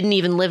we didn't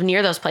even live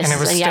near those places.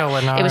 And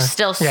it was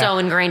still so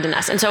ingrained in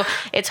us. And so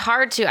it's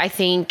hard to, I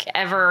think,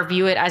 ever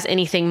view it as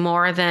anything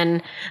more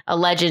than a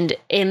legend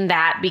in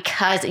that,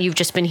 because you've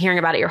just been hearing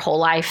about it your whole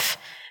life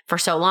for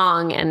so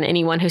long. And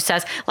anyone who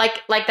says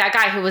like that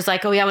guy who was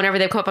like, oh yeah, whenever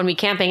they come up on me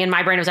camping, and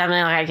my brain was having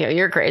like,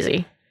 you're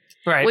crazy.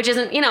 Right. Which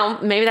isn't, you know,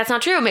 maybe that's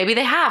not true. Maybe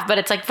they have, but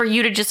it's like for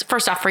you to just,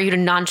 first off, for you to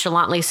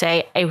nonchalantly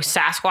say a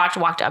Sasquatch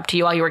walked up to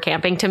you while you were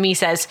camping, to me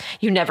says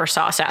you never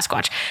saw a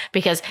Sasquatch.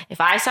 Because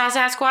if I saw a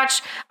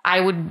Sasquatch,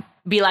 I would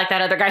be like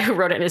that other guy who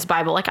wrote it in his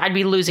Bible. Like I'd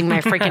be losing my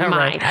freaking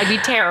mind. I'd be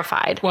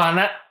terrified. Well, and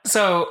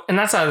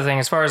that's the other thing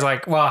as far as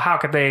like, well, how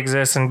could they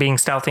exist and being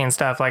stealthy and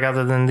stuff, like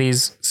other than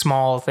these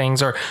small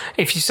things? Or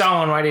if you saw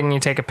one, why didn't you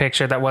take a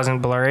picture that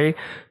wasn't blurry?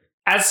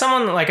 As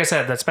someone, like I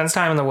said, that spends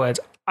time in the woods,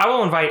 I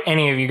will invite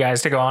any of you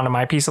guys to go onto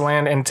my piece of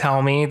land and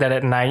tell me that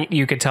at night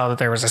you could tell that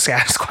there was a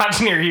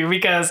Sasquatch near you,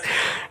 because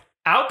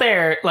out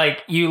there,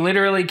 like you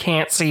literally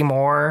can't see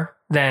more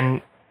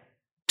than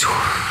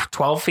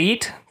 12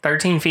 feet,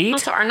 13 feet.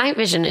 Also, our night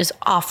vision is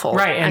awful.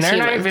 Right. And their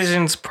night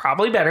vision's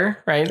probably better,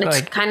 right? It's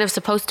like kind of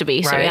supposed to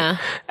be. Right? So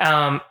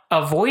yeah.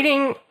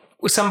 Avoiding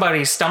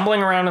somebody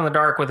stumbling around in the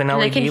dark with an LED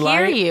light. They can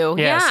hear you.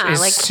 Yes, yeah.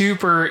 Is like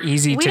super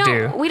easy to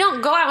do. We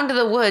don't go out into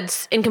the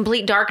woods in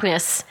complete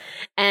darkness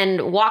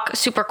and walk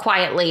super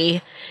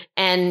quietly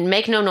and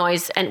make no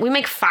noise. And we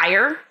make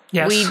fire.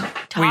 Yes. We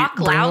talk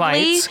loudly.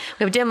 Lights.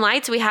 We have dim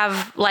lights. We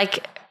have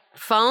like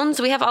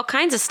phones. We have all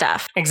kinds of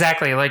stuff.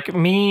 Exactly. Like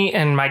me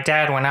and my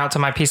dad went out to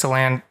my piece of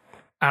land,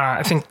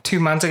 I think 2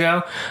 months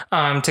ago,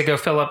 to go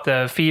fill up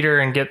the feeder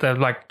and get the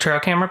like trail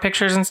camera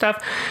pictures and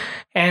stuff.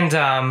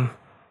 And,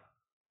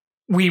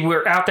 we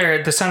were out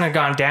there, the sun had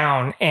gone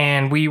down,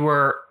 and we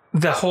were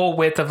the whole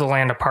width of the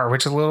land apart,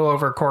 which is a little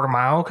over a quarter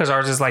mile, because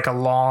ours is like a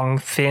long,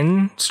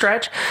 thin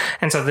stretch.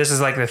 And so this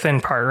is like the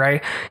thin part,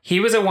 right? He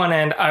was at one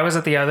end, I was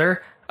at the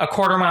other. A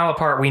quarter mile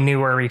apart, we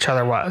knew where each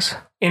other was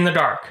in the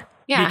dark.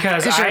 Yeah,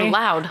 because you're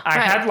loud. I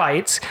had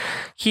lights,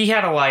 he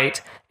had a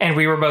light, and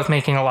we were both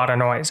making a lot of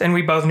noise. And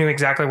we both knew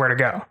exactly where to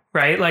go,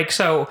 right? Like,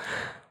 so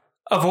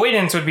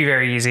avoidance would be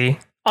very easy.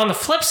 On the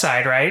flip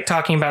side, right,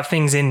 talking about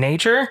things in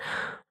nature,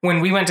 when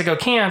we went to go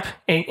camp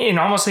in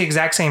almost the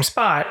exact same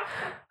spot,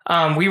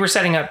 we were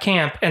setting up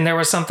camp and there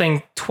was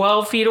something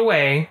 12 feet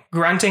away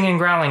grunting and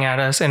growling at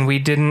us, and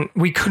we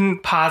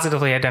couldn't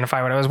positively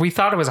identify what it was. We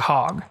thought it was a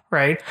hog,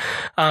 right?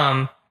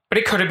 But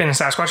it could have been a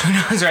Sasquatch, who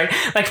knows, right?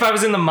 Like if I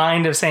was in the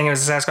mind of saying it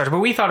was a Sasquatch, but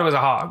we thought it was a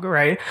hog,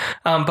 right?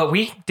 But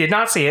we did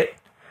not see it.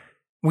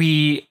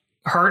 We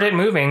heard it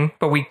moving,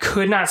 but we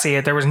could not see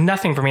it. There was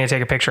nothing for me to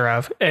take a picture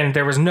of, and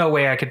there was no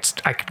way I could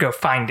go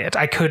find it.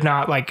 I could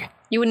not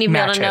you wouldn't even be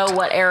able to know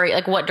what area,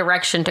 like what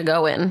direction to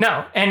go in.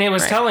 No. And it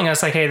was telling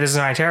us like, hey, this is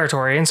my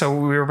territory. And so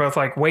we were both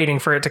like waiting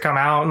for it to come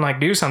out and like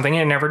do something.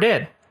 And it never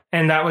did.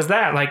 And that was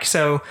that. Like,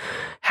 so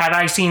had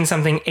I seen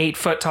something 8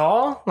 foot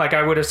tall, like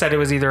I would have said it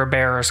was either a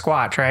bear or a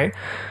squatch, right?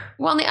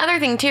 Well, and the other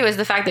thing, too, is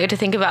the fact that you have to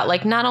think about,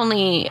 like, not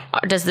only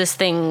does this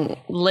thing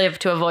live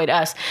to avoid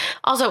us,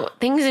 also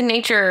things in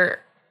nature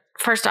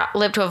first off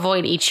live to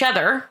avoid each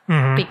other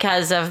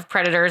because of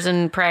predators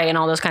and prey and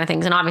all those kind of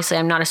things. And obviously,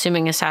 I'm not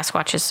assuming a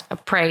Sasquatch is a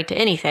prey to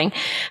anything.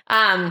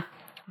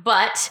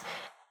 But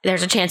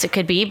there's a chance it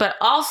could be. But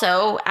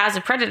also, as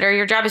a predator,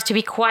 your job is to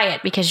be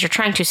quiet because you're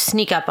trying to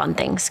sneak up on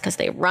things because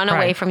they run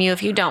away from you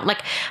if you don't.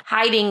 Like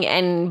hiding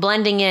and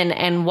blending in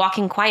and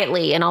walking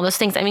quietly and all those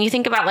things. I mean, you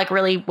think about like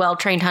really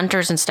well-trained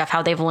hunters and stuff,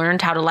 how they've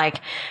learned how to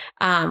like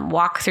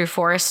walk through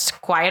forests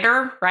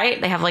quieter,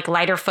 right? They have like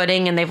lighter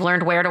footing and they've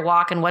learned where to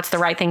walk and what's the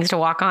right things to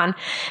walk on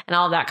and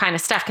all of that kind of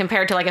stuff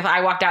compared to like if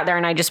I walked out there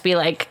and I'd just be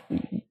like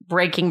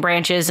breaking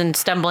branches and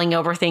stumbling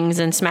over things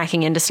and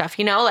smacking into stuff,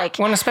 you know, like.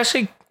 Well,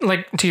 especially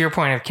like to your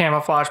point of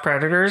camouflage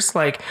predators,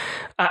 like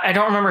I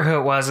don't remember who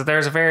it was, but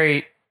there's a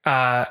very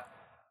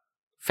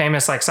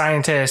famous like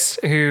scientist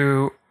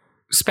who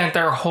spent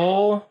their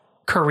whole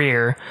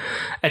career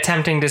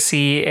attempting to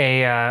see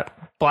a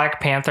black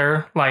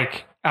panther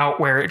like out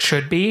where it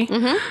should be,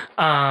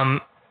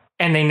 and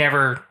they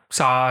never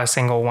saw a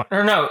single one.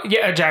 Or no,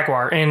 yeah, a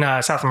jaguar in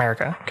South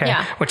America. Okay,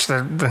 Yeah. Which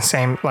they're the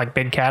same like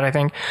big cat, I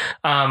think.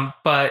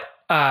 But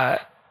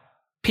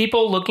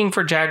people looking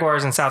for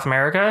jaguars in South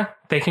America,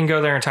 they can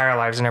go their entire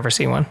lives and never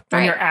see one. And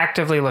Right. they're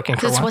actively looking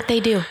for That's one. what they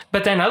do.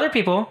 But then other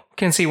people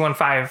can see one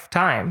 5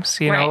 times,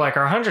 you know, Right. like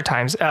or 100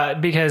 times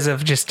because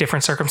of just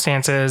different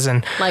circumstances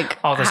and Like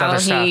all this how other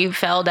stuff. he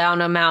fell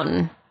down a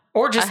mountain,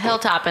 Or a just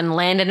hilltop and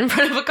landed in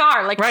front of a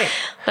car. Like, Right.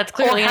 that's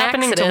clearly or an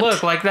happening accident. to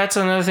look like that's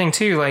another thing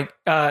too. Like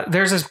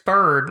there's this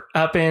bird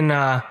up in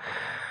I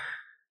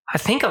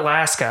think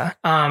Alaska.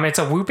 It's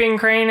a whooping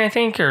crane, I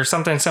think, or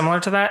something similar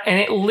to that.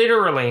 And it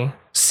literally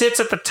sits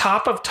at the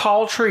top of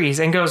tall trees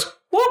and goes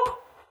whoop,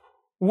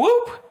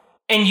 whoop,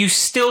 and you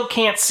still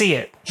can't see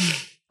it.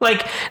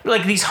 Like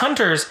these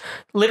hunters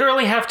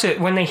literally have to,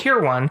 when they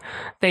hear one,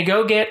 they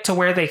go get to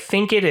where they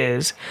think it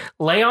is,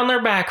 lay on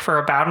their back for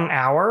about an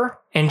hour,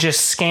 and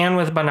just scan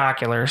with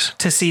binoculars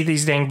to see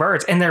these dang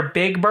birds. And they're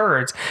big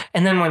birds.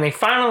 And then when they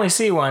finally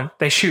see one,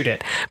 they shoot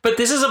it. But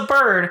this is a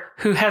bird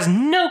who has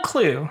no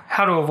clue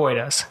how to avoid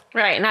us.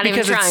 Right. Not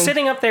Because even it's trying.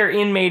 sitting up there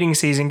in mating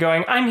season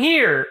going, I'm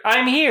here.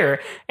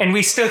 And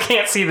we still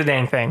can't see the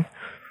dang thing.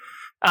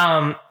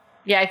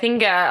 Yeah, I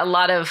think a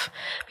lot of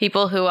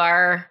people who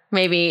are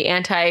maybe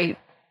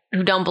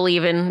who don't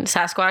believe in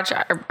Sasquatch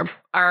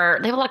are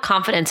they have a lot of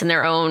confidence in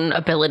their own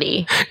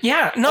ability.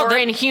 Yeah. No, or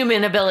in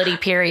human ability,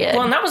 period.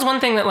 Well, and that was one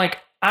thing that, like,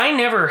 I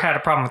never had a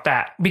problem with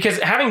that. Because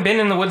having been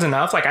in the woods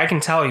enough, like, I can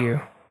tell you,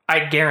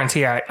 I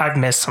guarantee I've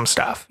missed some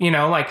stuff. You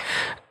know, like,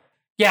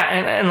 yeah,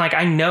 and like,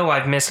 I know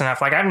I've missed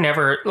enough. Like, I've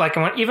never, like,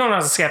 even when I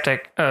was a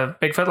skeptic of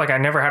Bigfoot, like, I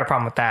never had a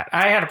problem with that.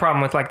 I had a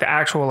problem with, like, the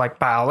actual, like,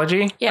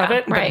 biology of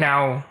it. But right.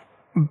 now,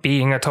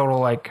 being a total,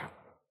 like,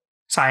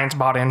 science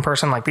bought in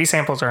person, like, these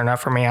samples are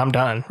enough for me. I'm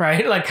done,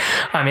 right? Like,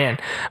 I'm in.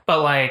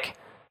 But, like,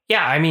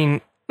 yeah, I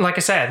mean, like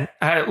I said,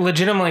 I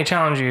legitimately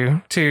challenge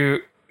you to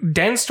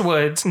dense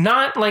woods,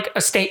 not like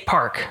a state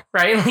park,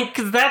 right? Like,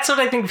 'cause that's what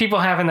I think people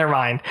have in their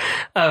mind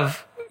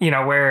of, you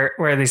know,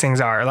 where these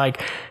things are.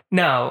 Like,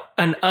 no,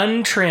 an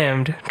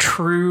untrimmed,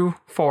 true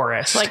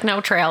forest. like no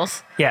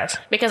trails. Yes.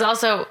 Because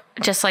also,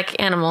 just like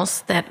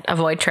animals that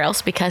avoid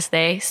trails because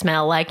they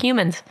smell like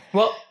humans.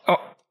 Well,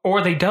 or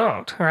they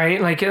don't,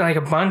 right? Like a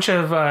bunch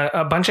of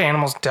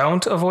animals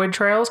don't avoid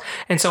trails,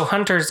 and so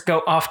hunters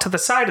go off to the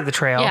side of the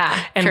trail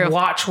and true.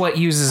 watch what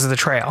uses the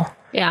trail,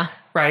 Yeah.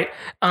 right?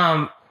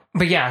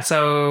 But yeah,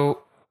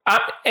 so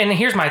and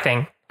here's my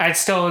thing. I'd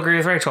still agree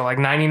with Rachel. Like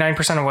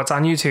 99% of what's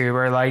on YouTube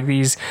are like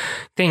these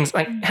things.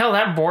 Like hell,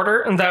 that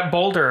boulder that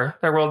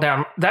rolled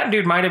down, that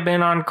dude might have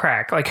been on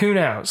crack. Like who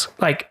knows?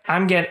 Like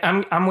I'm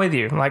with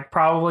you. Like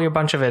probably a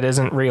bunch of it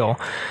isn't real,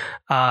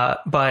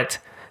 but.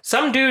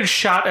 Some dude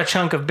shot a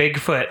chunk of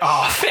Bigfoot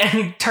off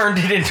and turned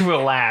it into a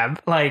lab.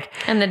 Like,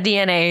 And the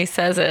DNA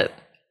says it.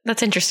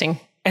 That's interesting.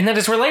 and that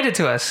it's related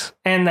to us,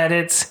 and that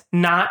it's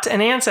not an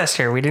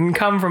ancestor. We didn't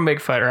come from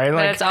Bigfoot, right?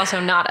 Like, But it's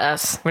also not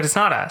us. but it's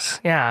not us.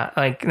 Yeah,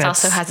 like It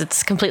also has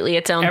its completely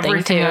its own thing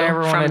everything too I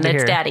ever from wanted to its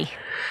hear. daddy.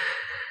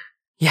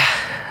 yeah,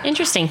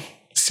 Interesting.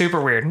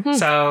 super weird.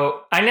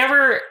 So I've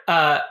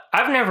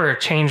never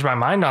changed my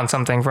mind on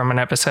something from an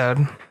episode.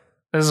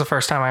 This is the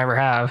first time I ever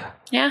have.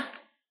 Yeah.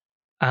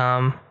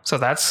 So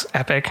that's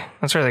epic.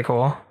 That's really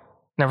cool.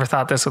 Never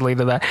thought this would lead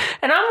to that.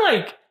 And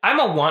I'm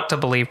a want to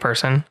believe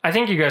person. I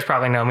think you guys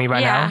probably know me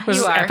by Yeah, now. This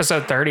you is are.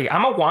 episode 30.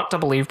 I'm a want to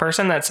believe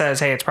person that says,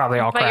 hey, it's probably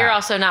all But crap. you're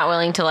also not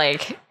willing to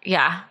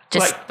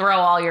just Like- throw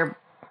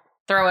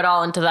it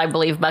all into the I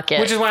believe bucket.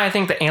 Which is why I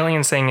think the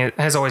aliens thing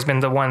has always been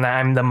the one that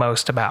I'm the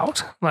most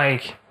about.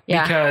 Like,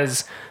 Yeah.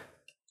 because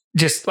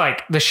just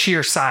like the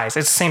sheer size.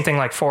 It's the same thing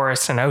like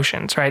forests and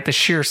oceans, right? The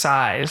sheer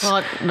size.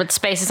 Well, but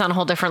space is on a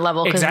whole different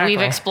level because Exactly.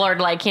 we've explored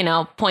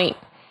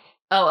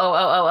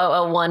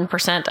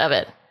 0.00001% of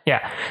it.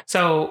 Yeah.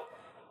 So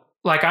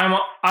like I'm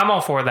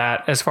all for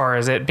that as far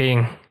as it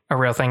being a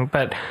real thing.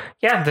 But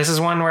yeah, this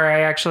is one where I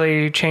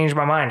actually changed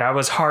my mind. I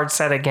was hard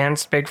set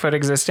against Bigfoot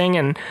existing,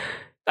 and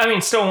I mean,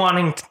 still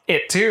wanting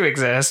it to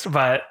exist,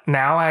 but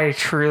now I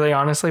truly,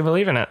 honestly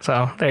believe in it.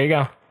 So there you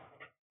go.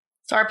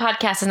 So our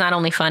podcast is not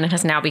only fun, it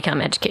has now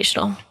become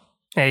educational.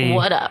 Hey,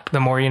 what up? The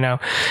more you know.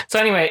 So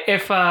anyway,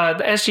 if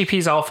the SGP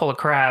is all full of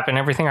crap and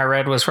everything I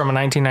read was from a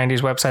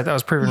 1990s website that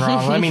was proven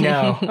wrong, let me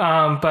know.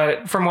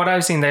 But from what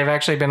I've seen, they've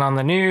actually been on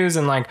the news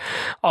and like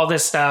all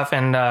this stuff.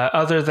 And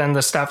other than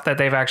the stuff that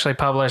they've actually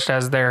published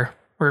as their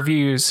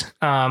reviews,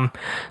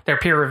 their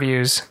peer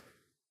reviews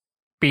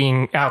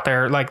being out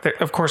there, like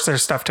of course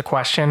there's stuff to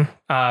question,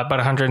 but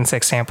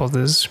 106 samples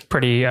is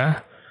pretty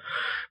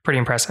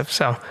impressive.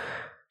 So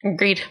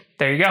agreed.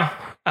 There you go.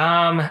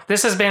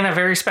 This has been a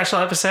very special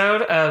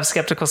episode of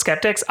Skeptical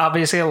Skeptics.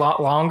 Obviously a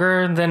lot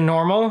longer than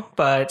normal,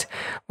 but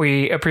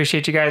we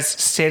appreciate you guys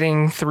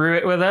sitting through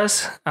it with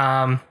us.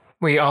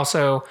 We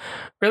also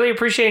really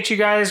appreciate you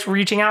guys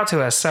reaching out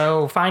to us.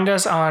 So find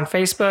us on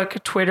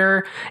Facebook,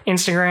 Twitter,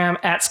 Instagram,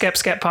 at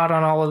SkepSkepPod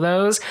on all of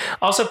those.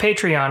 Also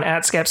Patreon,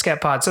 at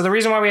SkepSkepPod. So the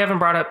reason why we haven't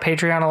brought up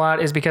Patreon a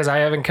lot is because I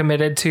haven't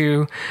committed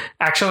to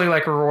actually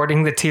like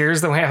rewarding the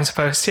tiers the way I'm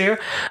supposed to.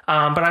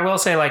 But I will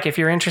say, like, if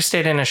you're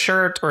interested in a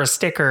shirt or a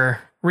sticker,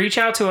 reach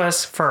out to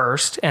us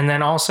first and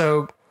then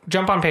also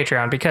jump on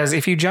Patreon, because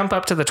if you jump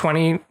up to the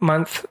 $20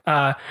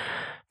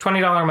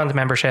 a month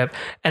membership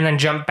and then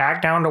jump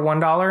back down to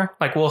 $1,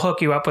 like we'll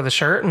hook you up with a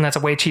shirt, and that's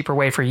a way cheaper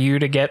way for you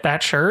to get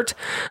that shirt,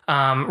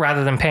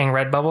 rather than paying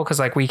Redbubble, because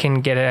like we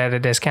can get it at a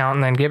discount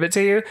and then give it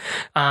to you.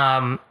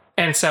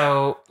 And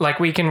so like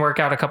we can work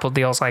out a couple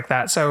deals like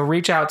that. So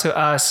reach out to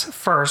us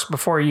first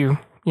before you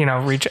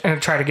reach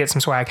and try to get some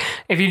swag.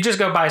 If you just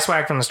go buy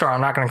swag from the store, I'm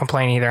not going to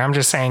complain either. I'm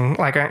just saying,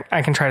 like,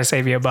 I can try to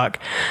save you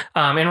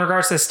 $1. In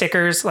regards to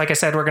stickers, like I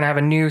said, we're going to have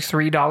a new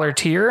 $3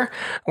 tier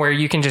where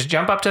you can just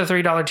jump up to the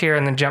 $3 tier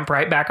and then jump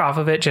right back off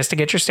of it just to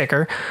get your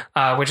sticker,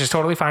 which is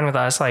totally fine with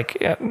us. Like,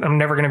 I'm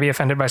never going to be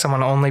offended by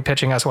someone only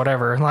pitching us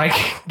whatever. Like,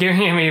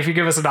 if you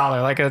give us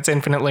 $1, like, it's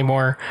infinitely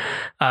more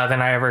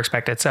than I ever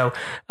expected. So,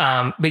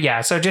 but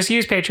yeah, so just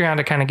use Patreon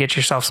to kind of get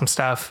yourself some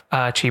stuff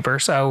cheaper.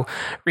 So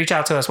reach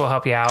out to us. We'll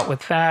help you out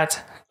with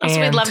that. Also,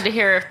 we'd love to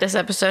hear if this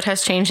episode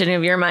has changed any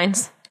of your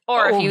minds.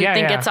 Or if you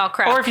think it's all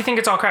crap. Or if you think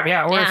it's all crap,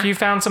 yeah. Or if you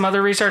found some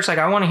other research, like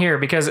I want to hear,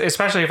 because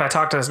especially if I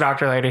talk to this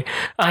doctor lady,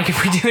 like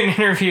if we do an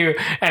interview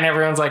and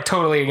everyone's like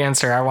totally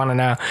against her, I want to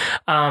know.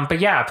 But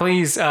yeah,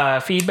 please,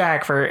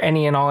 feedback for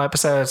any and all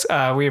episodes.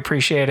 We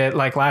appreciate it.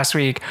 Like last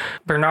week,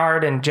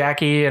 Bernard and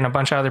Jackie and a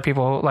bunch of other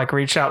people like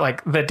reached out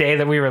like the day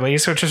that we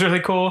released, which was really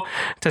cool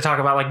to talk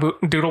about like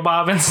Doodle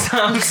Bob and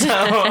stuff.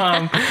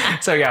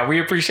 So yeah, we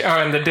appreciate,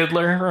 and the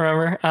Diddler,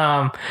 remember?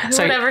 Who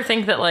would ever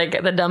think that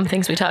like the dumb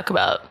things we talk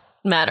about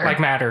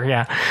matter,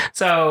 yeah.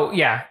 So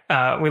yeah,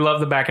 we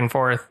love the back and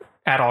forth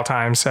at all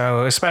times.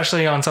 So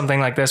especially on something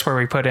like this where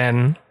we put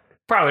in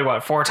probably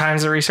 4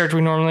 times the research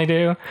we normally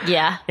do.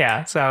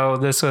 Yeah. So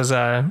this was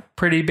a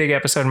pretty big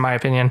episode in my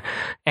opinion.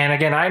 And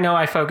again, I know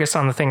I focused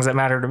on the things that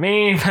matter to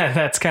me, but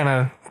that's kind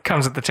of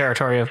comes with the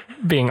territory of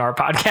being our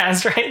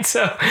podcast, right?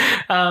 So,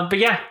 but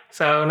yeah,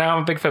 so now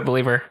I'm a Bigfoot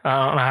believer.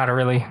 I don't know how to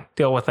really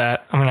deal with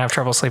that. I'm gonna have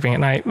trouble sleeping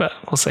at night, but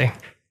we'll see.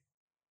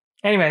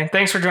 Anyway,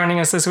 thanks for joining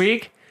us this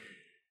week.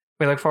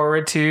 We look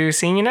forward to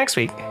seeing you next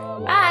week.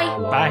 Bye.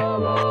 Bye.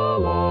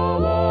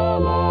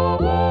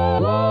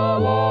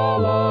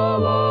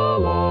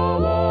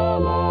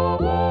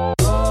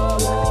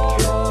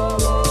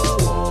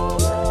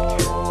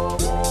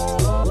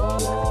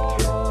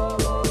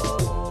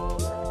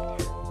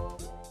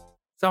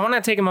 So I want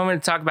to take a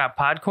moment to talk about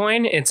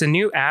Podcoin. It's a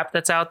new app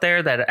that's out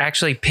there that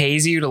actually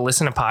pays you to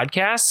listen to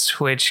podcasts,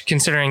 which,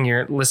 considering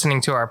you're listening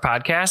to our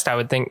podcast, I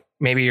would think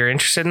maybe you're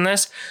interested in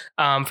this.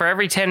 For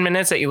every 10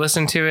 minutes that you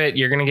listen to it,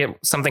 you're going to get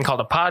something called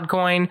a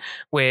Podcoin,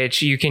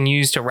 which you can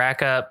use to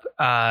rack up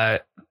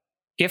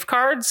gift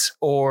cards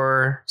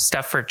or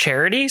stuff for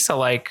charity. So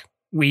like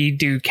we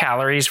do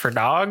calories for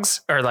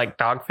dogs, or like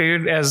dog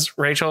food, as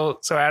Rachel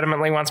so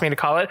adamantly wants me to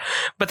call it,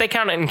 but they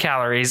count it in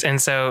calories.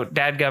 And so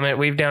dadgummit,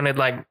 we've donated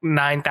like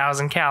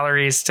 9,000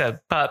 calories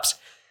to pups.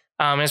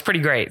 It's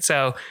pretty great.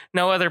 So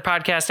no other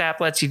podcast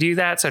app lets you do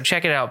that. So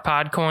check it out.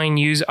 Podcoin.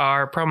 Use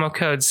our promo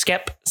code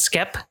SKEP,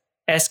 SKEP,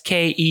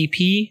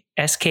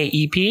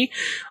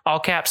 all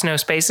caps, no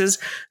spaces,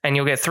 and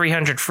you'll get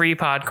 300 free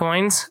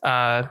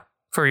Podcoins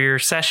for your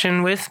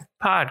session with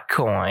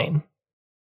Podcoin.